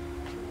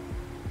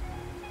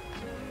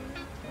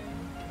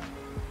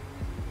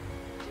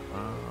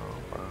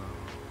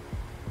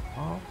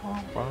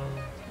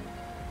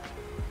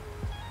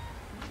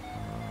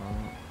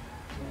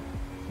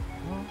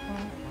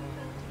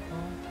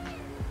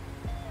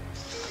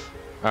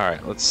 All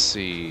right, let's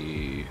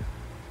see.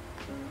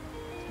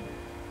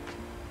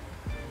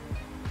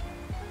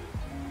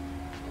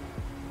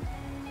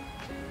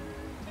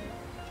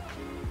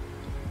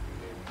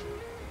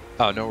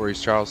 Oh, no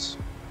worries, Charles.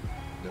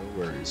 No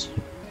worries.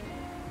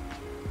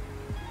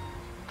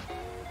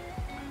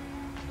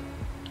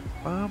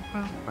 Bum,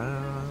 bum,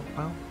 bum,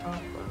 bum,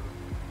 bum, bum.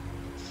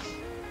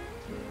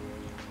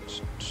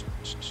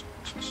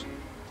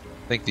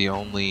 I think the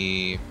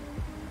only...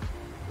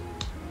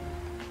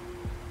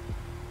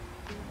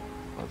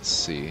 Let's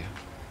see.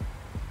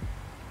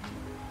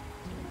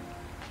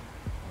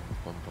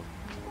 Bum, bum.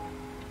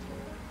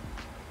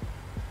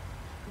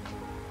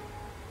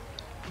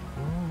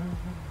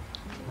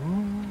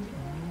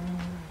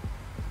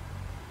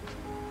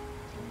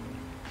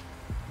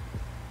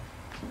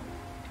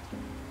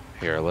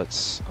 Here, I'm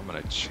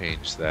gonna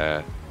change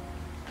that.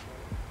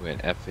 We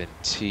went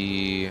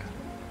FNT.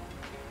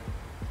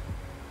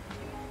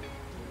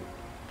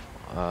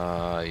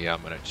 Yeah,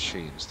 I'm gonna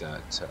change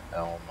that to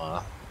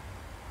Elma.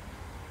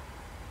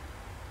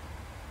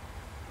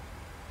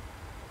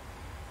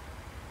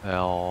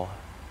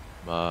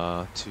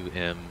 Elma, 2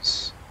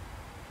 M's.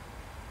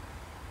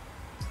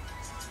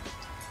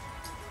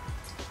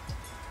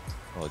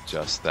 I'll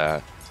adjust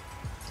that.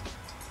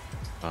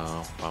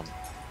 Bum, bum,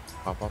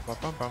 bum, bum,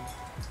 bum, bum, bum,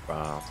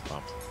 bum,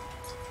 bum.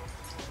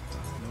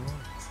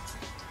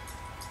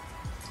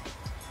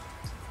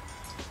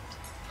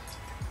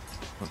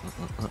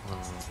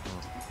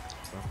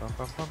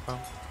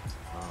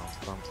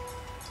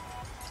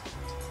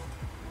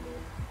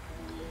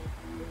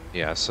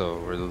 Yeah, so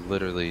we're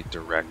literally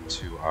direct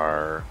to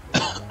our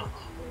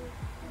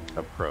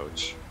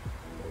approach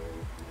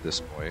at this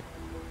point.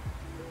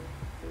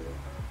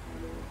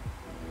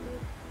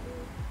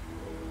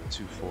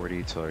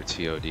 240 to our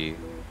TOD.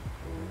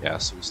 Yeah,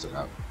 so we still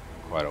got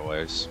quite a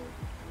ways.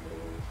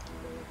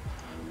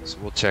 So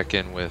we'll check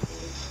in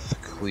with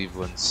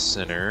Cleveland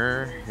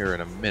Center here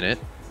in a minute.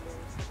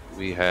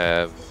 We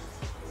have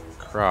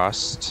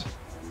crossed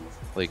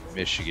Lake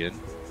Michigan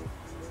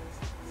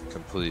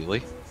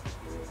completely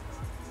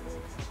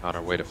on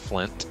our way to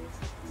Flint,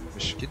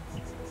 Michigan.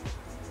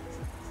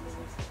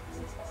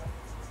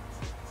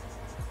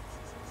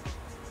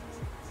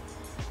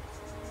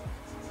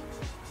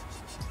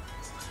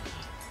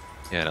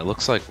 Yeah, and it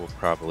looks like we'll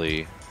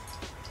probably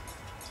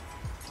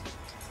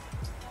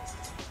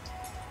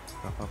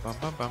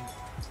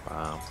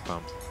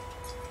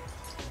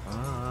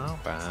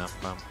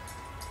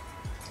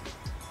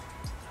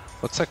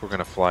looks like we're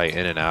gonna fly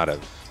in and out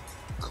of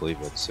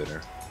Cleveland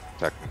Center,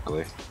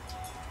 technically.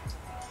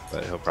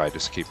 But he'll probably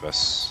just keep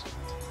us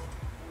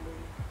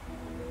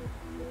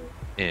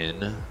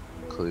in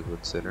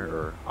Cleveland Center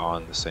or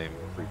on the same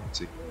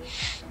frequency.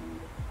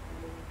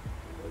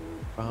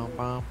 Bum,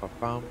 bum, bum,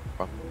 bum,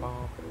 bum,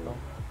 bum, bum.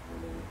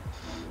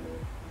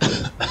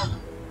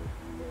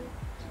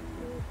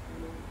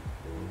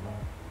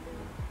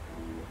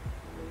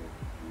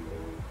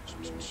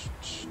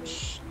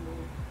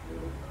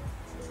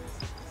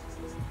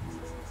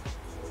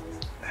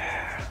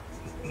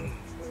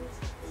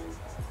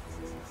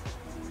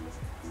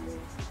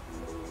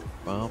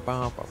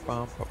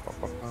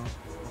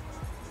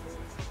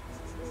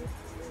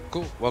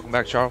 Cool. Welcome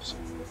back, Charles.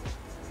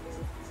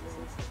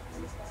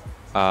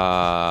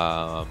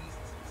 How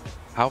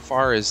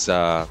far is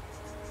the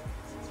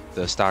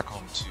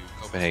Stockholm to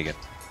Copenhagen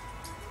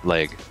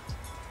leg?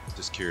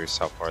 Just curious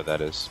how far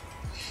that is.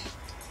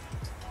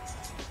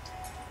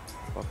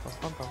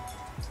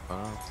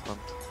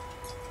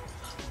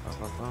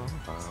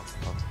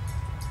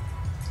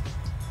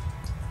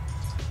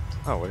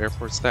 Oh, what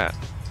airport's that?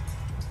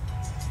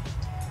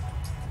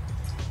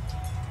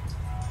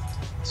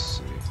 Let's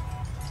see.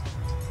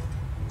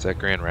 Is that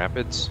Grand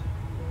Rapids?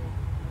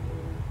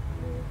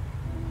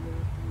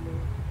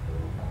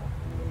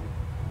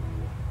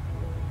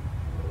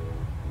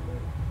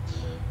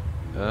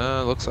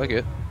 Looks like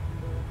it.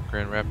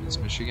 Grand Rapids,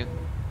 Michigan.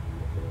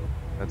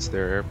 That's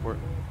their airport.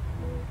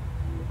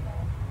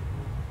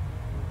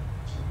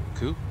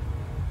 Cool.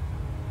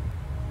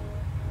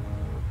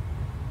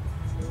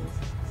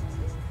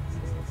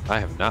 I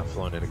have not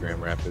flown into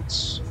Grand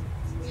Rapids.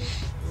 I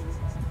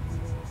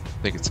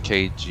think it's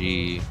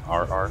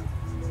KGRR.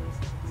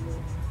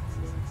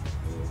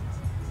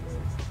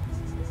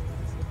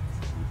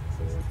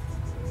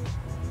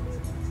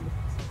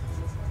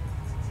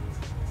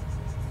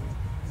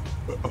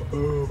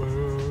 Oh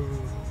man.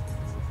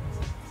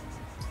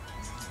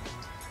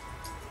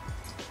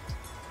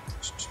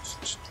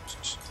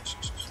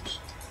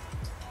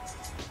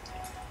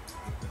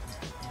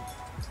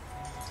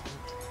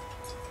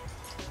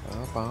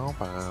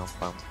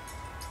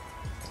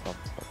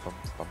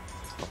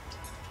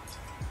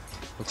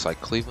 Looks like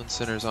Cleveland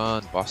Center's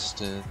on,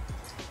 Boston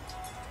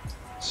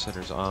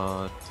Center's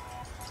on.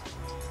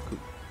 Cool.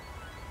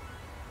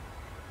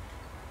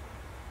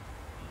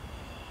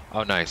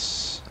 Oh,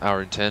 nice.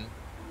 Hour and 10.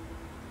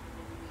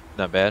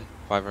 Not bad.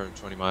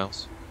 520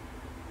 miles.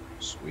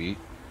 Sweet.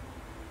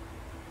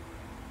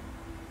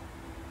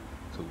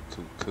 Cool,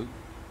 cool, cool.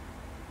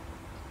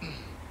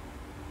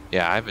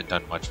 Yeah, I haven't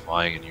done much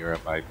flying in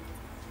Europe. I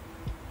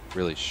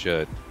really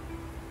should.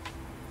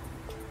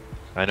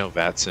 I know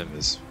Vatsim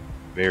is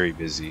very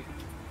busy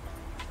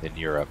in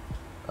Europe.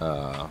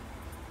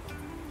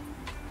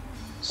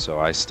 So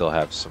I still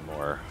have some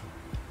more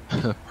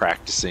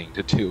practicing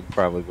to do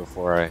probably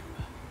before I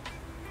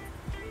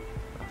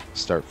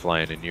start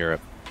flying in Europe.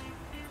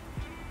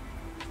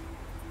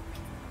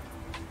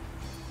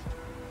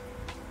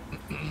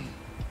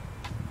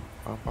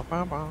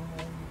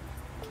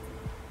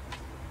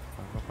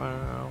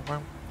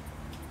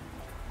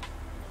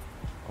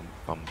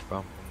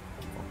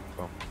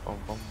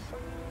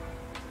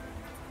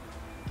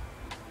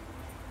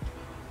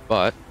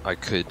 But I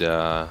could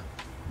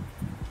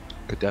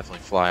definitely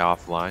fly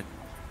offline,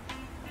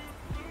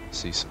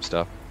 see some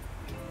stuff,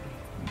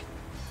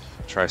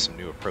 try some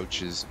new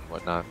approaches and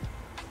whatnot.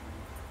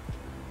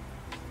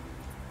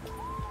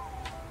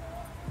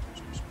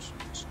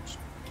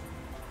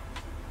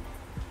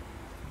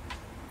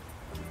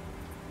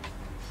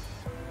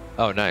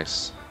 Oh,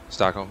 nice.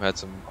 Stockholm had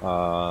some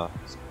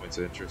points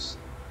of interest.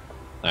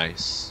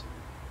 Nice.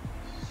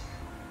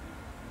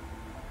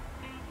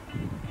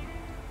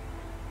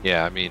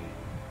 Yeah, I mean,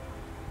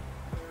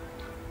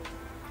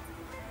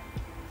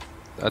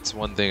 that's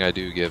one thing I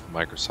do give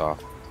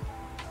Microsoft.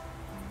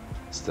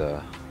 It's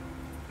the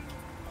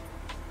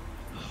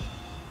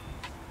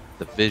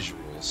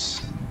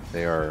visuals.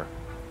 They are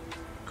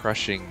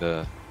crushing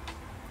the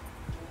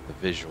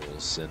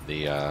visuals in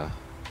the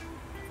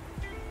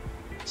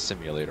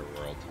simulator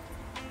world.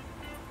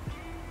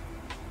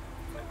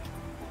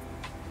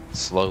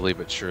 Slowly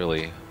but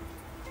surely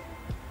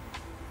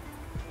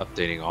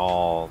updating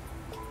all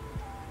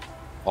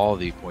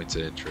the points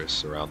of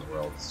interest around the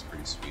world. It's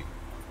pretty sweet.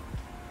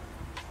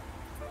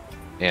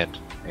 And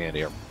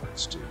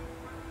airports too.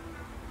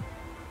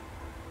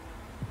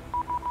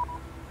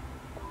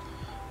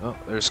 Oh,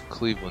 there's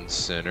Cleveland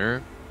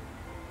Center.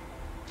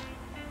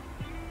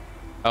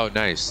 Oh,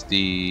 nice.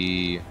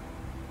 The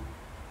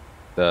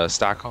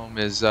Stockholm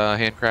is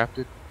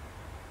handcrafted,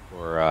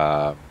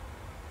 or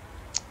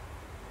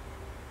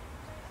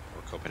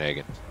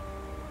Copenhagen.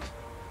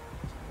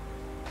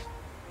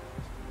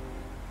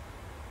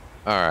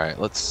 All right,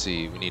 let's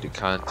see. We need to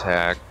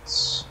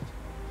contact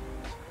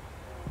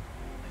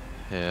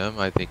him.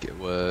 I think it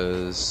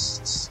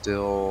was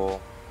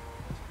still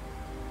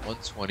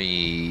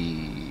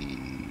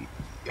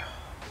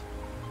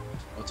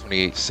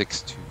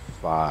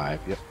 128,625.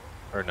 Yep.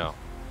 Or no.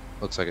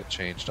 Looks like it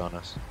changed on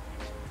us.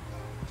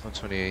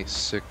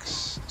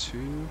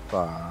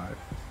 128,625.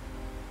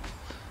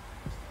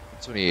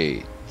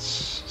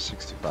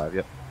 128,625.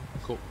 Yep.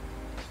 Cool.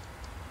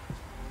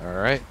 All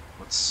right.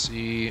 Let's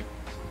see.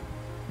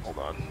 Hold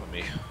on. Let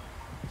me.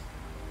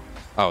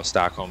 Oh,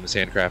 Stockholm is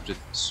handcrafted.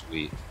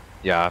 Sweet.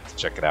 Yeah, I'll have to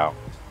check it out.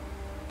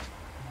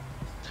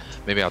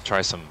 Maybe I'll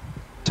try some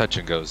touch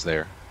and goes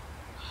there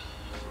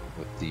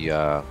with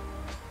the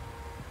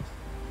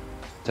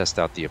test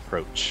out the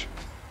approach,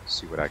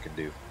 see what I can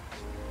do.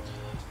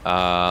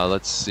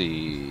 Let's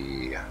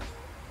see.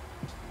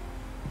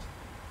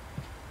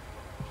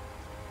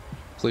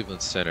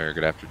 Cleveland Center,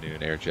 good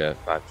afternoon. Airjet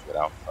 5 Jet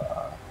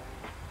Alpha,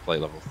 flight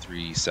level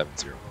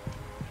 370.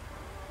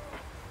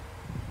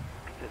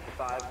 This is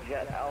 5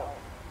 Jet Alpha,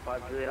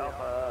 5 Jet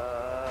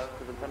Alpha,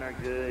 Cleveland Center,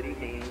 good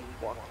evening.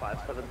 Walk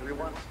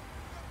 5731.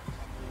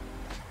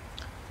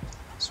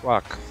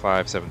 SWAC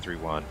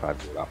 5731,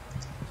 5 Jet Alpha.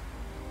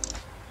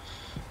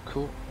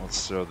 Cool,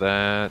 let's throw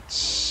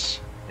that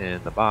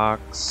in the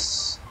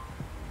box.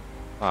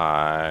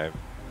 5,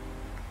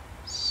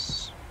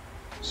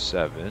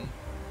 7,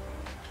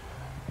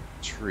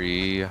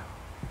 3,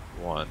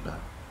 1.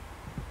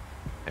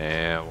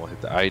 And we'll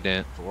hit the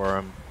ident for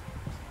him.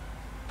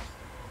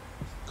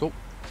 Cool.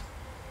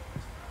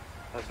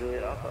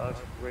 Good up,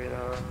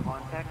 radar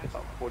contact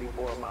about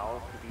 44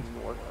 miles to the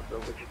north of the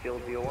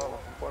Litchfield VOR. Looking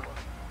for.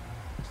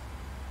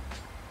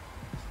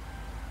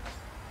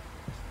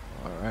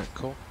 Alright,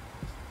 cool.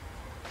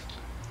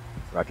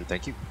 Roger,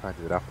 thank you.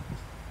 Roger it out.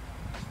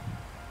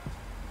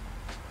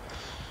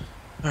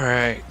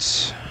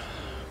 Alright.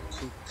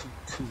 Cool.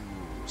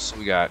 So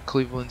we got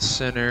Cleveland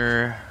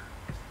Center.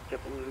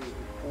 JetBlue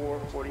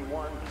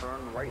 441,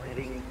 turn right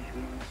heading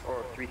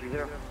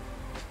 330.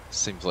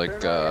 Seems like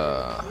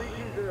 320,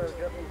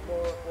 JetBlue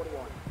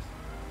 441.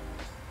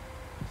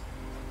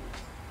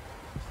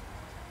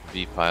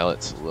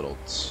 V-Pilot's a little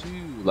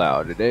too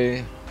loud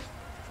today.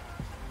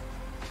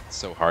 It's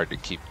so hard to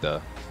keep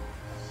the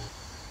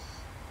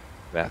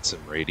Vatsim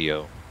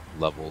radio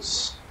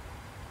levels.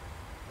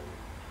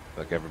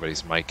 Like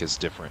everybody's mic is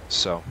different,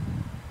 so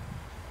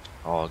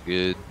all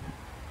good.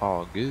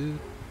 Cool.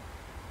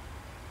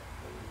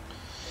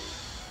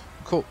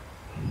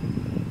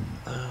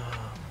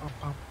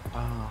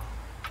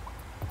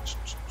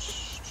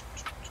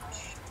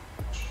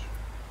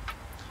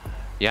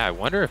 Yeah, I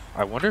wonder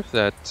if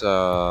that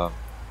for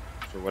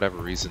whatever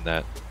reason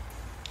that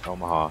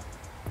Omaha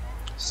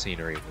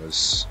scenery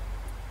was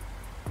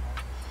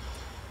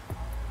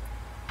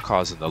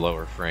causing the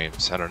lower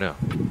frames. I don't know.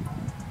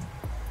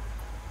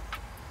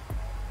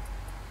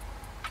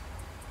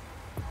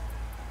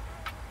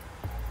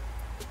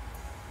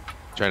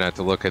 Try not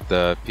to look at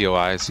the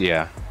POIs.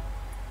 Yeah.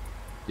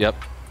 Yep.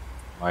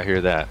 I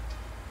hear that.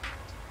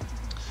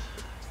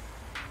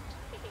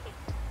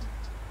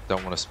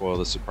 Don't want to spoil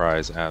the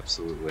surprise,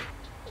 absolutely.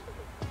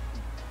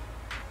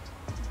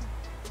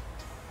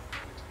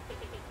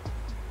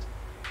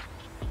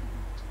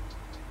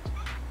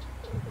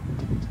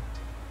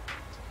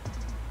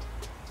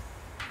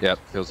 Yep,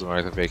 feels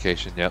like a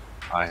vacation. Yep,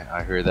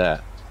 I hear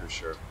that for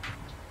sure.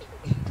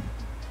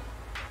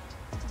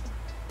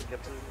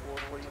 Get to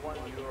 441,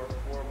 you are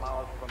 4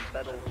 miles from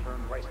Bedell,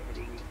 turn right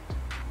heading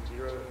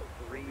 030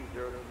 to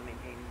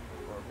maintain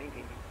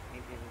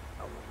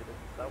outlook to this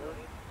established.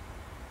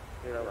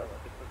 Yeah,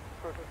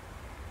 perfect.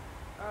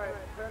 Alright,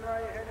 turn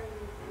right heading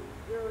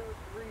 030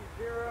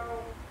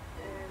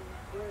 and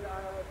clear the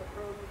ILS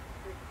approach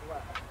 6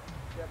 left.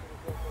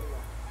 Japanese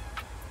 441.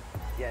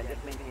 Yeah,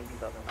 just maintain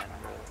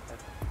 2,900.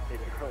 That's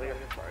stated earlier,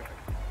 sorry.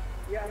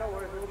 Yeah, no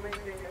worries, we'll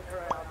maintain the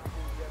current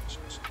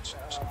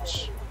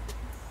altitude.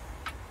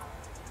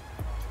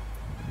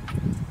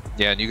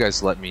 Yeah, and you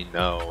guys let me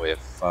know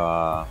if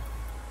the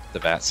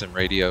Vatsim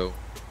radio,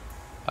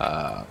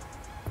 the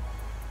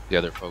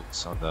other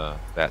folks on the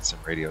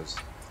Vatsim radios,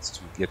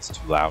 gets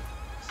too loud.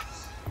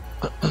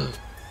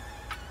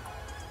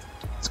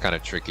 It's kind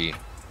of tricky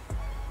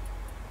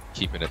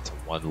keeping it to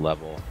one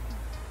level,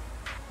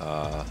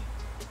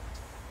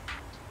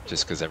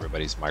 just because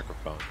everybody's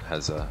microphone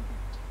has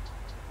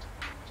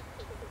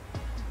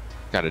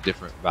got a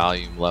different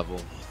volume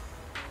level.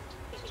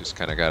 Just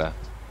kind of gotta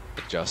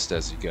adjust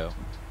as you go.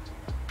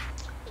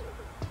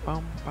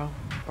 Bum, bum,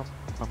 bum,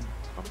 bum,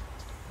 bum.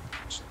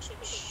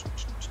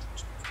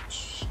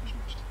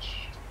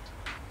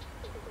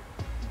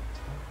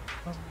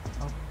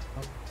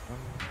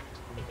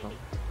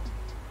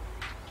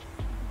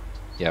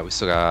 Yeah, we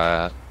still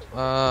got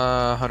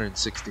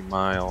 160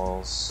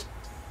 miles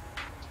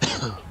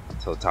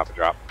until the top of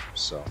drop,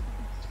 so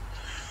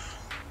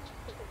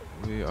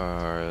we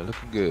are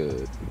looking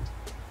good.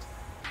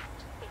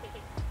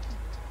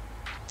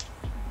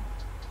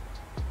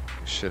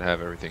 We should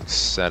have everything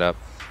set up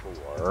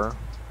for.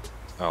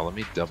 Oh, let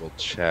me double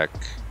check.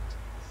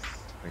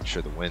 Make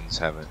sure the winds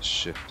haven't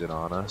shifted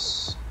on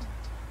us.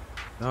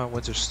 No,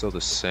 winds are still the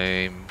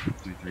same.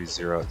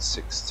 330 at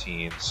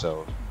 16,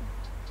 so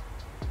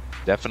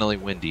definitely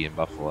windy in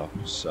Buffalo,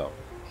 so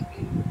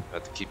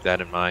have to keep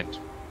that in mind.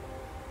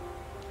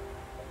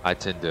 I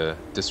tend to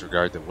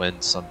disregard the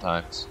winds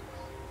sometimes.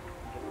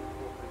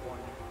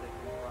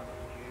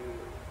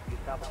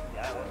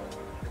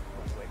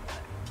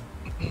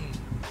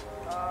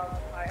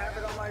 I have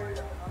it on my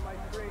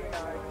screen.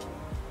 I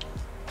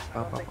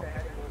don't think the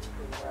heading was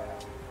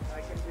correct.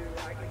 I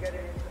can get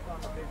it on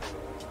the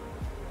visual.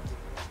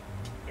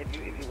 If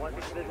you want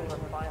this visual,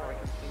 that's fine, or I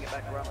can swing it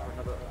back around for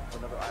another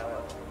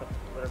ILS.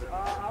 Whatever.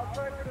 I'll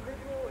try for the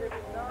visual. If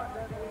it's not,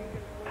 then we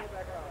can swing it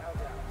back around. How's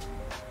that?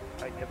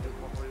 Alright, Captain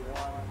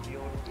 141, the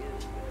Yoke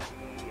is going to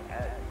be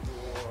at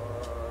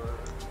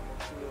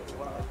your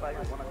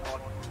 1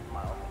 o'clock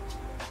mile.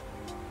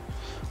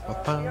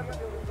 Yeah, but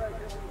it was right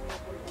here.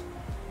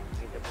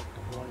 Okay, Captain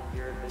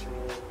 110,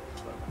 visual.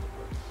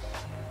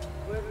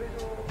 With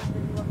visual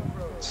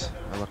approach.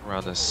 I look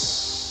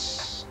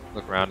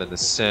around in the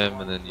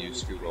sim and then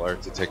use Google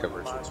Earth to take a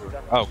virtual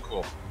tour. Oh,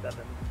 cool.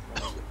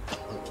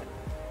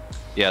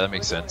 Yeah, that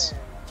makes sense.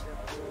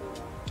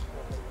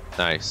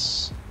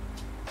 Nice.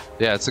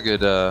 Yeah, it's a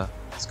good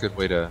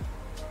way to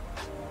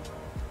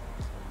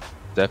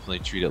definitely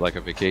treat it like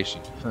a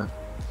vacation.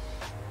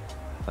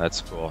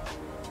 That's cool.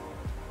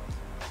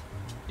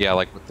 Yeah,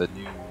 like with the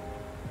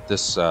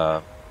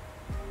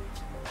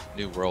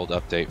new world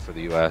update for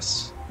the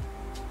US,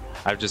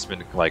 I've just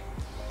been like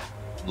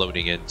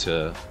loading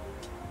into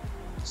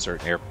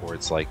certain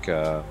airports like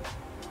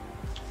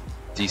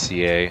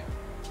DCA,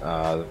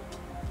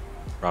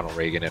 Ronald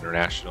Reagan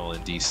International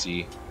in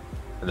DC,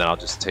 and then I'll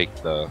just take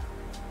the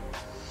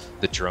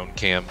drone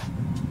cam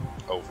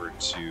over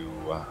to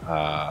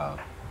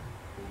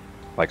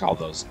like all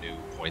those new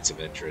points of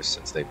interest,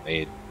 since they've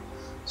made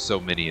so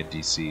many in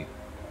DC.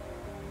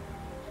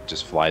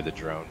 Just fly the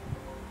drone,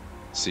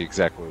 see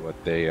exactly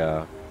what they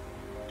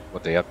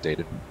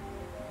updated.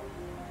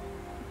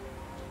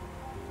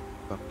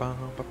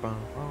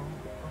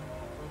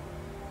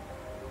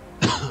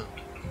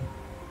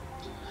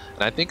 And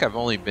I think I've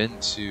only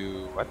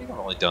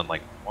done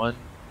like one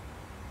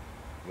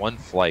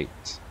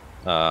flight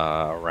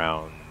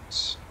around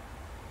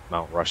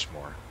Mount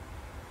Rushmore.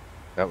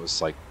 That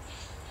was like,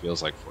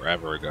 feels like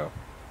forever ago.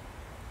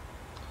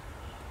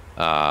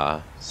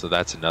 So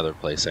that's another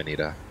place I need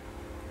to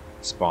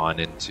spawn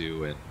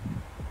into and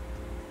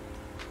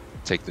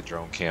take the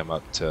drone cam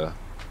up to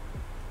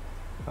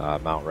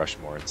Mount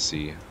Rushmore and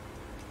see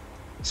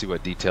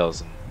what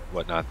details and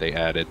whatnot they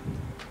added.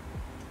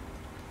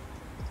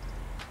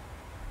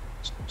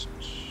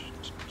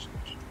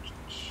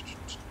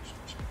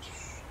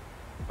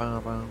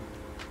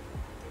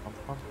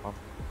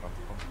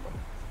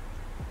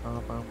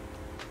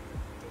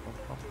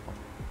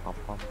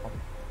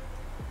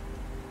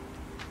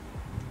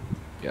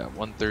 Yeah,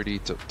 130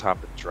 to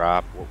top of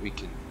drop. What we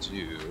can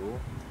do,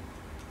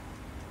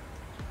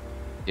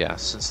 yeah,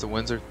 since the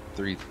winds are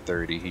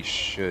 330, he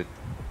should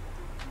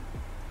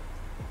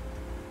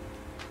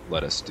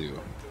let us do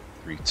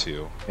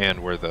 3-2,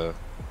 and we're the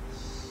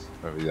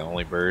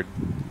only bird.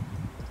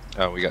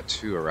 Oh, we got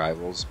 2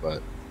 arrivals,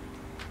 but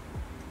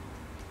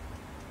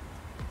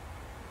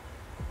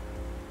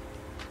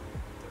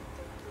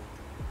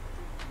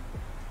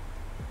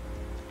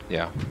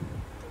yeah,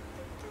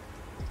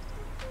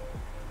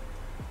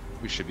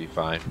 we should be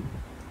fine.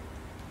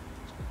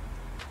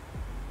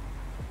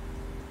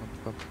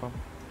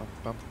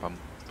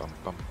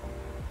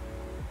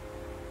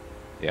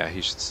 Yeah,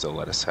 he should still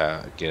let us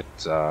get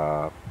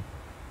ILS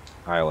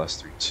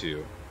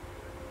 3-2.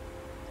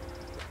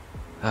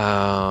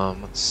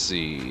 Let's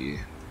see.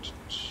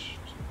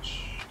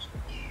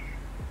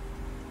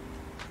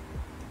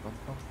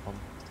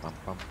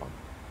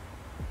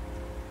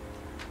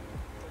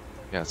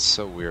 Yeah, it's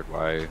so weird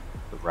why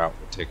the route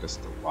would take us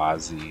to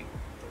WOZEE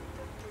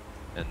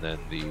and then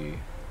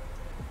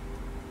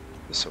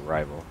this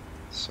arrival.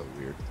 It's so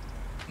weird.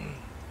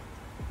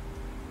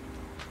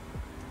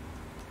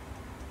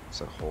 It's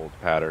a hold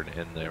pattern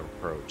in the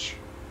approach.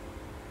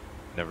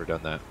 Never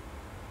done that.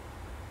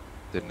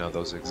 Didn't know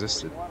those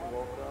existed.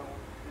 Welcome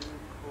to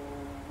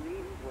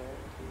Cleveland.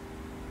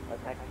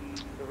 Attacking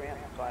the ramp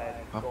by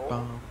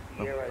Gold,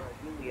 Sierra,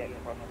 Juliet,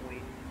 across the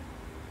way.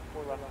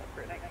 4 left,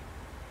 great night.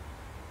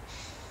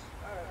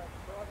 Alright,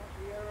 Golf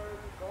Sierra,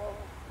 Golf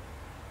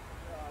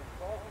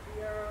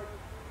Sierra,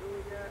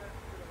 Juliet,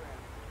 to the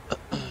ramp.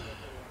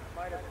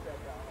 Might have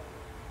stepped down.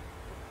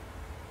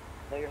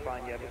 No, you're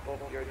fine. Yeah, Golf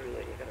Sierra,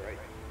 Juliet, you got it right.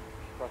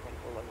 Crossing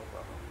 4 left,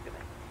 good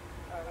night.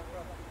 Alright, I'm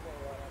crossing 4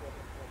 left.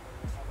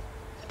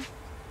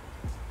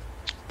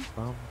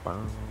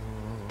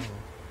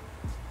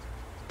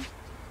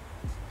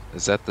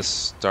 Is that the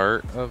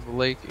start of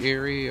Lake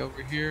Erie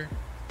over here?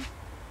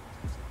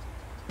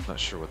 Not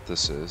sure what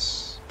this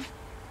is.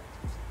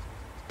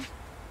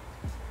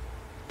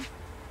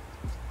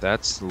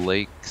 That's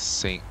Lake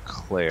St.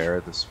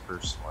 Clair, this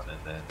first one, and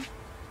then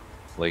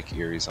Lake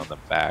Erie's on the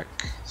back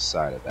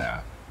side of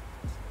that.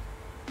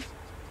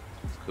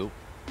 Cool.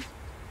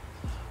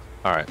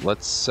 All right,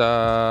 let's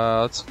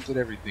get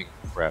everything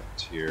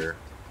prepped here.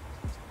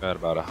 Got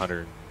about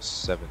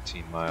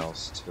 117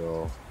 miles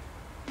till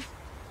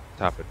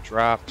top of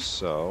drop,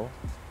 so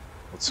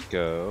let's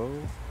go.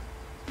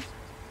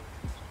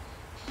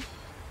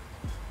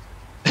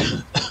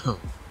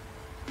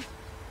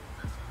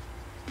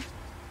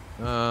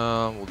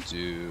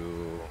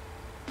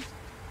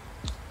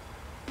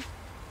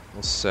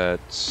 We'll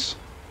set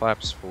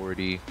flaps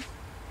 40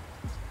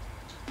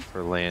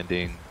 for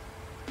landing.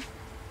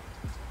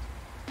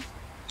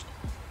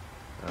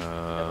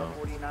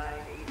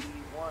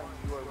 4981,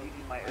 you are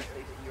leaving my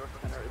airspace. New York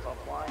Center is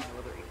offline. No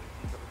other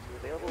ATC services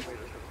available. Radio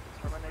service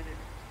is terminated.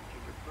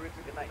 Change your cruise.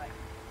 Good night.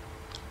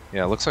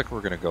 Yeah, it looks like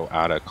we're going to go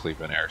out of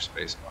Cleveland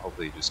airspace, but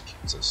hopefully it just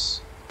keeps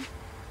us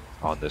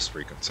on this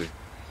frequency.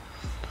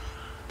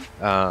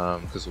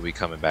 Because we'll be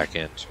coming back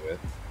into it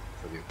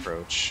for the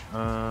approach.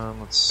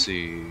 Let's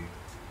see.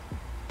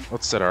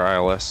 Let's set our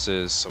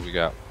ILSs. So we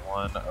got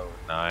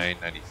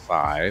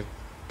 109.95,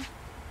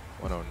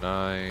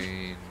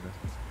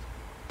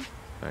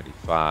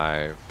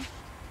 109.95,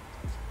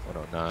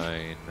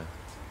 109.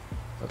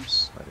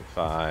 Oops,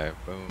 95.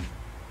 Boom.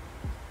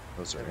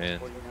 Those are in.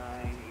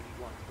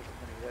 4981,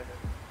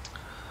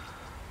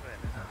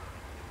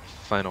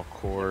 Final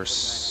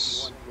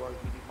course.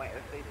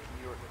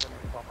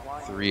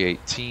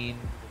 318.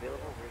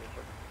 Available. Radio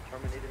service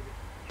terminated.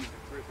 Change your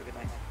cruise. Good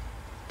night.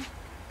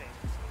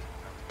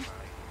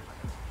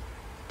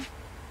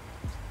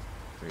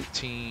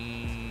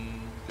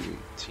 318.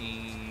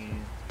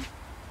 318.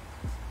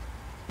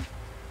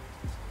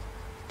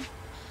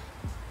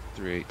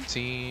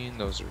 318.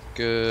 Those are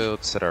good.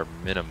 Let's set our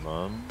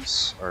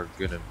minimums. Are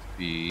gonna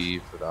be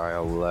for the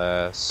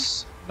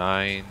ILS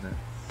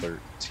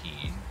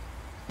 913.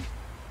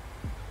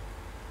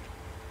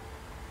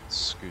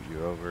 Scoot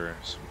you over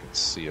so we can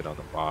see it on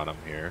the bottom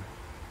here.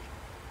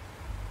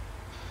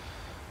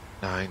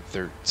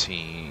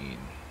 913.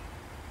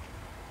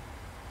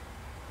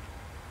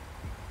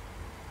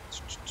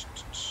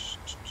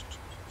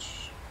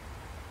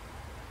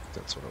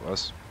 That's what it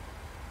was.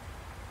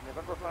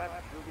 November 5,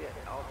 Juliet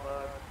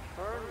Alpha,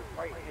 turn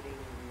right heading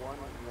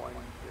 110.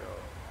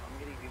 I'm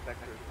getting you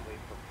vectors away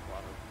from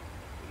Toronto.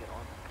 We get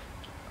on.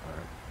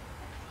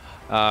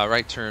 Alright.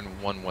 Right turn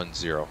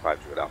 110, 5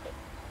 Juliet Alpha.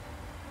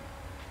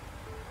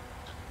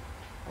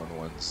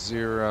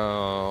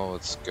 110,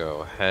 let's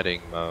go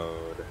heading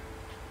mode.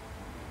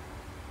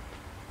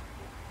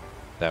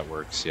 That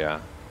works, yeah.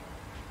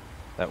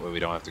 That way we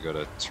don't have to go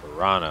to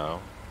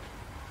Toronto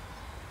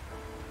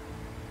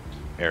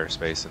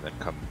airspace and then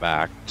come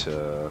back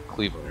to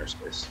Cleveland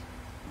airspace.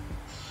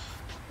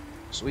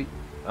 Sweet.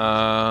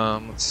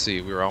 Let's see,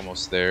 we were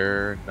almost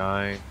there.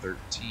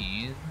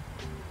 913.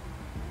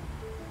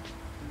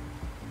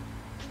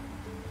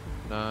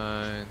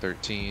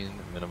 913,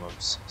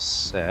 minimums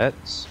set.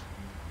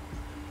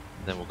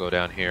 And then we'll go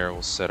down here,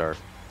 we'll set our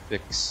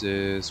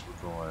fixes. We're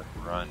going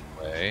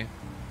runway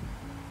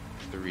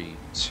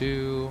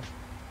 32.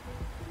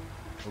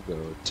 We'll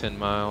go 10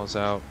 miles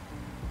out.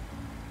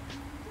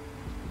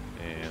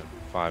 And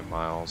 5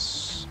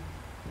 miles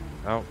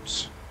out.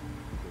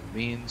 Cool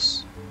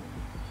beans.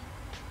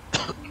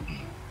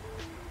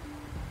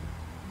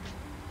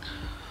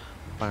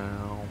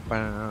 Bow,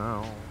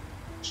 bow.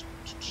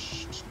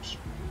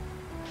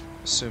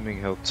 Assuming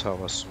he'll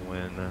tell us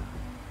when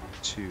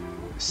to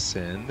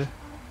send.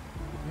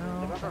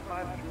 November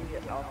 5,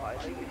 Juliet Alpha. I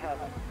know you have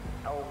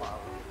Elma,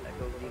 that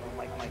goes even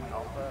like Mike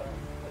Alpha,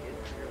 but is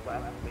for your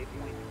last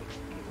waypoint.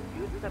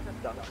 Can you accept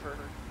Dunkirk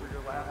for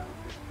your last?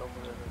 You're still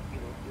for the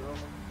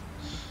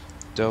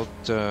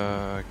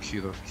Delta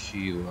Kilo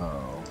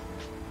Kilo.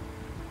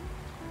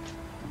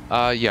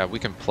 Yeah, we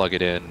can plug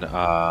it in.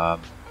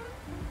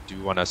 Do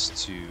you want us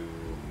to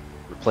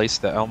replace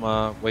the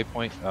Elma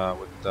waypoint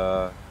with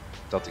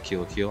Delta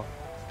Kilo Kilo?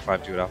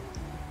 5 to it out.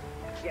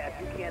 Yeah, if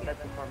you can,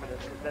 that's informative,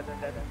 because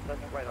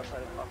that's right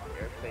outside of Austin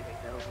airspace.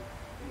 You know,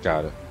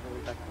 Got it.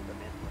 really back to the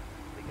min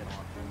to get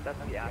on. That's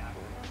the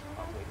actual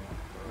waypoint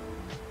for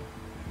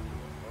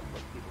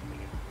most people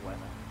thinking it's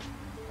west.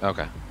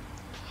 Okay.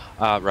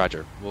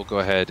 Roger. We'll go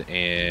ahead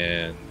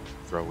and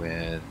throw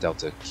in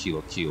Delta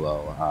Kilo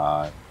Kilo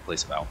in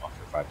place of Alpha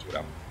for 5 to it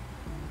out.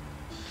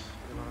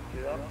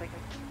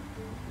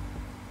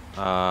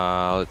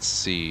 Let's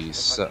see.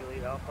 So,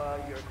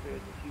 Alpha, you're clear to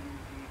the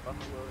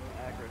Buffalo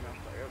Niagara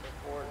National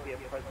Airport. We have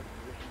present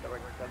position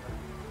direct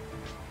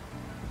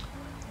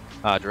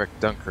 7. direct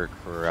Dunkirk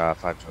for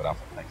 5 to it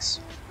Alpha. Thanks.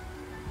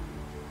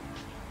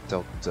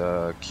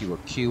 Delta Kilo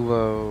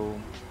Kilo.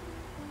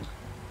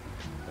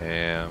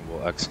 And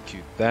we'll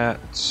execute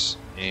that.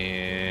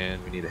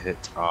 And we need to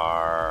hit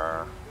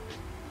our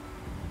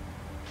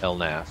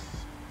LNAV.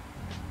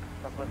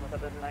 Southwest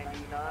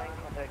 799,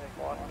 contact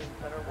Boston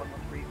Center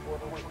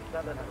 134.7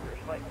 under your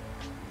flight.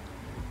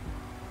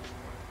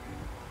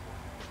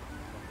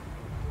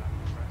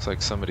 Looks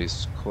like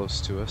somebody's close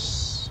to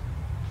us,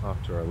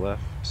 off to our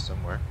left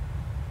somewhere.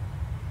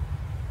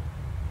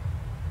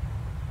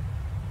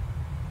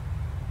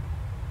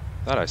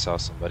 Thought I saw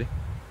somebody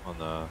on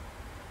the...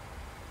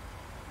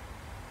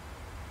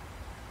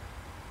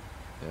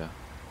 Yeah.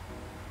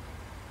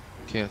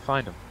 Can't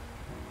find him.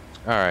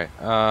 Alright,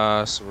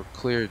 so we're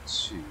cleared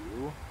to...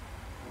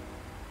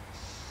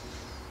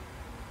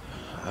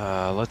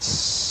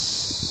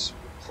 let's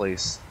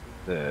replace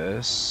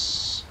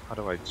this. How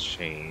do I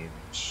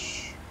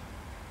change?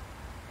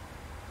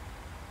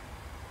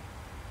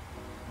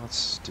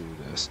 Let's do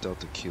this.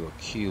 Delta Kilo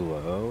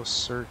Kilo.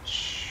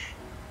 Search.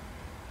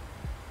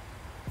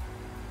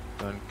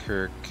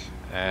 Dunkirk.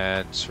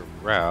 Add to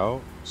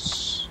route.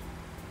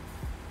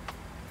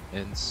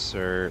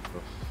 Insert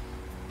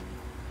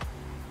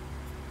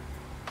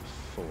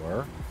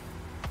before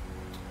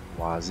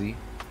WOZEE.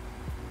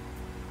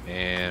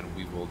 And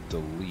we will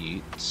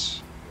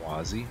delete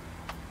WOZEE.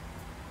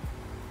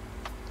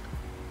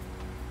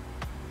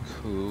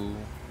 Cool.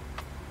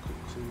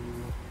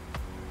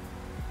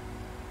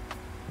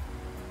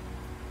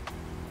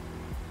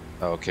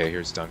 Okay,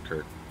 here's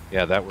Dunkirk.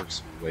 Yeah, that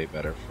works way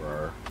better for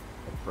our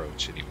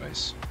approach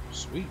anyways.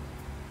 Sweet.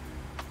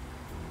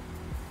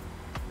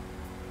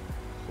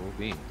 Cool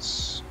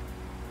beans.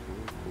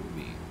 Cool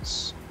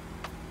beans.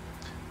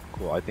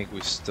 Cool, I think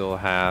we still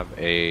have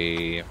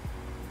a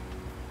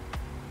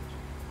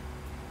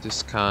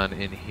discon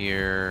in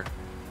here.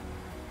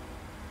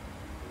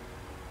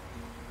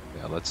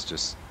 Yeah, let's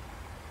just,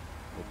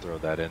 we'll throw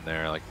that in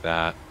there like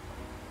that.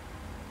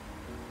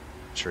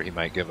 I'm sure he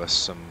might give us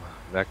some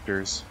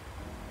vectors.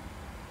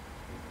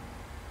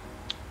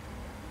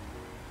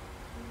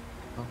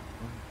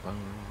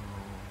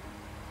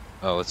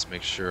 Oh, let's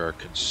make sure our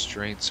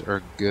constraints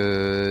are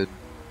good.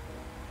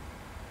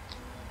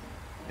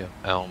 Yep,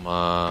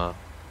 Elma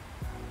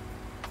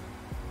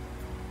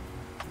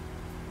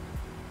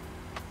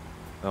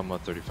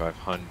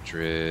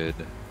 3500.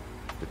 The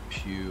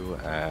Pew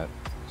at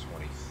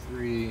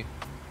 23.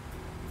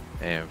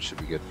 And we should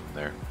be good from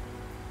there.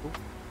 Ooh.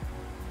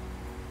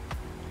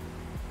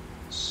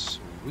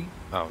 Sweet.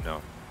 Oh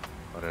no.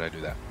 Why did I do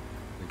that?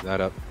 Leave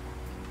that up.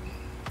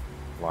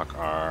 Lock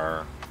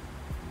our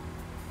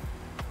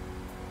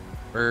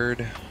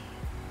bird.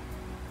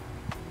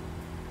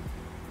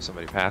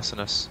 Somebody passing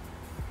us.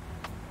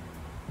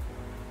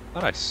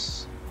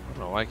 Nice. I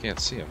don't know why I can't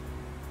see him.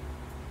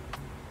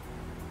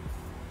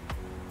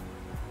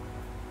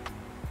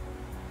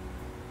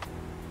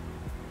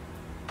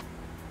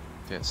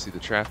 Can't see the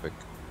traffic.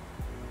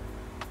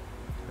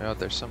 They're out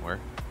there somewhere.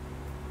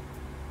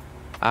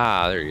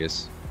 Ah, there he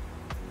is.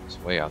 He's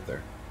way out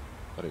there.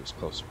 Thought he was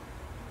closer.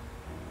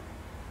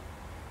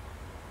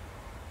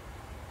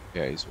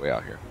 Yeah, he's way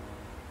out here.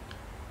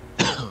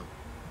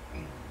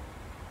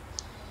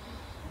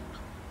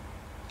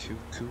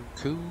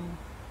 Cool.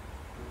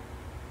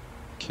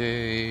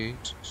 Okay.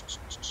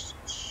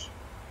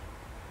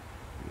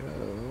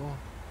 Yo.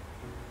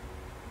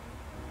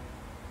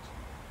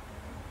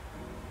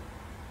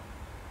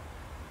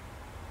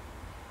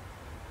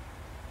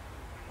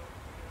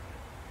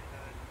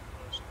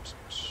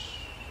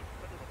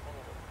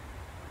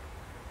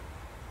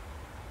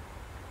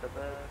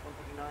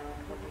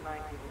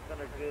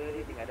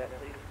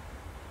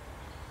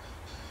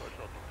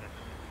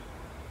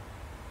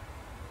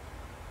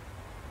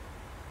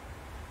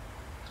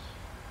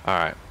 All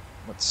right,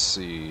 let's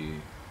see.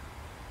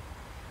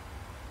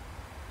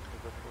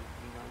 This was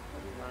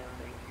D979,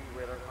 thank you.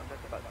 Radar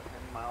contact about 10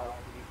 miles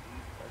to the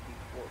east of the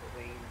Fort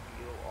Wayne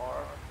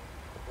VOR.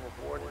 Come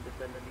aboard and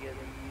descend via the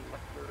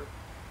Lecter,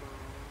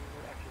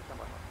 actually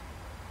somewhere.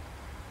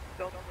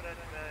 Delta for that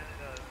command,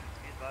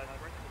 be advised,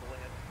 we're into the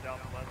land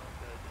southwest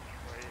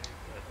Detroit.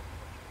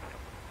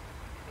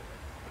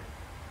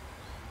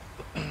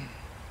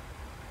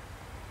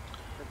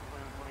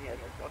 Yeah,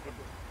 okay,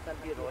 send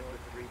via the Lecter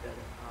 3 then,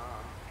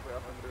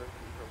 trail under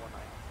 3019.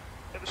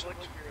 If it's like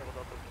you're able to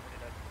Delta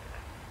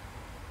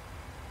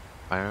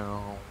 29.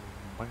 Bow,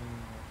 bow.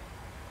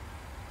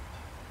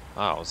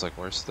 Ah, I was like,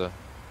 where's the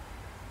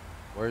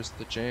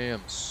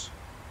jams?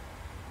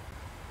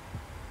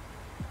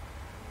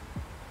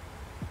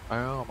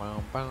 Bow,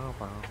 bow, bow,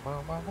 bow,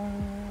 bow, bow, bow.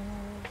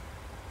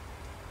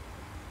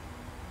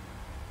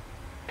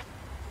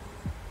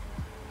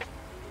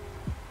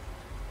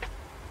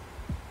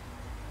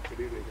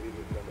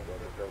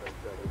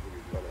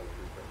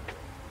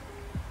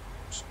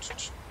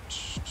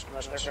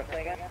 Unless they're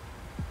thing again?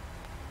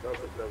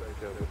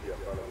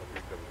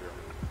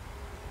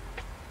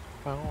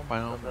 Bow,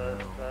 bow, bow.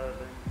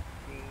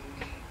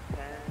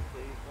 1710,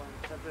 Cleveland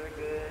Center,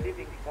 good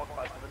evening, walk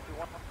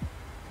 5721.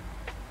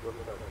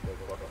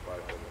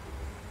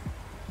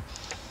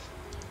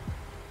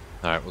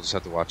 Alright, we'll just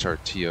have to watch our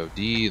TOD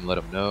and let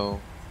them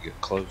know. Get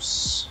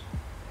close.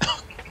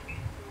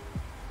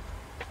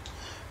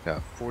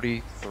 Got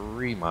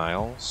 43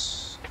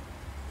 miles.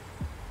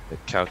 It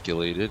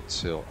calculated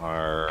till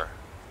our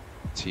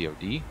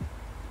TOD.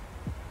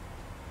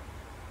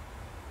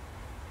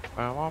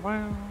 Wow, wow,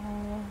 wow.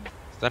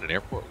 Is that an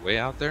airport way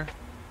out there?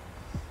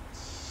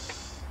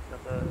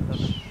 Got the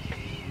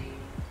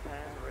 1710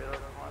 radar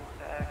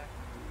contact.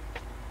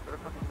 Radar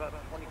contact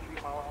about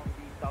 23 miles to the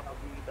south of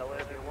the Bel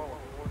Air Air World.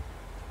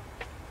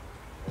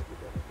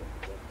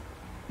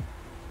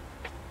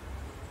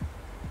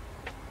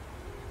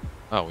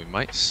 Oh, we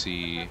might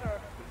see.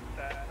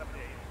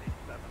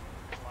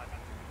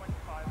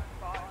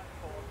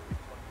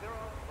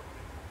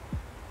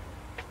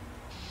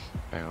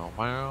 Bow,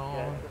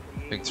 bow. I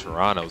think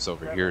Toronto's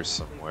over here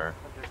somewhere.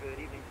 Good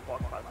evening,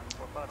 walk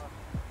 5745.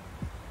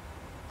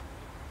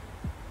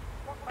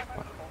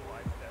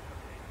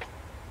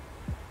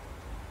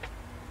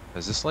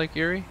 Is this Lake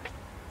Erie?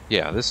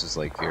 Yeah, this is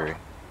Lake Erie.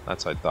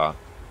 That's what I thought.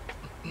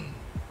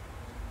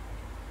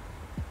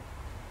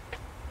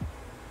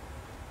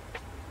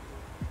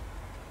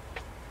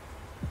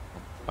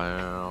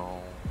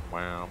 Wow,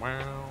 wow,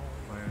 wow,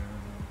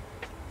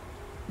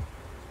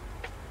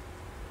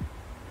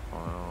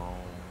 wow,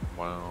 wow,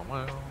 wow,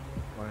 wow.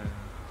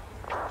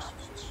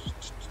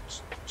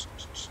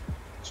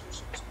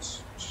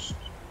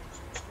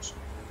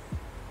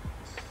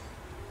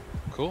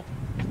 Cool.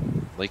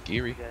 Lake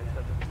Erie.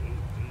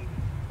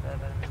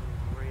 7887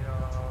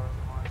 radar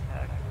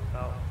contact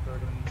about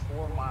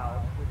 34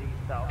 miles to the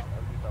south of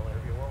the Bel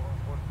Air Air World.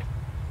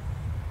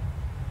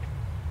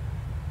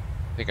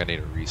 I think I need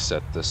to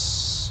reset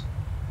this.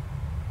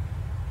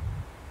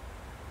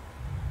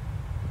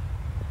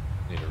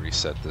 Need to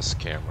reset this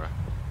camera.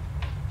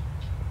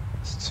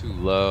 It's too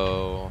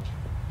low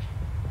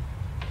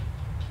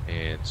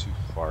and too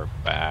far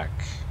back.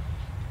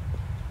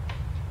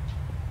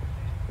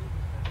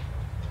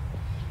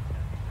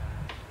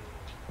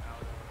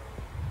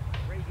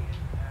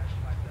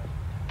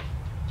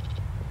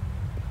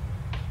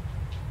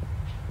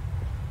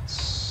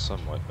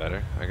 Somewhat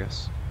better, I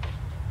guess.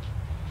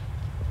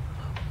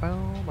 Bow,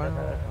 bow,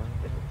 bow.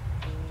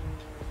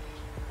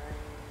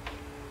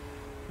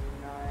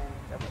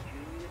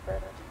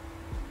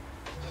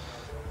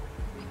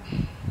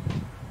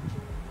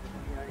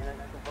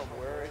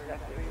 Where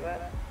exactly are you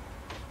at?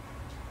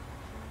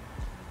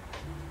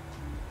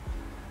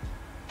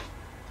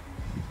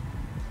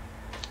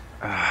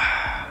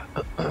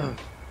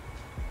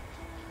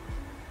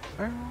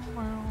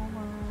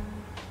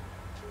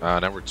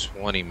 Now we're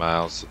 20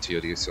 miles to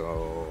TOD,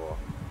 so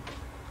I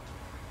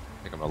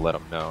think I'm gonna let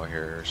them know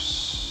here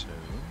soon.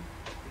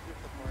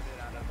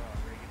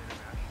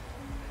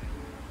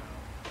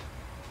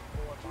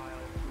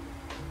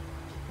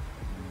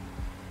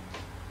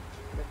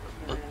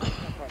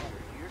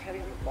 You're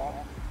heading to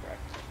Boston,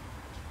 correct?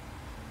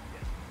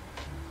 Yes.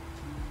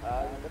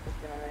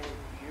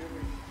 You're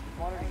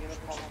monitoring unit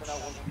calls for now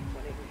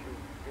 128.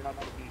 You're not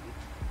going to be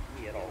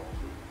with me at all.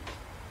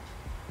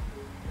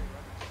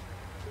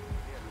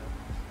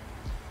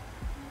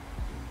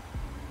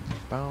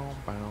 Bow,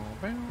 bow,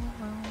 bow,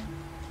 bow.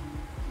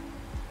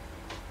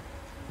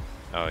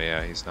 Oh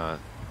yeah, he's not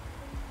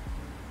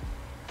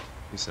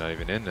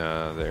even in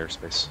the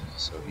airspace,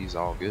 so he's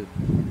all good.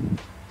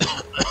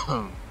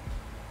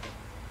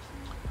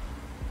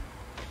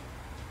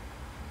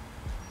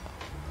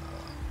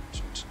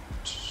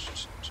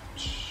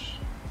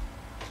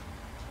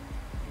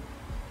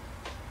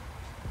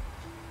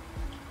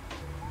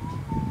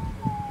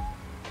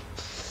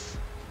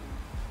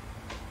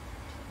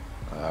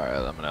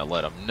 Alright, I'm gonna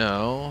let him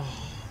know.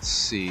 Let's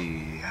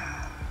see.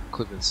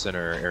 Cleveland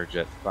Center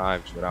Airjet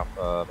 5, Jet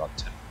Alpha, about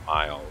 10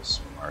 miles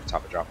from our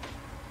top of drop.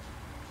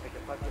 Make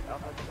it 5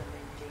 Alpha to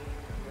maintain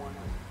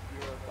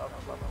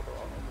 10,000 level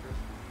altimeter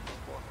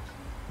 4.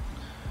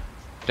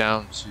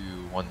 Down to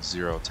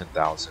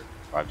 10,000,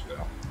 5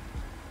 Alpha.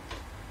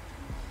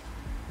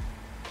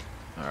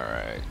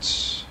 Alright.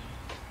 So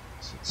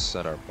let's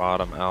set our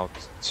bottom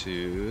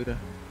altitude.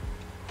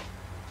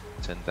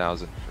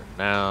 10,000 for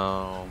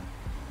now.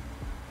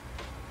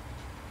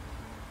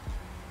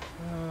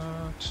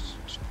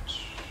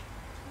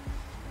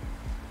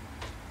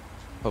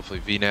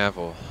 Hopefully VNAV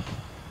will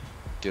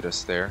get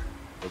us there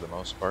for the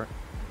most part.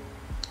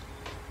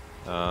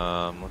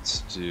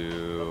 Let's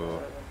do...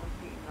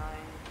 29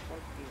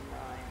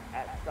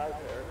 at size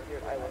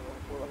here I was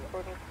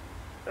approaching.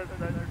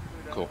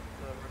 Cool.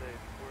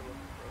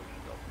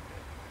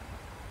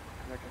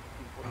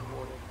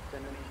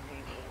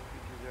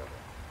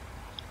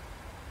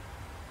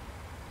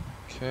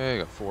 Okay,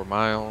 got 4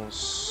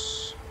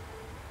 miles.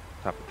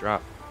 Top of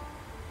drop.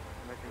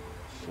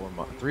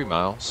 3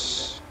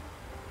 miles.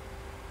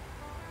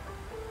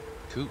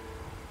 Cool.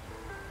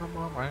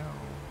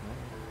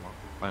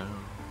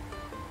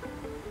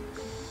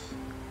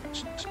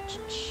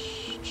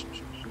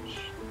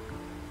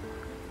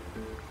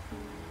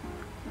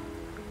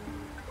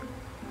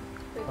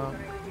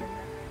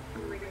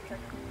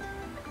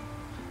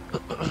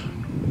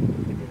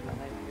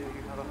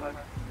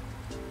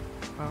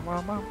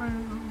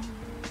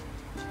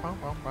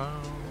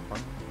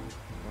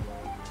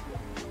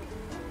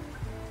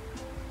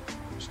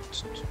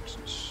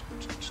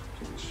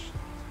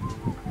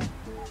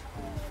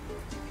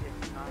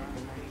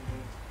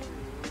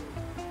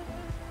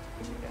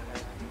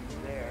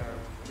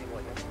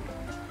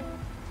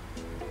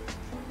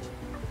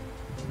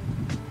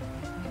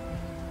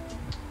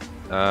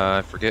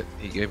 I forget,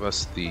 he gave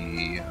us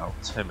the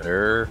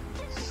altimeter.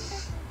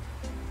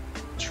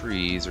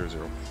 Tree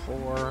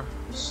 004.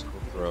 So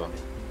we'll throw.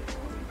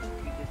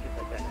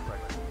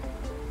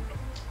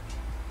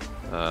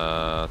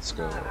 Let's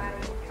go.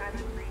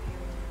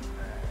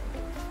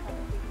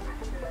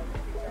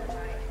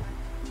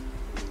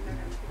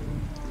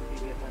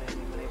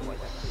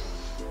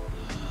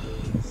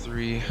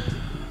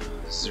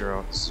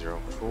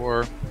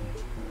 3004.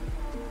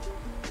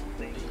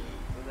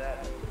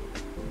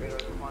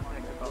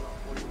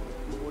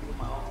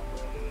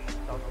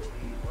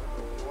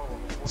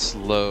 Let's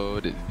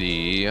load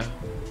the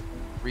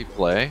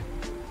replay.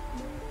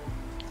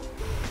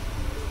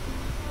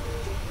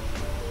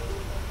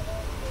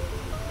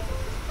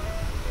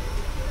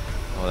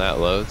 While that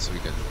loads, we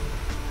can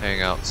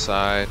hang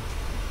outside.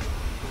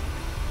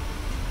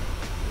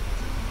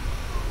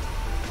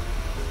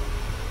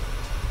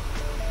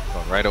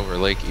 Going right over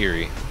Lake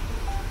Erie.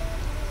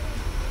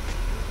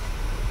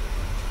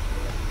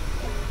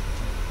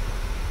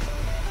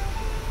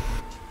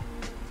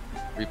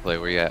 Replay,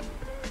 where you at?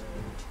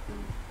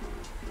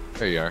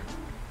 There you are.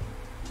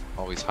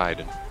 Always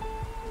hiding.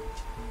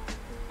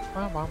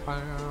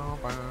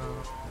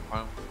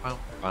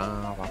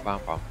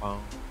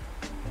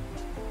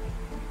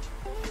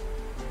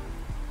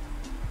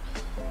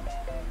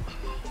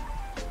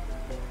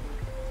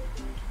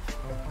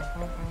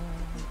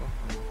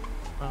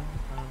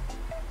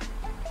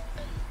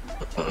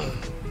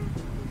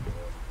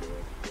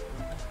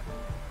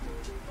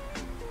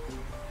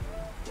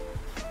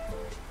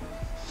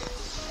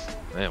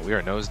 Man, we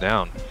are nose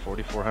down.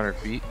 4,400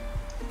 feet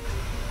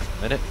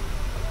a minute.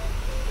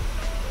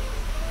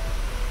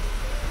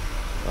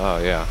 Oh,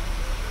 yeah.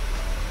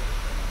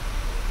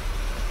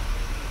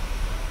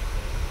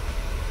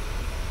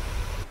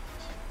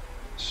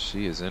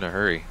 She is in a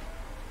hurry.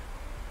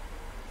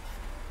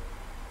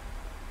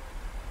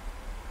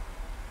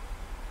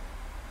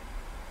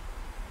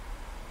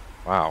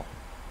 Wow.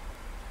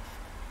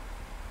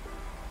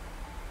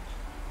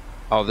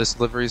 Oh, this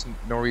livery's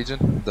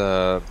Norwegian?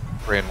 The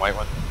brand white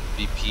one?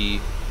 VP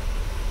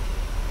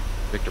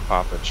Victor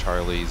Papa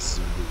Charlie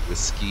Zulu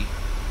Whiskey.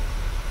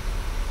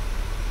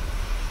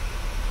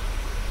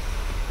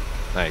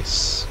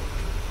 Nice.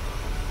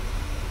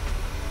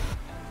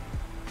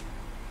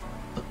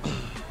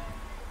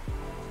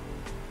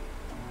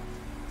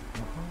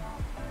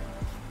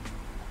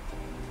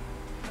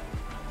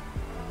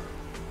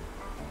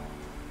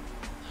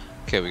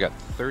 Okay, we got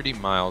 30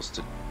 miles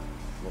to,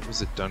 what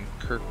was it,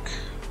 Dunkirk?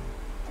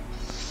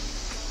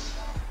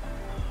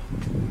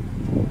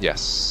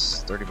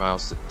 Yes, 30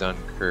 miles to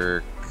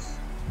Dunkirk.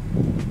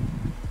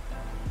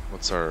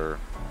 What's our...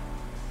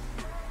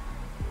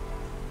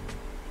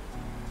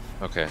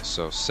 Okay,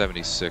 so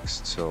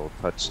 76 till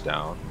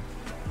touchdown.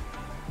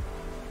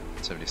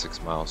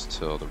 76 miles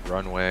till the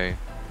runway.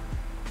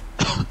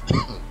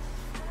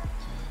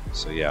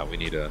 So yeah, we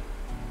need to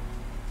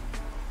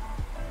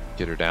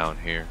get her down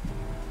here.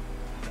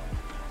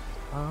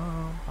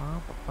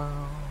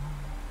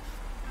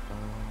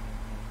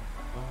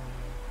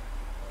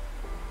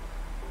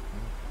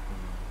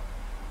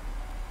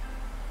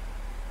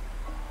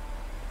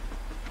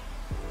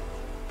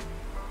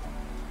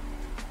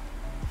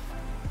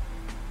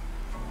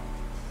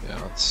 Yeah,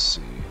 let's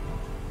see.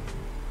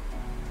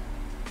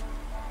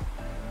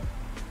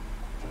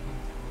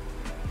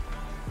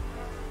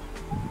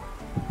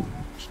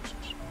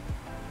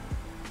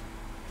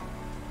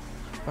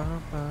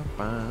 Bum, bum,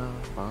 bum,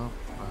 bum,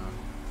 bum.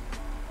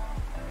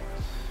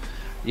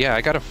 Yeah,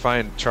 I gotta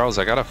find Charles.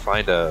 I gotta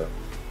find the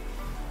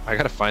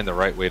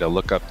right way to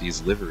look up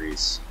these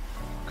liveries,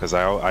 because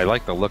I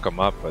like to look them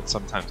up, but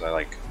sometimes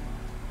I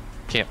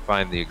can't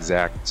find the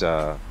exact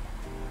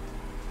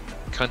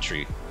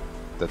country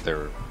that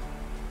they're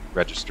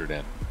registered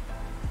in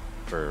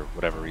for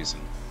whatever reason.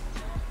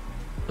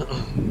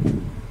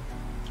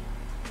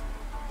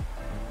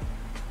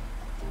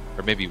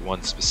 Or maybe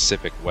one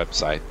specific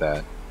website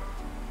that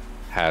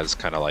has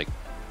kind of like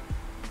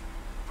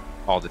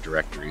all the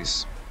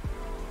directories.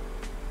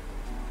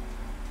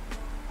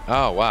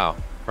 Oh wow,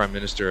 Prime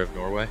Minister of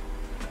Norway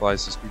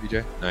flies this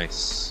BBJ.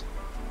 Nice.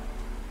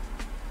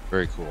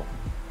 Very cool.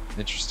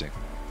 Interesting.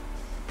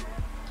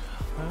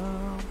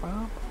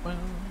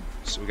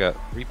 So we got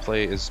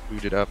replay is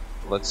booted up.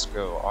 Let's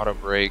go auto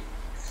brake.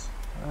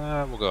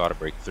 We'll go auto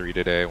brake 3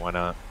 today. Why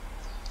not?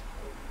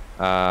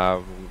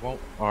 We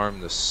won't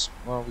arm this.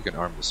 Well, we can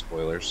arm the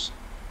spoilers.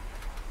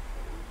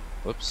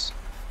 Whoops.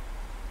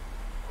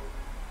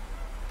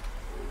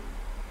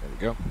 There we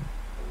go.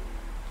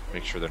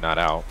 Make sure they're not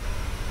out.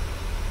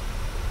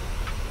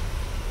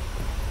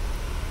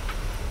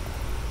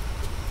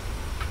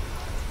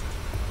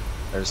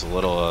 There's a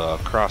little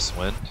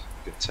crosswind.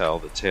 You can tell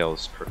the tail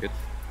is crooked.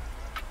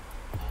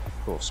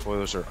 Cool.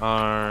 Spoilers are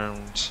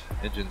armed.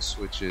 Engine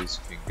switches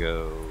can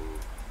go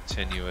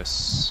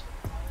continuous.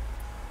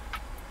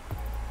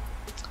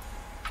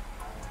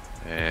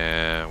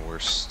 And we're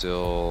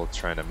still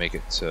trying to make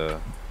it to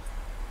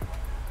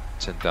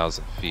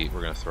 10,000 feet.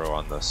 We're going to throw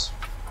on the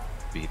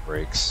speed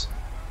brakes.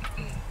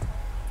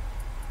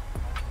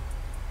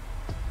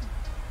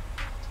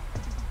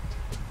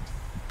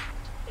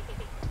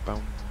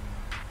 Boom,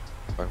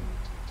 boom,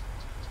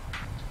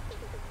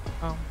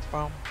 bum,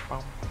 bum,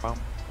 bum, bum,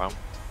 bum.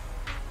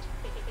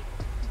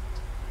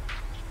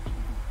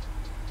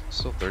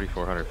 Still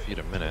 3,400 feet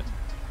a minute.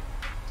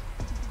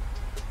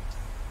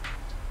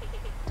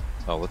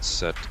 Oh, let's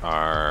set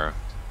our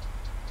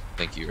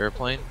thank you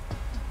airplane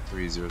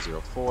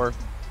 3004.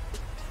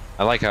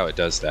 I like how it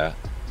does that.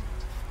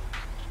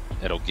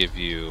 It'll give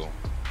you,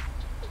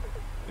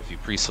 if you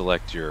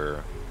pre-select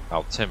your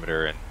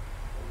altimeter and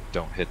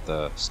don't hit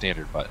the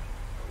standard button,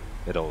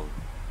 it'll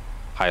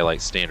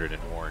highlight standard in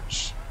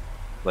orange,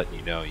 letting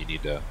you know you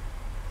need to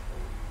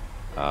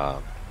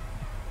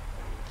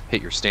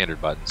hit your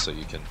standard button so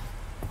you can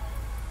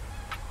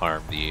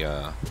arm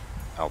the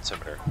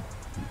altimeter.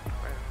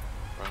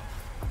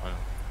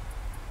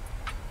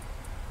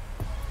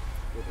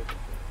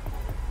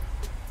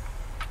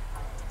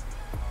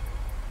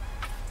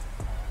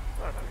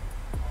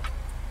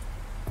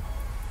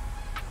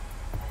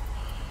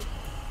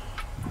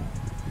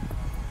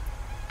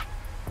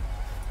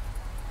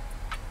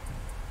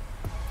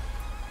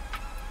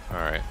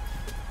 Alright.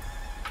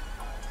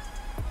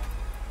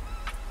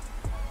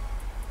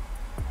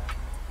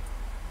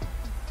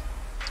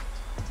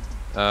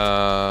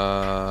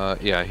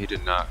 Yeah, he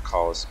did not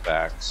call us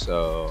back,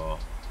 so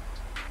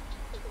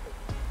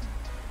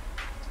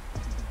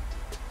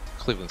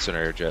Cleveland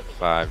Center Airjet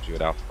 5,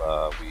 Juliet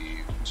Alpha,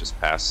 we just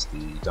passed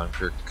the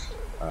Dunkirk.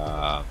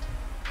 Can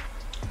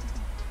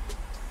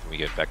we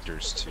get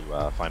vectors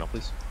to final,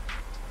 please?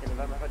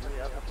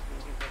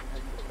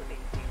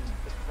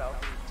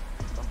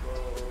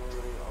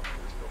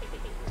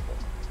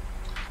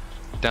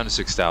 Down to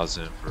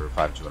 6,000 for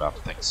 5 Juliet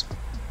Alpha, thanks.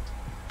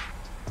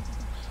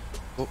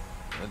 Oh,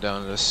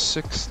 down to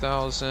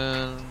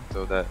 6,000,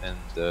 throw that in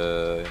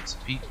the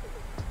NCP.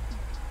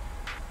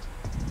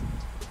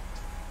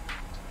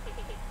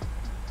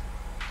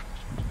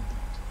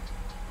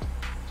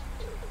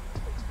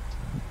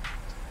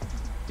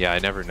 Yeah, I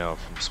never know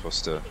if I'm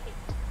supposed to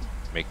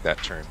make that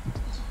turn.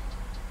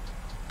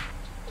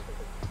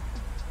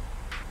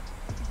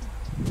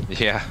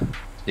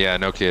 Yeah,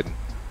 no kidding.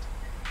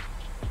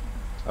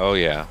 Oh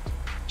yeah,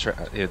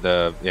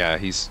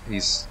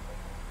 he's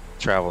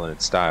traveling in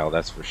style,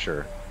 that's for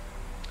sure.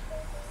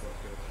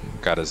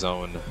 Got his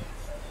own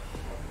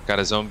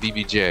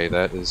BBJ.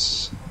 That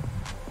is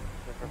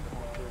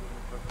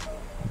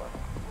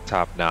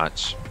top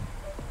notch.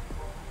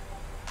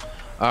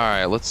 All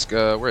right, let's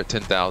go. We're at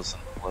 10,000.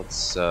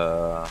 Let's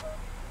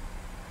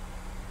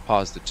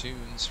pause the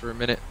tunes for a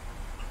minute.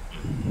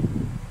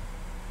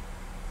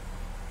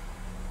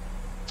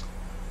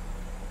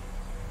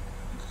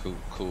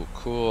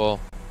 Cool.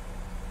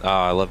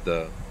 I love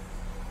the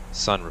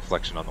sun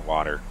reflection on the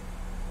water.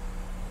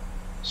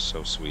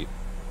 So sweet.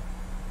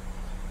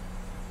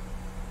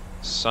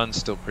 Sun's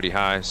still pretty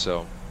high,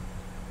 so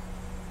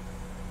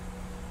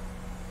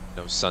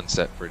no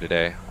sunset for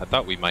today. I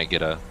thought we might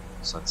get a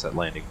sunset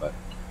landing, but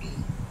we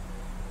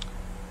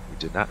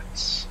did not.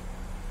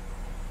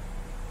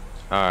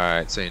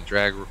 Alright, saying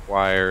drag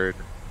required.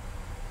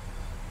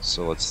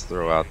 So let's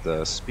throw out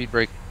the speed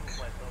brake.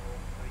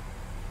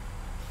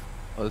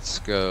 Let's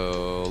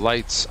go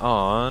lights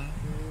on.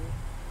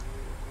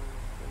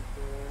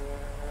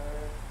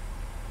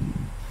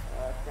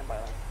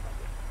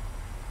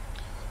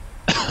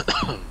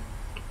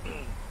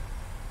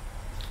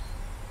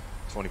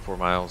 24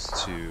 miles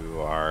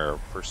to our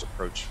first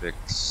approach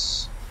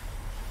fix.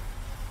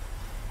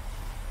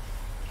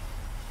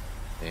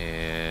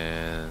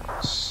 And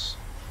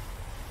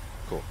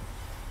cool.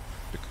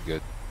 Looking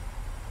good.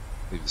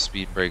 Leave the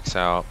speed brakes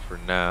out for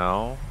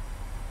now.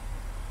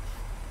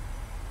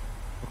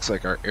 Looks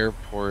like our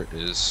airport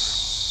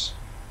is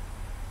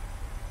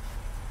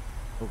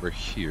over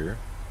here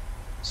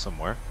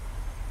somewhere.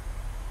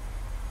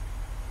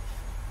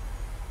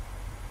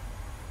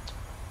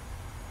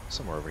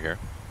 Somewhere over here.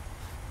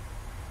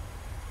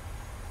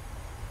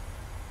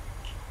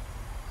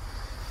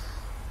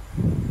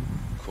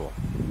 Cool.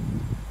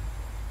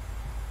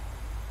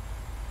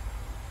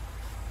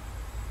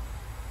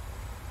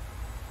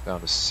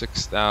 Down to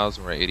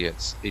 6,000. We're at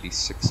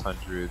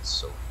 8,600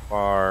 so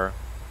far.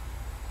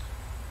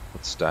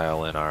 Let's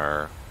dial in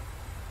our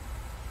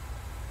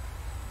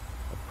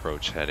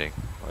approach heading.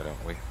 Why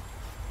don't we?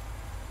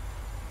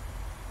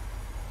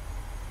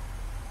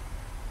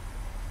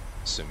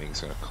 Assuming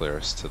it's going to clear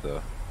us to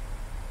the...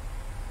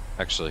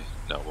 Actually,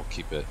 no, we'll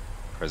keep it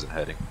present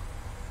heading.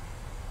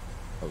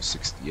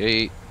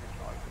 068.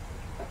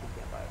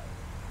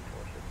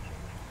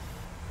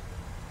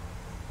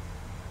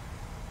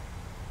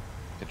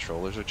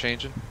 Controllers are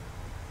changing.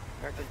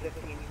 American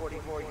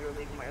 1544, you're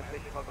leaving my airspace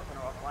focus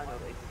center offline. No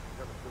ATC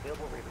service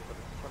available. Radar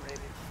service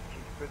terminated.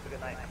 Change your cruise. Good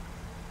night.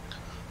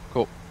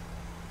 Cool.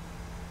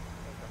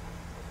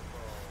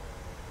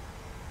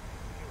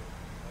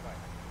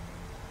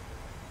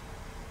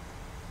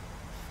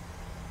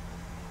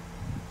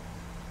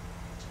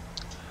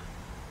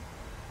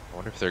 I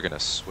wonder if they're gonna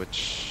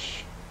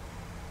switch.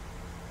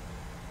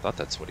 I thought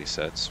that's what he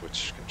said.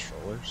 Switch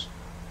controllers.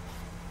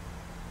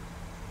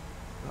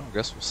 Well, I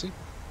guess we'll see.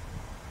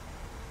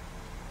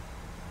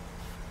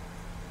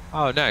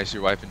 Oh, nice.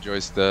 Your wife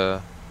enjoys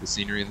the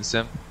scenery in the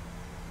sim?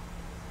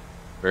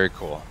 Very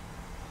cool.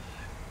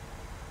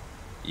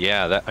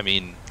 Yeah, that, I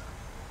mean,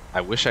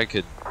 I wish I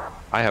could,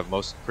 I have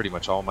pretty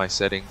much all my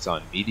settings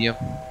on medium.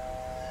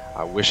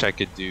 I wish I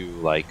could do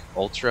like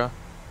ultra,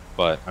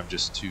 but I'm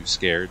just too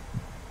scared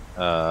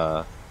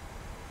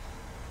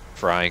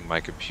frying my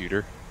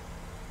computer.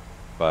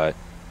 But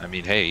I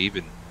mean, hey,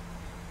 even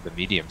the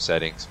medium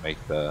settings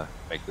make the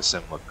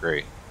sim look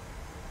great.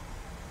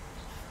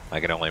 I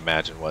can only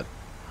imagine what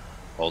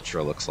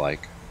ultra looks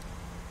like.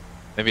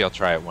 Maybe I'll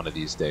try it one of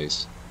these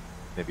days.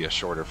 Maybe a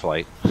shorter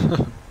flight.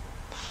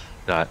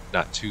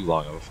 not too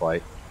long of a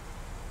flight.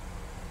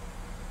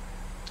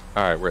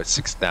 Alright, we're at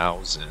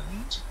 6,000.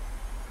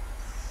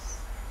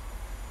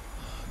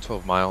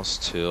 12 miles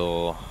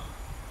till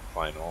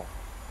final.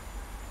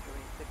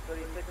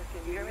 36, can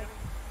you hear me?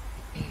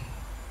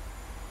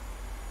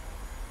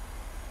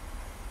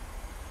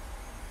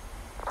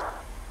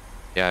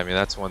 Yeah, I mean,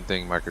 that's one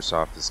thing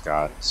Microsoft has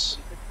got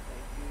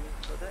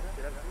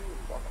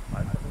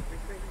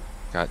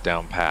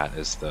down pat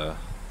is the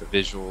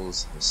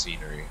visuals and the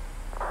scenery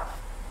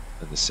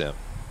and the sim.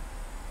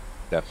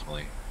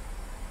 Definitely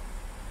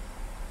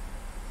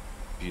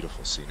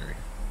beautiful scenery.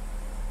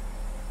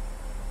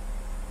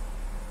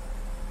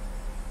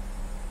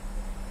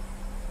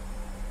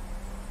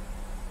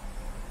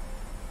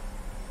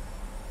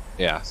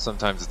 Yeah,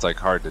 sometimes it's like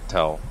hard to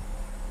tell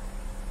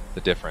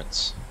the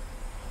difference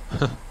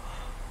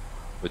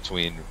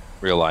between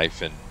real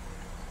life and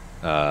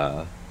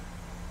the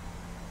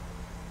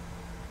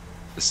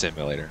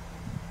simulator.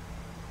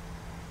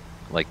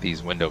 Like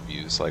these window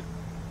views, like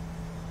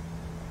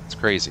it's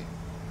crazy.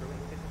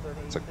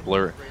 It's like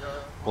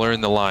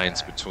blurring the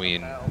lines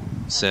between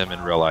sim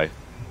and real life.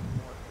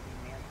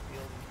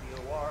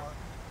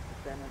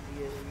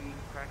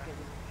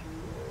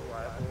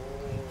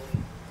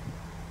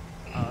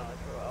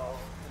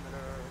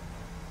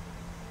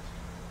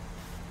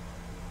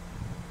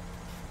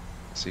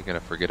 Is he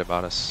gonna forget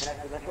about us?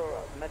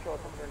 Metro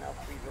now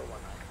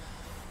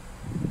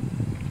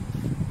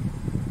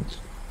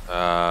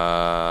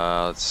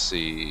 3019. Let's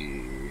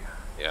see.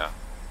 Yeah.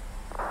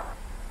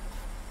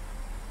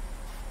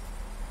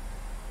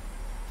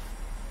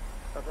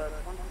 So the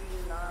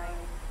 29,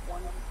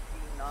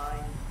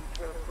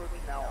 Detroit approach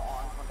now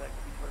on. Contact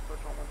Detroit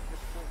approach on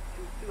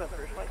 162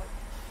 after flight.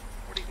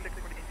 46,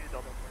 42,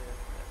 Delta 48.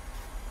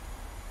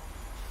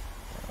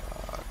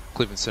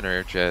 Cleveland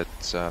Center Airjet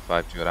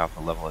 52 at Alpha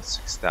level at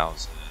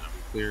 6,000. Are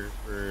we clear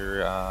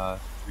for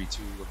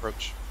 3-2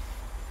 approach?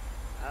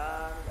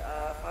 And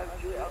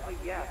 5 Julie Alpha,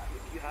 yeah,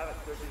 if you have it,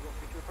 clear visual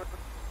 3-2 approach.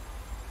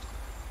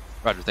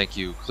 Roger, thank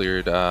you.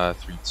 Cleared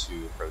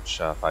 3-2 approach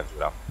 5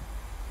 Julie Alpha.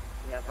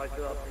 Yeah, 5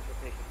 Julie Alpha,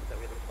 patient, that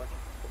we have a bunch of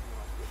people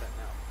going on the event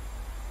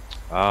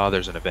now. Oh,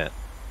 there's an event.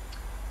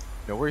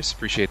 No worries,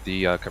 appreciate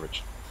the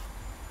coverage.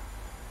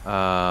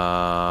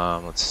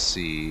 Let's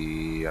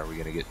see, are we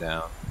gonna get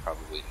down?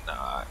 Probably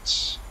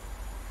not.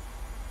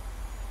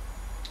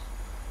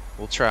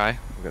 We'll try.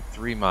 We've got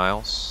 3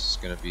 miles. It's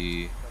gonna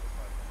be,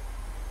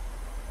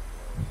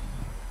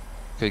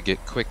 could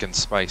get quick and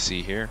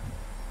spicy here.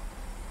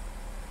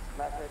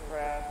 Master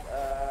craft,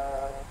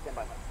 stand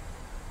by.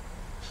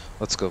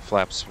 Let's go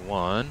flaps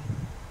 1.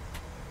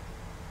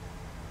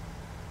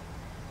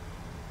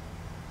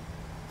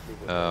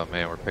 Oh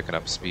man, we're picking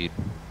up speed.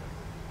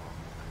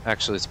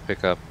 Actually, let's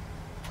pick up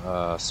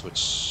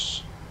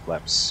switch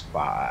flaps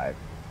 5.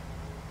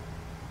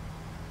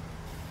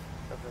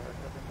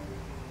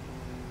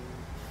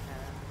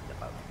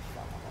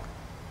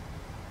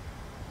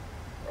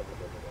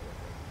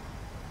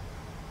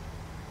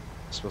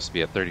 We're supposed to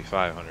be at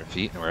 3,500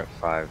 feet, and we're at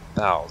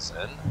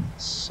 5,000.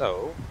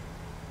 So,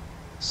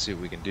 let's see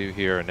what we can do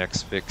here. Our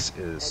next fix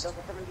is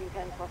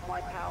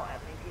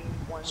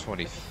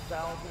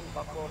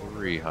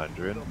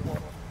 2,300.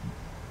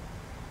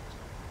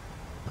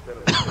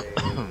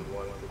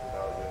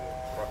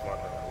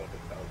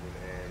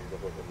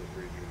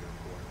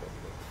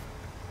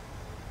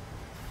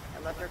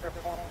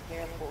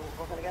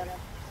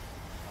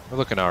 We're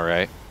looking all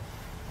right.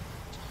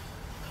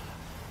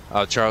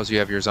 Charles, you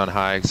have yours on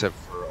high, except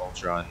for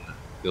ultra on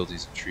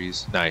buildings and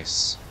trees.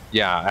 Nice.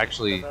 Yeah,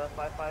 actually.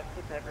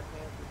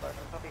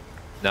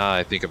 Now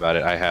I think about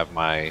it, I have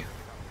my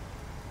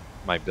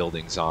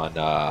buildings on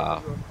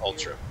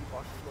ultra.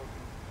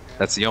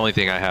 That's the only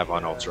thing I have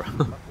on ultra.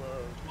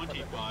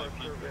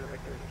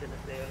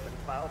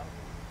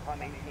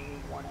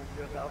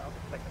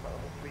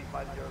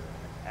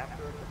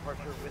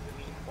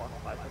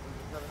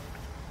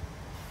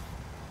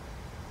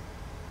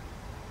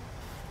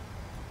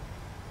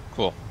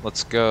 Cool.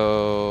 Let's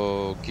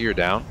go gear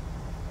down.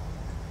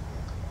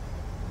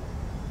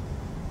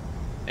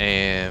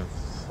 And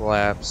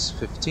flaps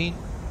 15.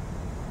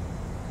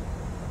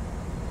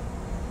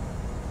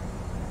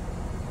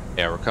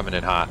 Yeah, we're coming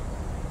in hot.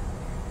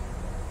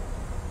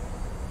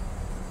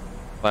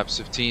 Flaps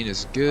 15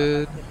 is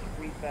good.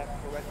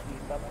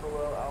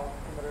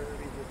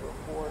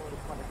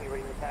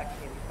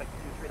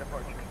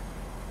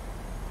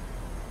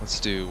 Let's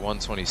do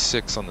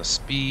 126 on the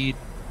speed.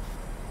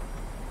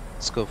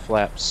 Let's go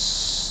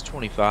flaps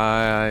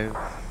 25.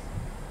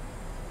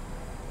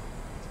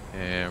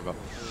 And about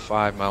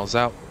 5 miles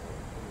out.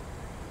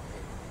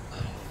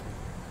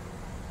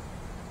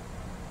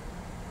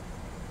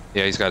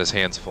 Yeah, he's got his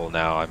hands full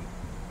now. I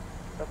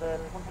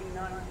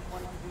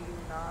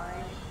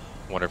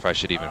wonder if I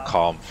should even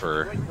call him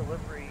for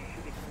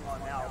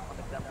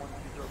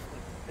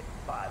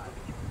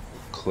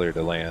clear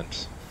to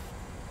land.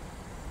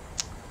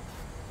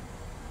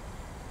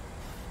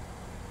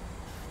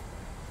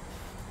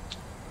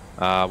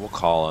 We'll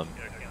call him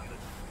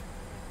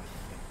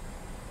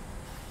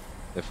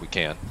if we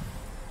can.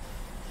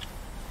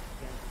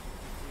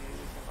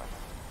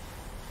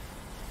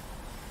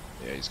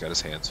 Yeah, he's got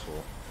his hands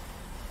full.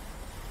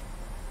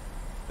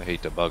 I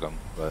hate to bug him,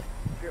 but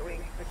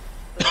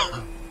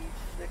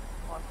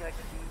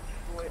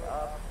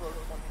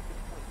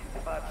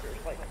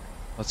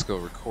let's go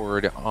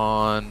record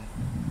on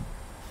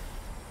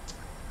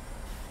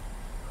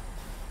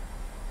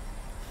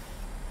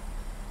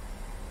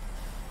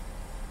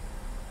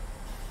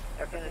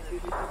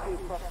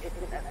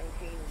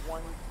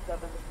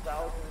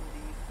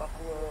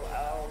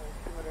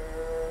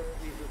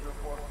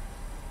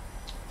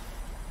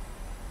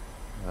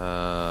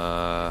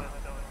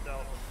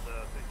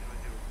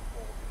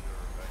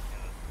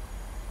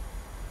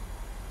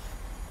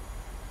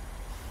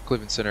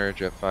Cleveland Center,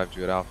 Jet 5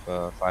 Jet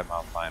Alpha, 5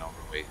 mile final,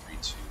 runway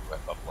 32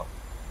 at Buffalo.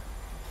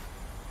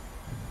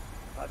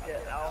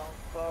 Jet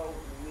Alpha,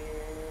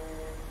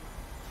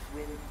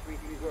 wind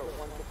 330,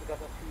 1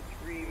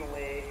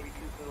 runway 32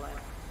 clear land.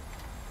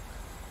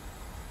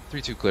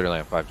 32 clear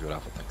land, 5 Jet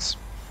Alpha, thanks.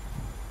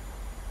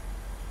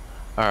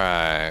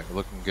 Alright, we're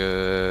looking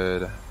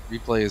good.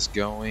 Replay is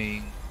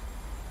going.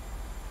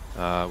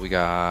 We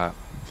got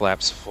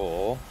flaps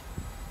full.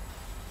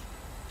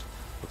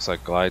 Looks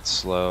like glide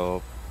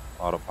slope.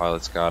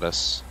 Autopilot's got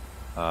us.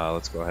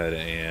 Let's go ahead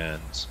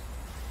and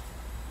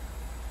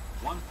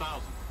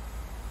 1,000.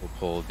 we'll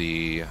pull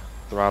the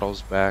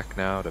throttles back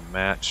now to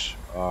match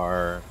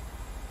our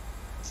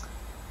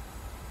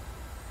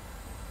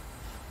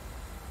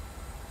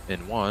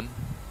N1.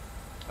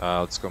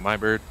 Let's go my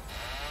bird.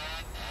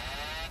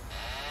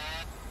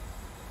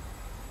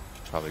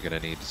 Probably gonna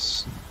need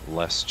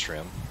less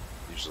trim.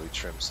 Usually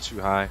trim's too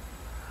high.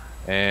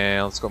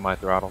 And let's go my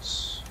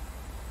throttles.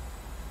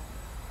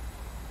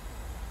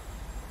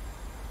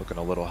 Looking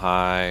a little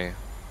high.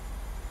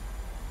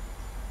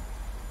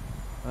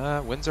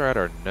 Winds are at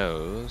our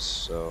nose,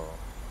 so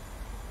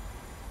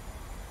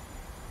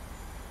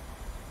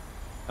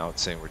now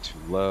it's saying we're too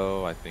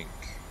low. I think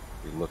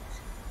we look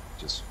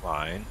just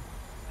fine.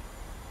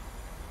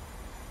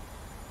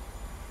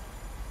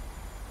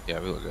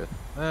 Yeah, we look good.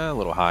 A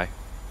little high.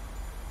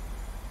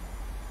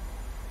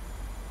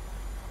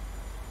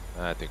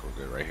 I think we're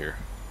good right here.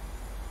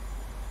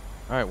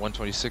 Alright,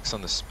 126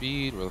 on the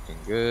speed. We're looking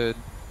good.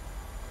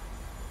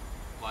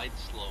 Glide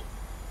slope.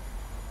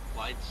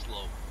 Glide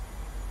slope.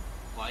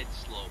 Glide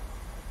slope.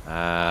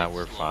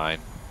 We're fine.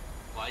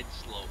 Glide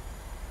slope.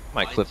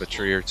 Might Glide clip a slope.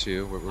 tree or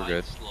two. We're Glide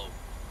good. Slope.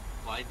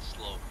 Glide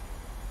slope.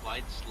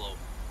 Glide slope.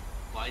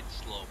 Glide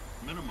slope.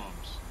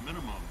 Minimums.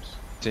 Minimums.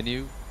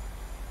 Continue.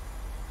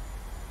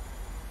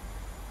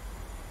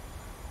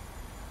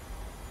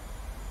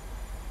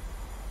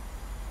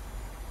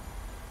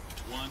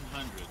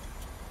 100.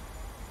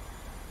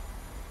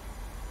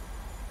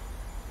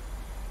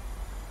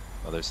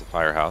 Oh, there's the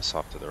firehouse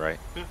off to the right.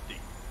 50.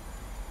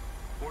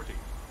 40.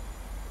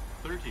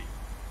 30.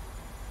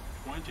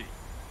 20.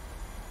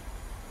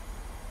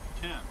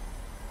 10.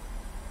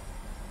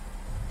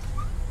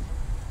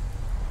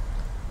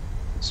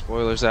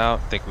 Spoilers out.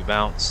 I think we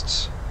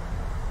bounced.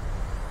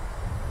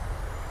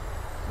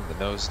 Move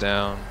the nose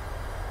down.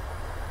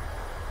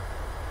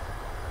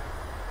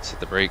 Let's hit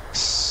the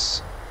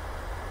brakes.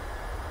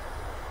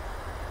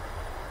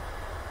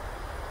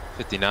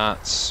 50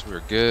 knots.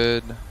 We're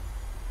good.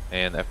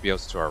 And the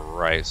FBO's to our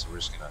right, so we're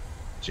just gonna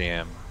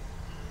jam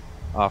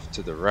off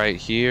to the right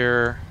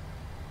here.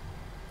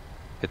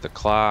 Hit the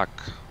clock.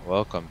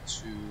 Welcome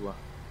to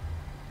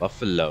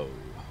Buffalo.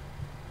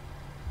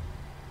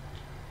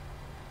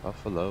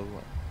 Buffalo,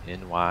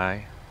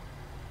 NY.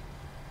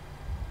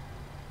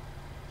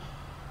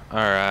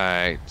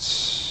 Alright.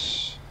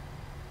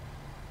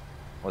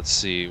 Let's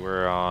see,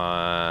 we're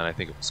on, I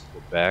think it was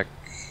Quebec.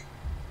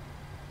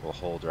 We'll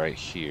hold right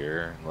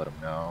here and let them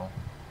know.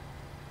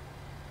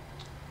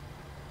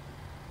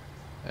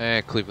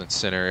 And Cleveland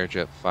Center,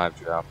 Jet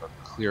 5 Alpha,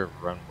 clear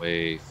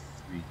runway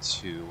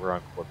 32. We're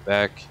on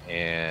Quebec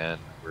and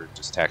we're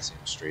just taxiing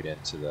straight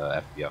into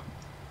the FBO.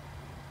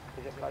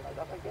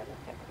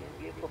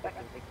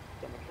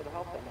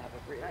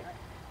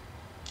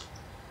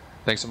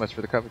 Thanks so much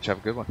for the coverage. Have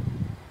a good one.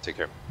 Take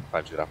care.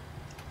 5 Alpha.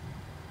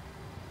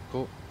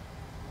 Cool.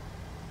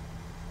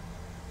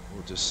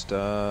 We'll just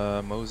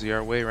mosey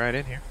our way right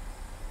in here.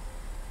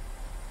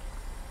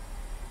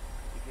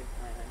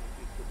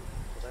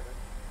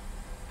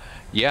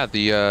 Yeah,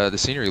 the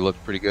scenery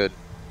looked pretty good.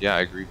 Yeah,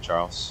 I agree,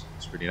 Charles.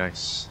 It's pretty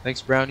nice.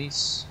 Thanks,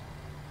 brownies.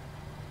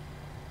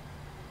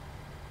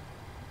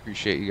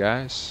 Appreciate you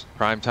guys.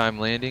 Prime time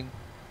landing.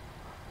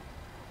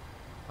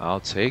 I'll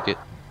take it.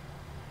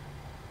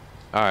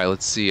 Alright,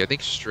 let's see. I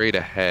think straight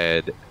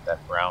ahead,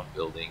 that brown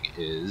building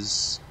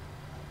is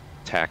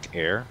TAC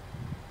Air,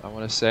 I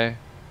want to say.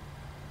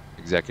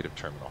 Executive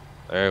Terminal.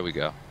 There we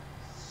go.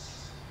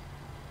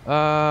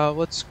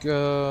 Let's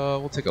go.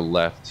 We'll take a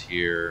left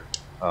here.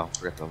 Oh,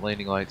 forgot the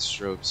landing light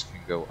strobes can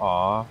go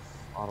off.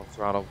 Auto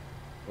throttle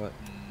button.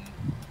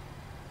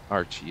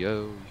 RTO,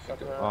 you can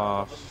go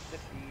off.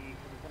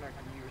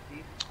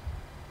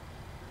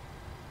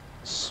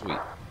 Sweet.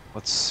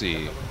 Let's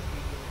see.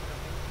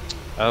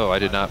 Oh, I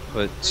did not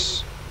put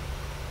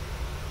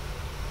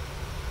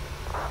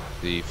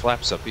the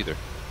flaps up either.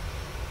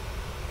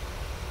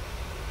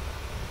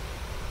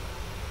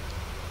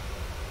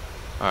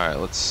 Alright,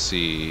 let's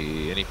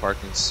see. Any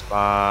parking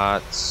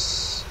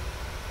spots?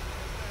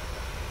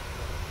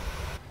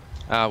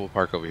 We'll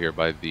park over here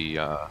by the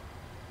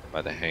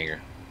hangar.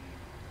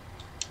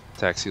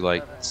 Taxi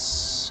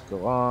lights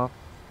go off.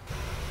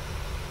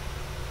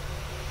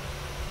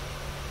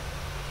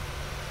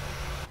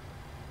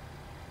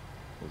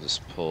 We'll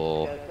just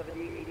pull.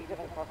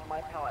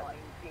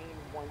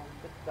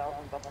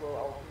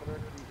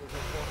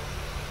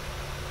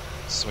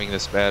 Swing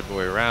this bad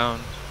boy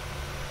around.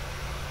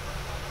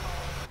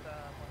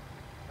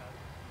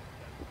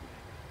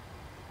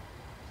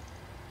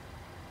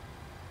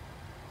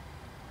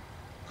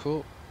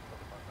 Cool.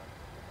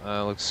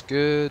 Looks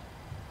good.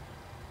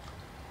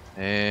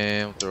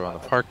 And we'll throw on the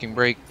parking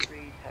brake.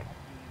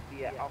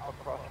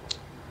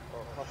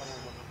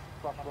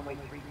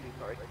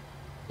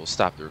 We'll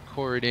stop the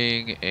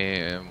recording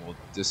and we'll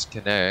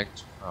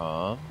disconnect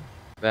from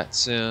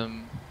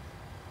Vatsim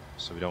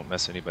so we don't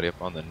mess anybody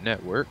up on the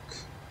network.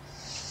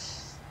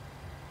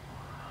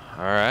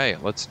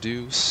 Alright, let's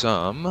do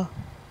some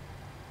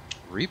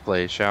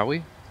replay, shall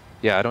we?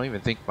 Yeah, I don't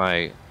even think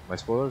my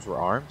spoilers were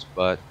armed,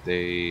 but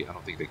I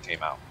don't think they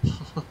came out.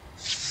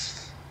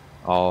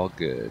 All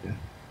good.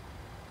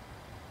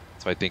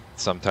 So I think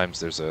sometimes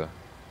there's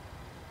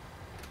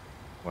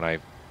when I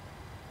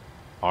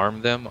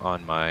arm them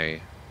on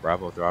my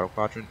Bravo throttle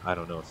quadrant, I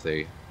don't know if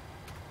they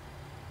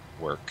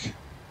work.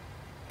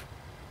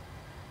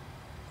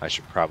 I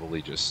should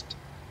probably just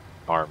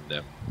arm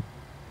them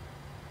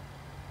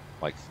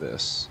like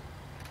this.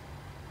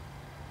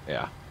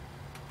 Yeah.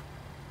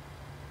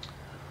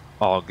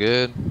 All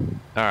good.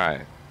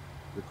 Alright.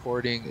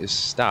 Recording is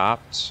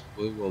stopped.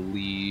 We will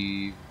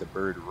leave the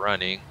bird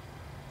running.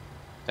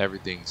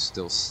 Everything's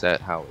still set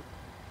how it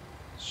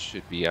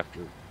should be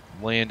after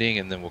landing,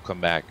 and then we'll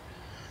come back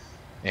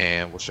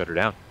and we'll shut her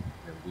down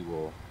and we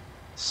will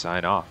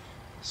sign off.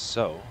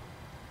 So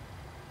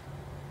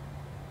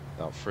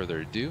without further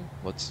ado,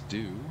 let's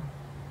do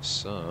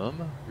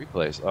some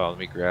replays. Oh, let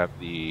me grab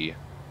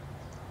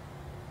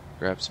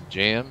some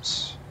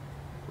jams,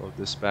 load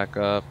this back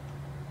up.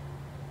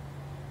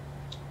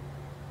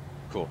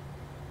 Cool.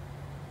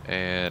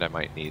 And I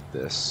might need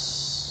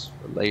this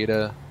for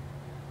later.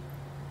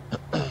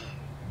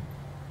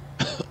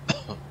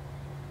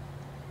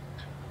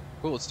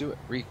 Cool, let's do it.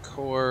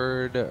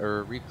 Record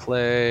or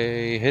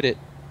replay. Hit it.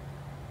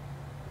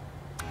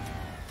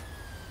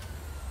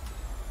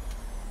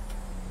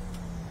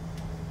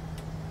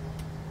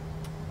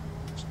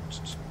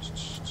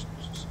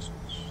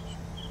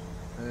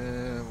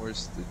 And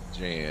where's the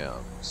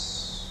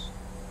jams.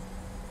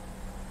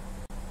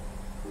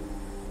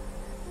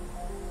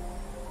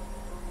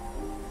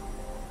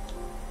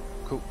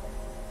 Cool.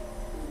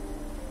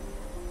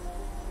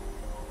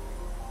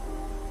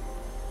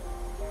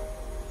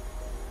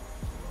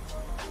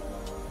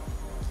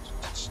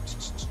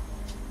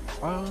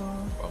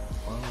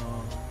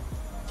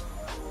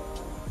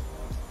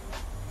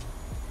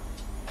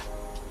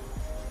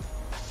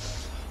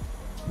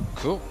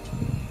 Cool.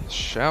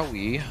 Shall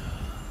we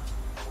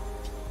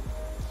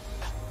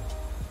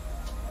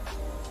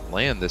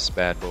land this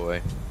bad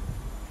boy?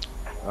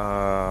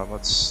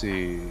 Let's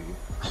see.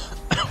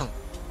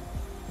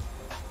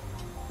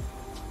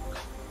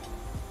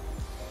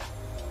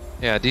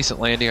 Yeah, decent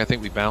landing. I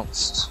think we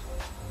bounced.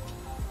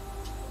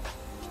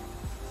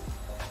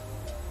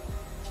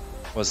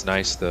 Was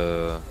nice.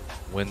 The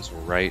winds were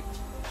right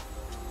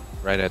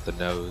at the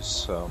nose,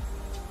 so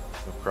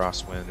no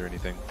crosswind or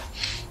anything.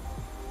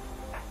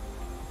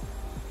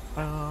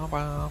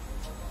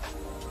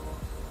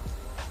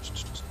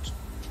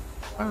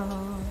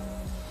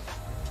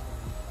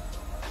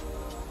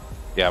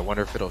 Yeah, I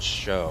wonder if it'll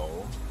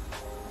show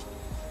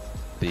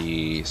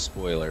the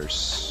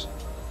spoilers.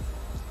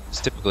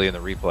 It's typically in the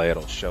replay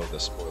it'll show the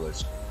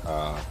spoilers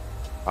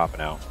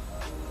popping out.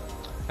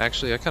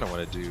 Actually, I kind of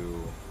want to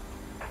do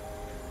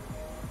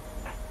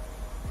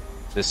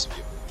this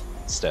view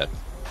instead.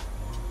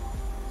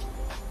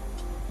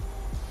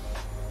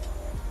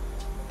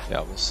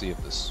 Yeah, we'll see if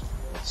this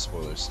what the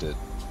spoilers did.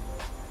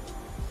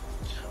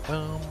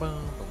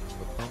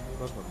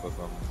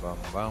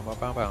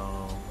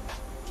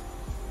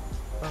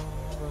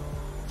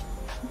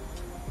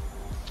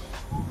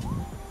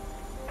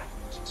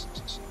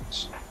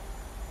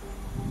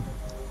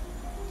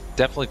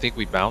 Definitely think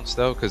we bounced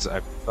though, because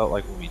I felt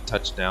like when we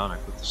touched down, I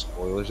put the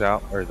spoilers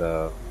out or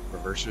the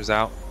reversers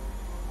out,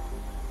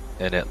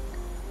 and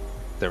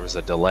there was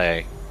a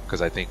delay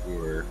because I think we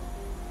were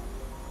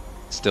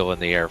still in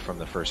the air from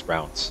the first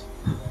bounce.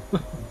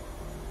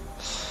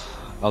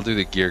 I'll do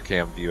the gear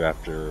cam view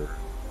after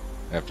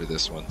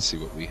this one. See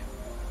what we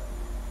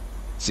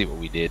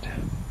did.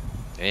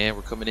 And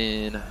we're coming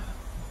in.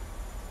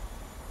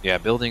 Yeah,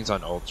 buildings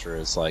on Ultra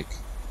is like,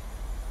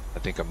 I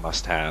think a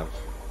must-have.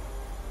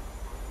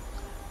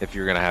 If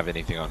you're gonna have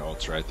anything on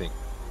Ultra, I think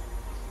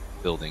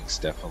buildings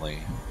definitely.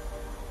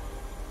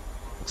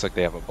 Looks like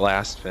they have a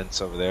blast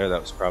fence over there. That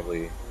was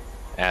probably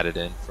added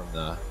in from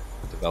the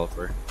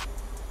developer.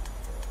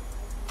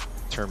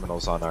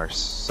 Terminals on our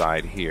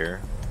side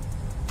here.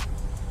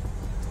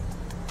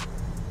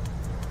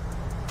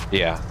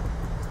 Yeah,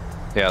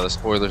 the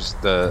spoilers,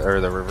 the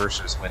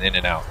reversers went in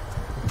and out.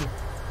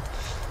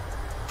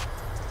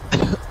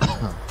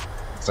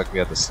 Looks like we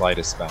had the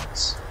slightest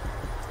bounce.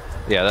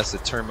 Yeah, that's the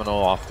terminal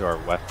off to our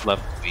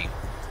left wing.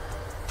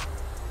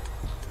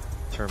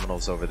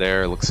 Terminals over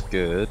there, looks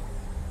good.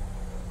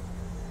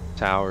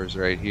 Towers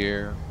right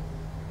here.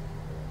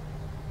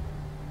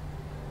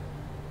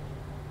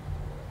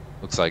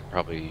 Looks like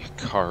probably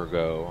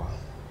cargo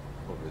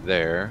over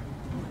there.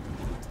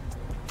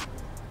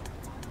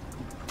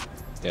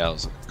 Yeah,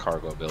 those are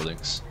cargo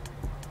buildings,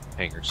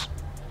 hangars.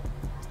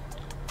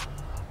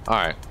 All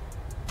right,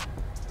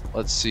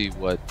 let's see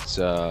what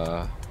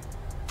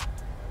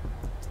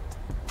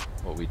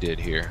we did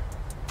here,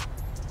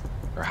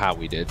 or how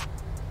we did.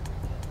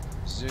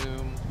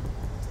 Zoom.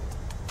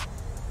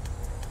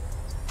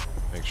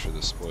 Make sure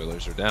the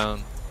spoilers are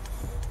down.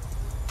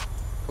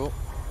 Cool.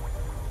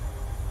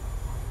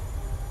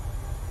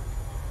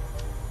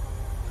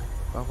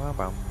 Bum, bum,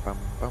 bum, bum,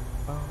 bum,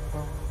 bum,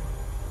 bum,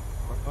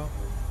 bum.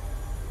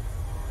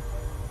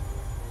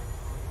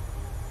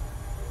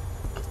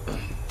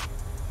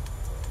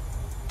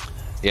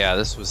 Yeah,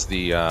 this was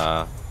the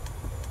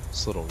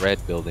this little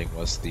red building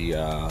was the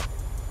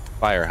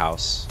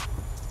firehouse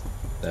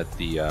that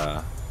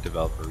the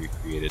developer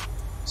recreated.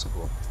 It's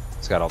cool.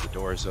 It's got all the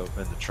doors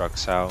open, the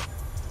truck's out.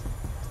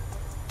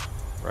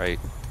 Right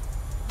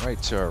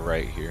to our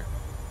right here.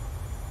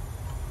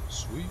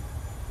 Sweet.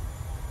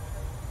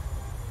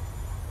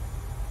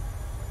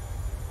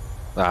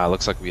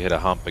 Looks like we hit a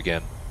hump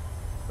again.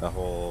 The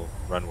whole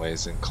runway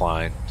is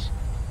inclined.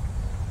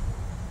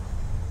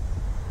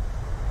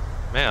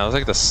 Man, it was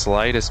like the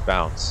slightest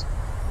bounce.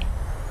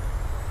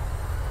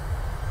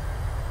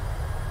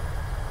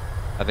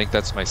 I think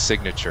that's my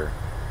signature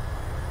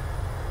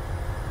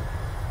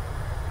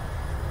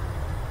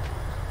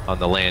on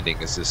the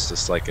landing. Is this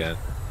just like an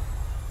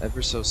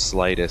ever so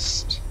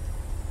slightest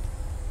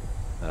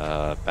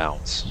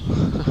bounce?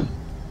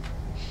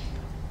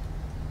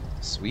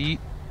 Sweet.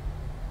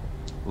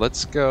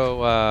 Let's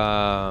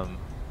go.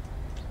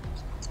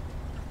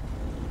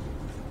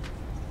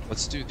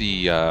 Let's do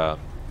the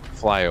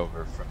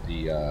flyover from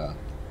the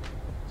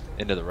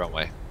end of the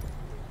runway.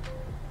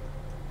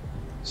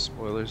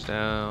 Spoilers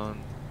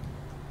down.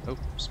 Oh,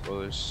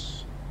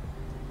 spoilers.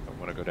 Don't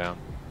want to go down.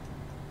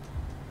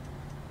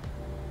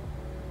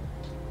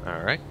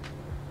 All right.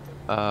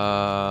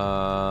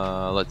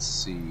 Let's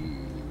see.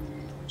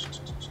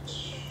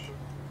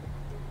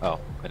 Oh,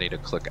 I need to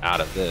click out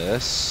of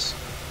this.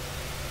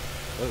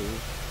 Whoa.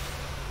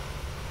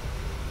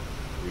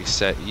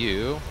 reset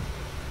you,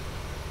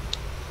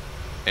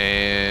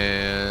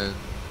 and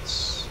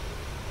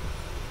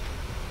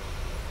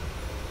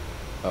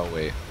oh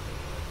wait,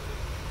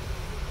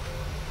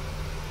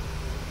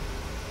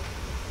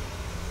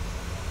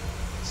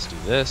 let's do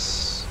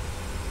this.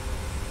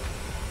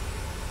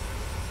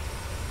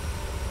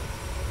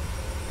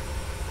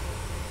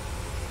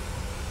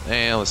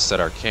 And let's set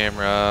our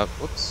camera up.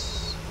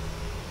 Whoops.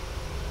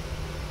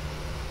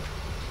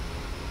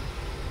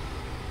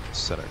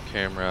 Set our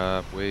camera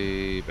up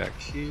way back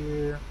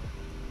here.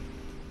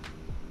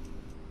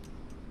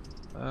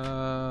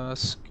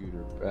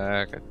 Scooter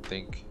back, I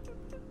think.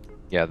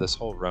 Yeah, this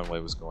whole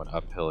runway was going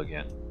uphill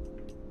again.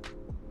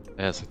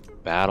 And it's like the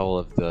battle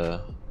of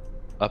the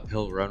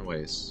uphill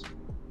runways.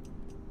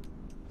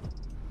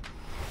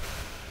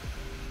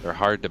 They're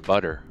hard to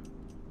butter.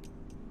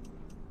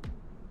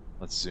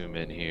 Let's zoom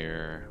in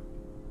here.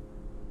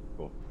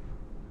 Cool.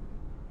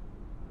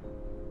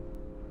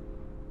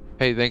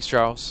 Hey, thanks,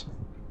 Charles.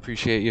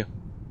 Appreciate you.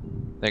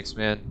 Thanks,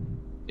 man.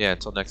 Yeah,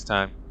 until next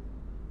time.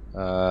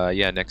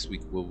 Yeah, next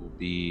week we'll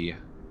be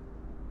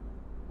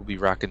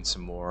rocking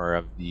some more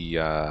of the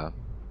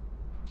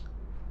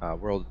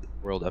World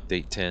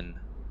Update 10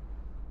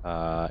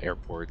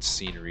 airports,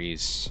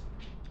 sceneries,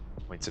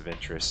 points of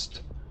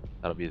interest.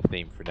 That'll be the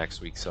theme for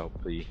next week. So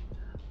hopefully,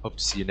 hope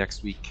to see you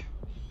next week.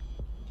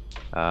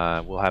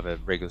 We'll have a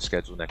regular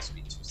schedule next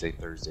week, Tuesday,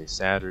 Thursday,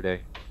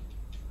 Saturday.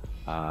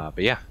 But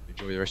yeah,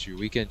 enjoy the rest of your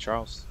weekend,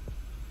 Charles.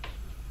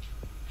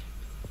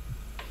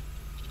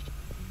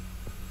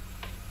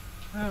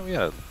 We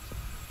had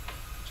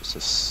just a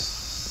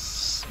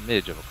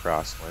smidge of a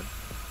crosswind.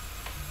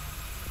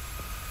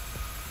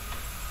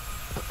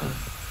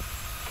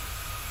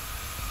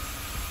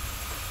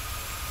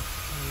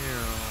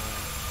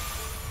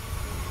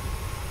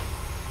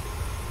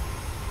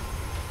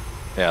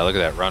 Yeah, look at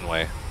that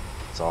runway.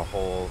 It's a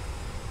whole,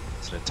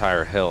 it's an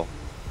entire hill.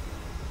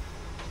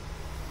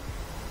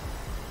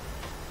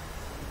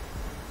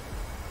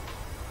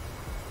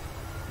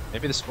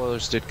 Maybe the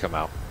spoilers did come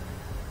out.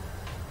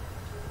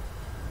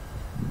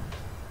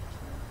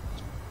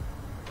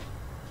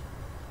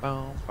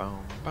 Boom,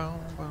 boom, boom,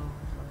 boom.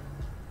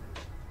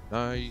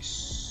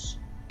 Nice.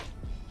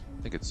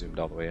 I think it's zoomed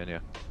all the way in, yeah.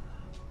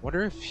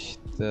 Wonder if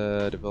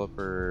the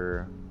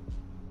developer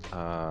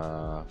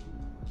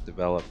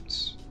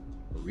developed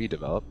or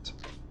redeveloped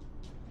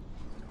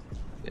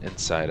the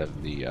inside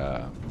of the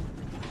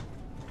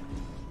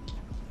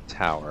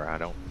tower. I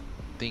don't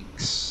think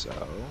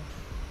so.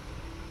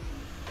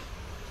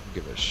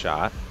 Give it a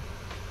shot.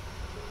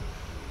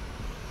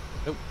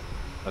 Nope.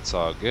 That's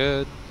all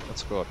good.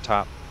 Let's go up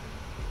top.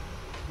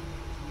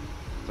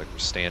 Looks like we're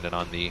standing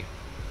on the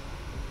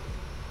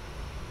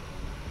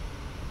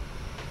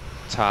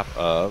top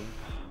of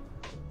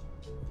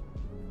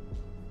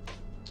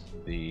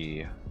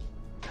the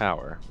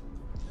tower.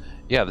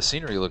 Yeah, the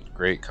scenery looked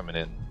great coming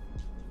in.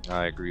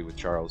 I agree with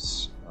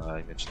Charles.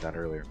 I mentioned that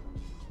earlier.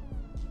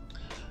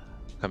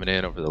 Coming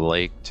in over the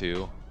lake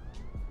too.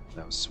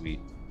 That was sweet.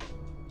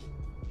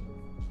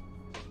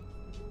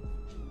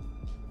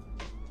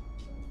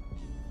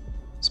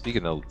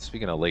 Speaking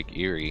of Lake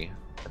Erie,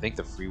 I think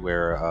the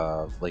freeware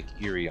of Lake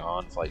Erie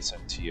on Flight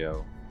Sim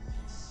TO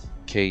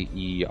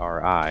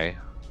KERI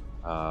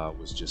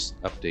was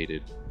just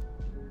updated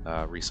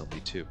recently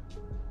too.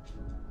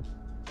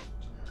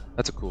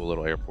 That's a cool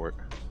little airport.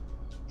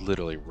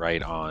 Literally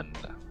right on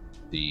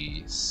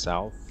the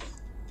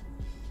south,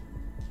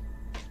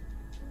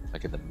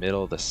 like in the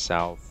middle of the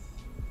south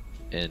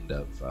end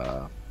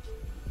of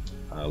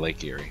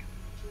Lake Erie.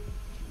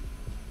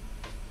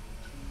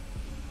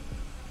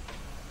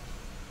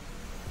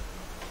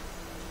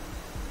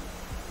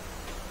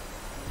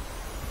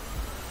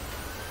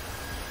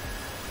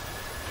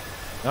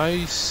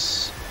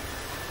 Nice.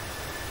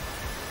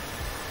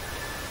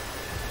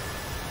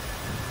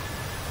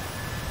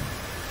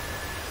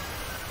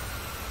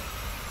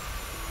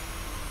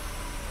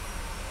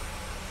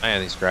 Man,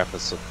 these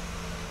graphics look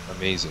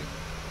amazing.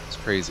 It's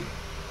crazy.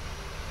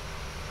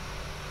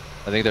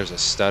 I think there's a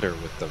stutter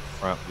with the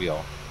front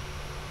wheel.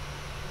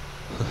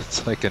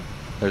 It's like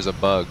there's a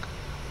bug.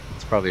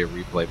 It's probably a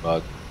replay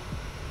bug.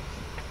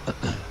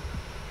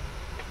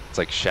 It's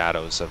like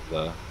shadows of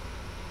the,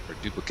 or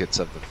duplicates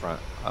of the front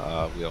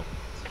wheel.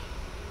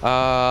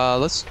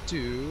 Let's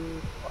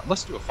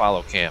do a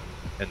follow cam,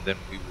 and then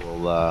we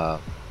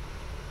will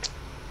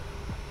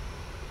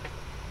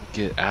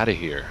get out of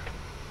here.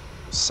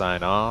 We'll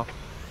sign off.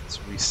 Let's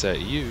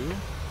reset you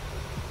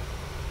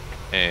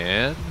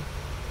and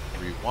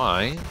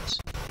rewind.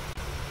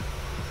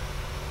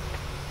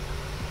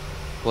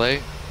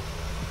 Play.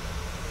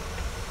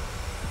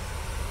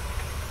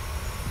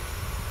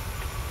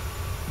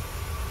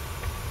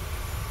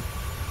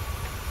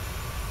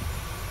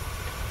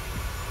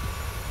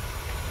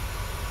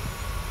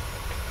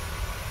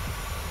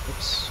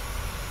 Oops.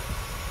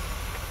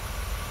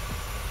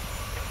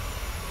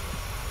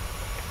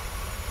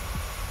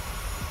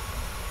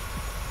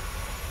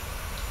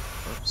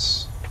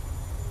 Oops.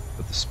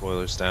 Put the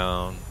spoilers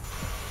down.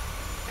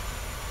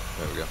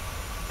 There we go.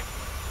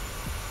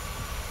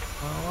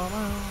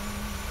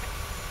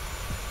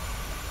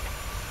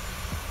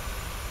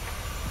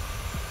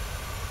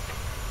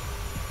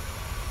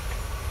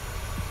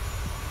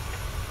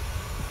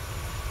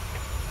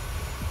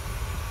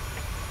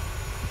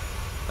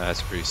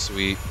 That's pretty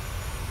sweet.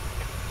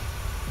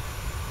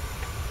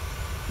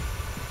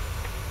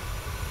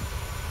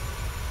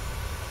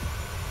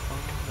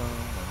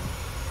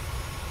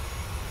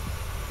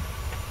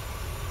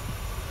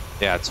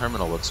 Yeah,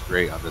 terminal looks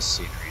great on this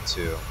scenery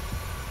too.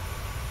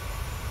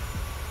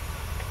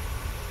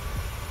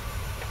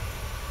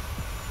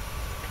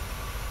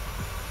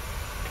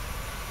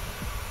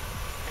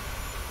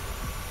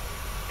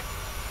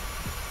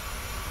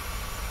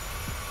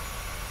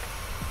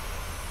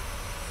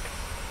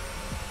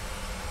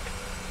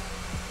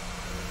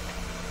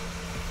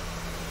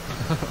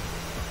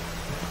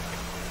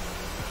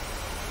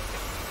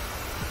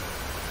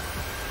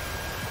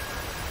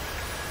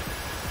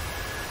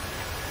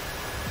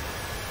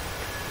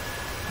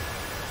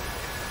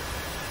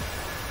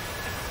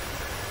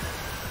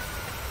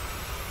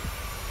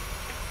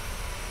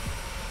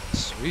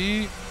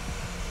 Sweet.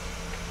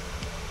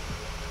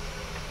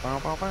 Bow,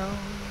 bow, bow.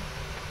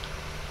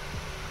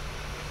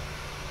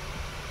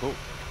 Cool.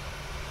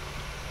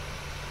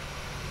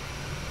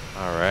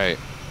 All right.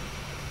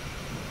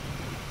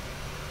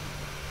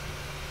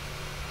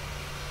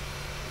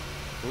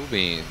 Cool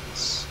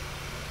beans.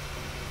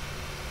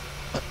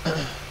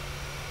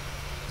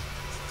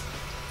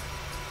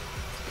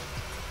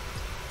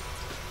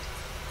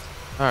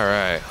 All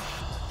right.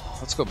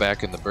 Let's go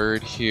back in the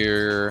bird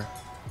here.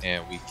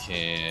 And we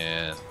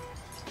can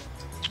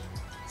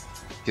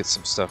get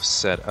some stuff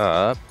set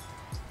up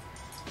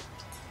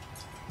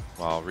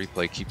while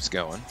replay keeps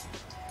going.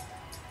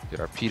 Get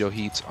our pitot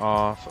heats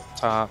off up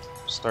top,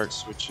 start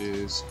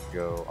switches,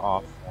 go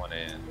off 1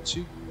 and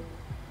 2.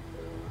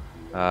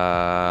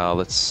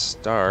 Let's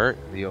start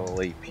the old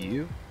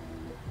APU.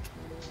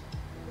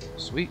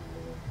 Sweet.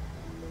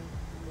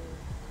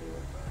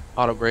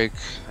 Auto brake,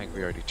 I think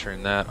we already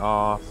turned that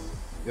off.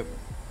 Yep.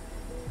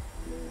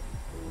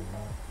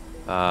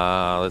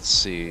 Let's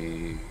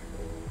see.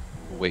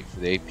 We'll wait for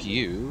the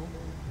APU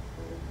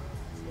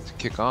to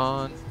kick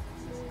on.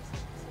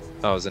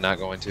 Oh, is it not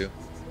going to?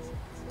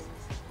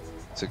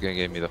 Is it going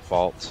to give me the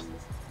fault?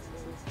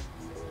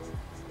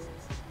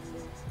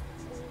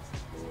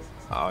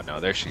 Oh no,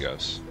 there she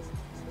goes.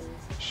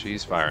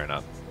 She's firing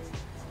up.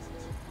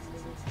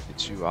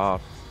 Get you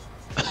off.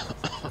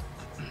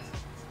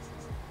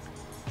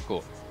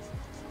 Cool.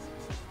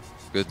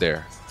 Good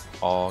there.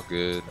 All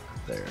good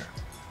there.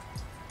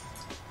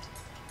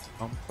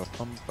 Bum, ba,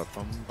 bum, ba,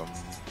 bum, bum,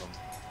 bum.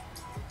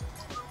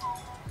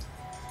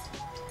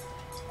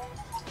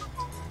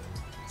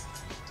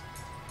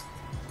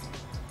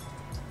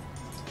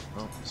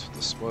 Oh, let's put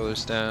the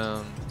spoilers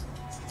down.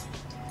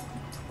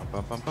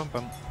 Bum, bum, bum,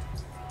 bum.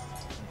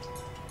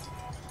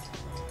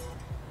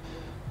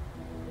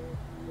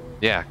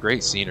 Yeah,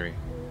 great scenery.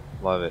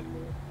 Love it.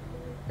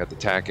 Got the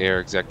TAC Air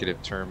Executive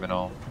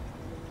Terminal.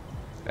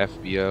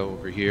 FBO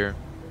over here.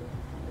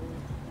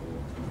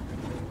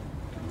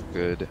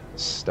 Good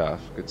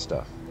stuff, good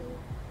stuff.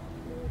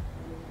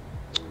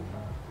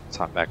 Let's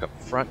hop back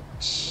up front.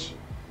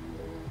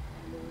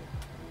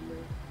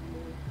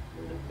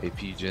 AP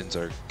gens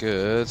are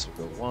good, so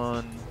we'll go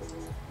 1,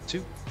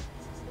 2.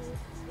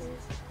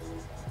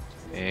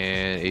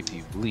 And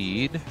AP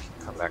bleed,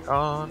 come back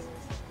on.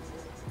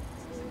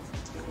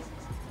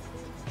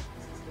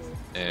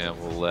 And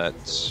we'll let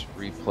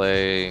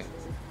replay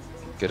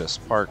get us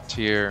parked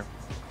here.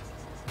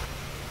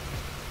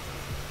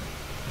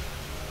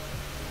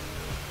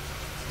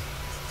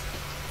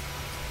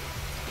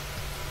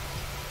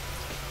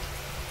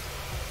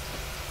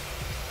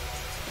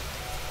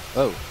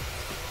 Oh.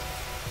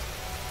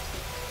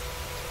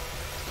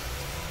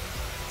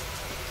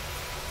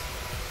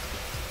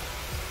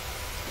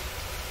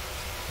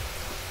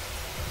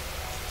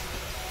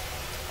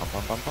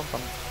 Bum, bum, bum,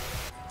 bum.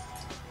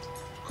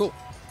 Cool.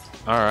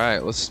 All right,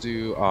 let's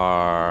do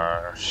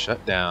our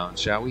shutdown,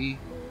 shall we?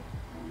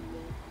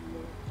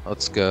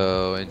 Let's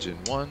go engine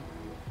 1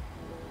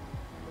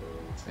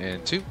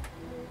 and 2.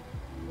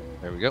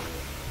 There we go.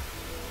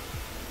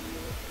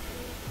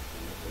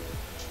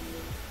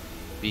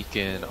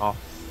 Beacon off.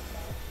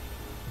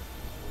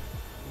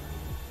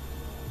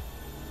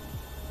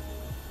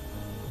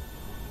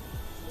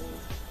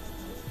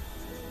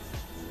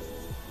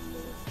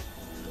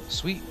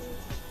 Sweet.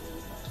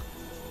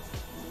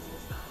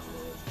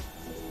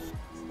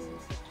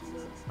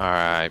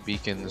 Alright,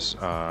 beacons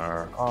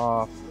are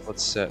off.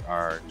 Let's set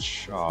our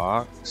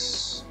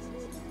chocks.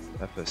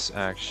 FS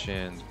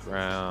actions,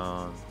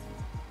 ground.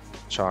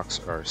 Chocks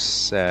are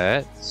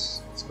set.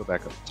 Let's go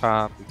back up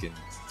top. We can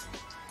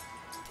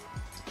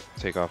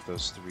take off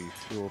those 3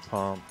 fuel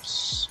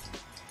pumps.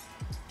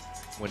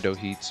 Window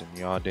heats and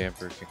yaw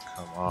damper can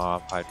come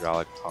off.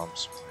 Hydraulic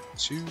pumps 1 and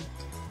 2.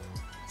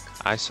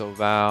 ISO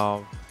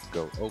valve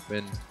go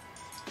open.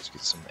 Let's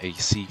get some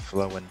AC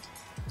flowing.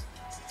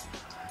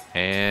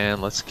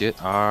 And let's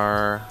get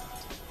our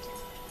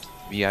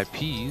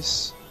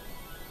VIPs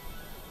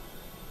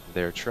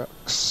their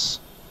trucks.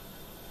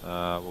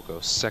 We'll go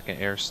second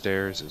air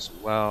stairs as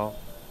well.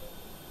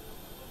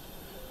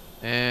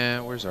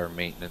 And where's our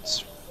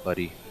maintenance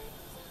buddy?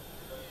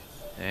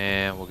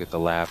 And we'll get the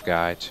lab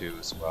guy too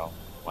as well.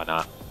 Why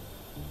not?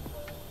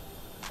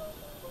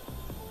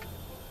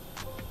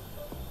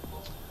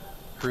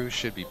 Crew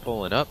should be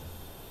pulling up.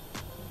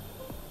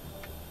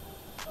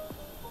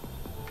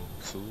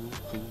 Cool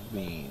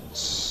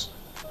beans.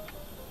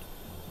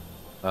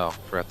 Oh,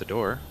 forgot the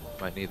door.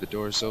 Might need the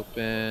doors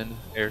open.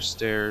 Air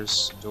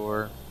stairs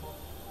door.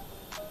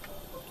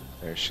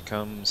 There she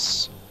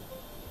comes.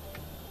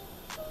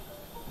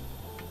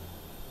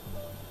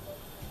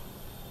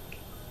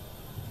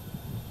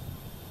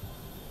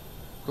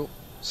 Cool.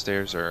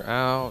 Stairs are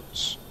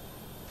out.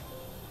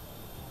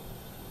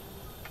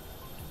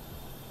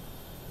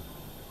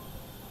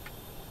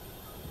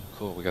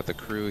 Cool, we got the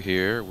crew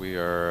here. We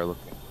are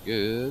looking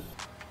good.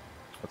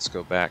 Let's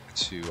go back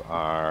to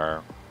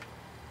our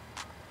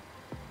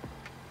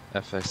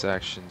FX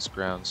actions,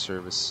 ground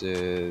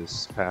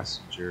services,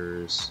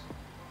 passengers.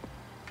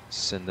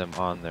 Send them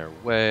on their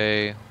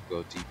way.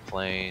 Go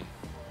deplane.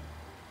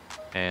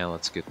 And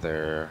let's get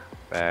their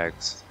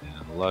bags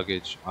and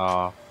luggage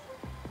off.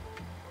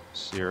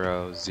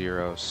 0,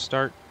 0,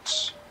 start.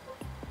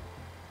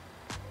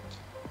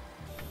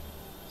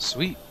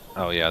 Sweet.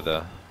 Oh yeah,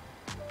 the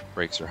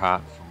brakes are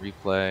hot from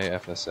replay.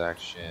 FS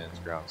actions,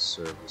 ground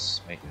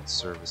service, maintenance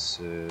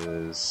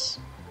services.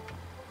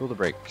 Pull the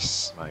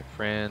brakes, my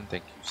friend.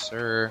 Thank you,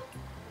 sir.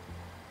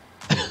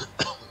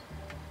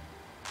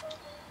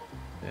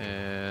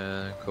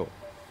 And cool.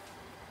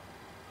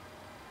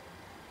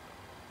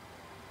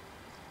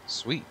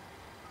 Sweet.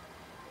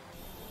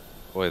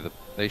 Boy,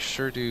 they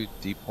sure do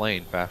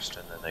deplane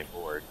faster than they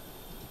board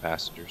the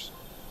passengers.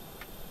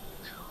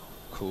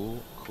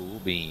 Cool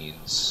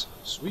beans.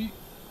 Sweet.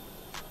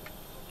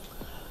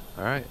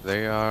 Alright,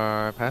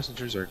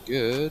 passengers are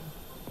good.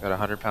 Got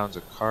 100 pounds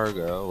of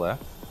cargo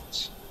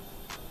left.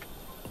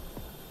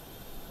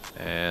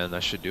 And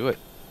that should do it.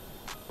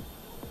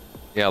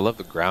 Yeah, I love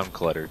the ground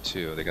clutter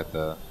too. They got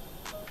the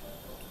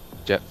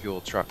jet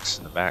fuel trucks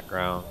in the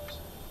background.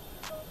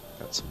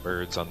 Got some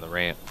birds on the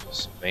ramp,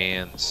 some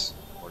vans,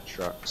 more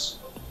trucks.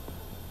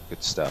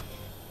 Good stuff.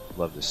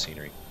 Love this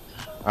scenery.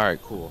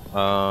 Alright, cool.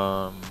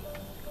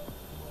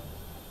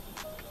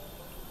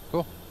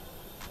 Cool.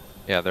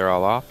 Yeah, they're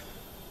all off.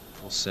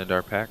 We'll send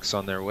our packs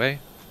on their way.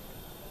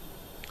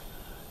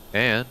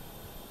 And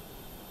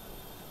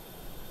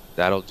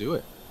that'll do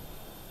it.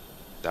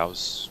 That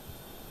was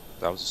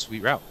a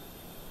sweet route.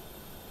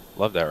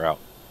 Love that route.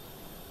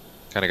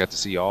 Kind of got to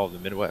see all of the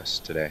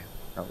Midwest today.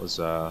 That was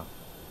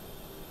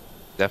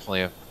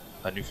definitely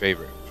a new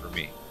favorite for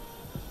me.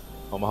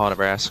 Omaha,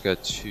 Nebraska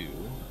to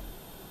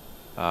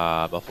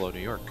Buffalo, New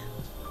York.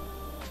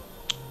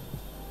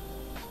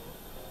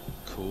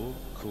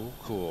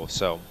 Cool.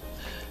 So,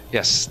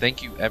 yes,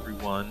 thank you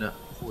everyone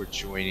for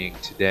joining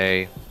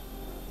today,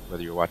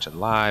 whether you're watching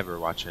live or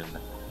watching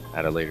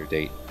at a later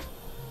date.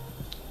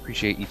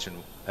 Appreciate each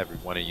and every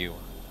one of you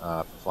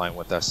for flying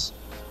with us.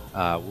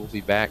 We'll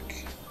be back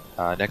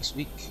next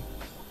week,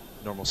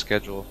 normal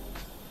schedule.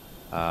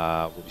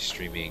 We'll be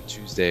streaming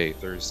Tuesday,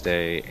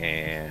 Thursday,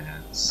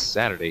 and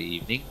Saturday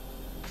evening.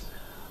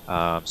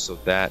 So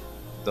that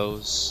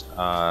those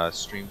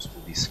streams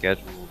will be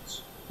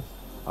scheduled.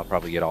 I'll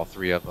probably get all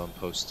 3 of them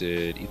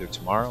posted either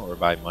tomorrow or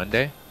by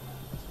Monday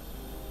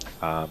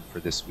for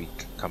this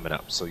week coming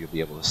up. So you'll be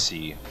able to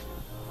see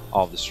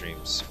all the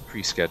streams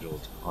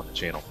pre-scheduled on the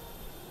channel.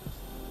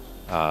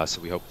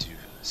 So we hope to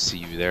see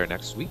you there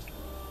next week.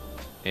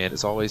 And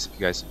as always, if you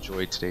guys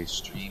enjoyed today's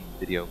stream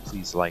video,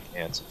 please like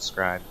and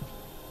subscribe.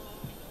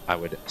 I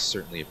would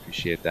certainly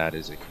appreciate that. It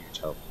is a huge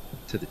help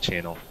to the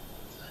channel.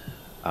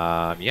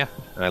 Yeah,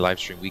 and I live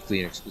stream weekly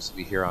and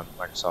exclusively here on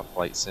Microsoft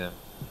Flight Sim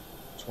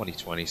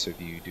 2020. So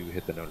if you do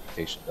hit the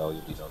notification bell,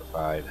 you'll be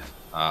notified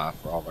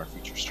for all of our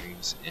future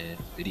streams and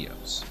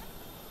videos.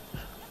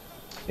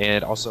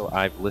 And also,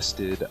 I've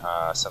listed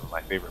some of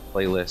my favorite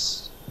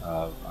playlists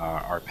of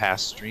our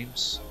past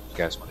streams. If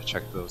you guys want to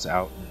check those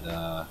out in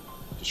the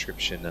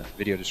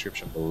video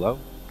description below.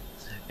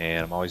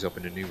 And I'm always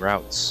open to new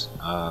routes.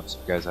 So if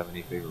you guys have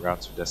any favorite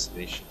routes or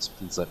destinations,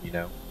 please let me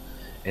know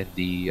in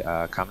the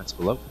comments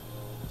below.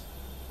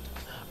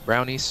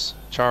 Brownies,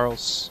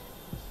 Charles,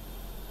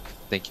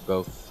 thank you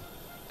both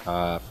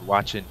for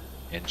watching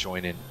and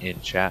joining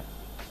in chat.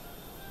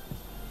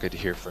 Good to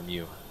hear from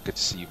you. Good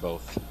to see you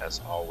both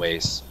as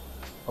always.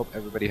 Hope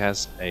everybody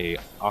has a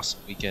awesome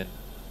weekend.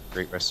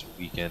 Great rest of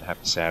your weekend.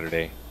 Happy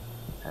Saturday.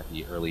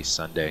 Happy early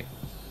Sunday,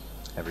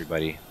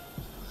 everybody.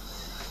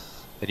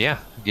 And yeah,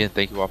 again,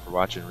 thank you all for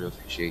watching. Really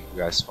appreciate you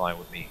guys flying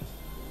with me.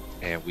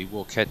 And we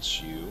will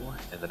catch you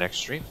in the next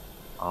stream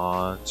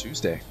on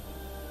Tuesday.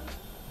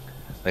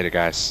 Later,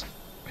 guys.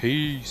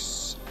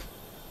 Peace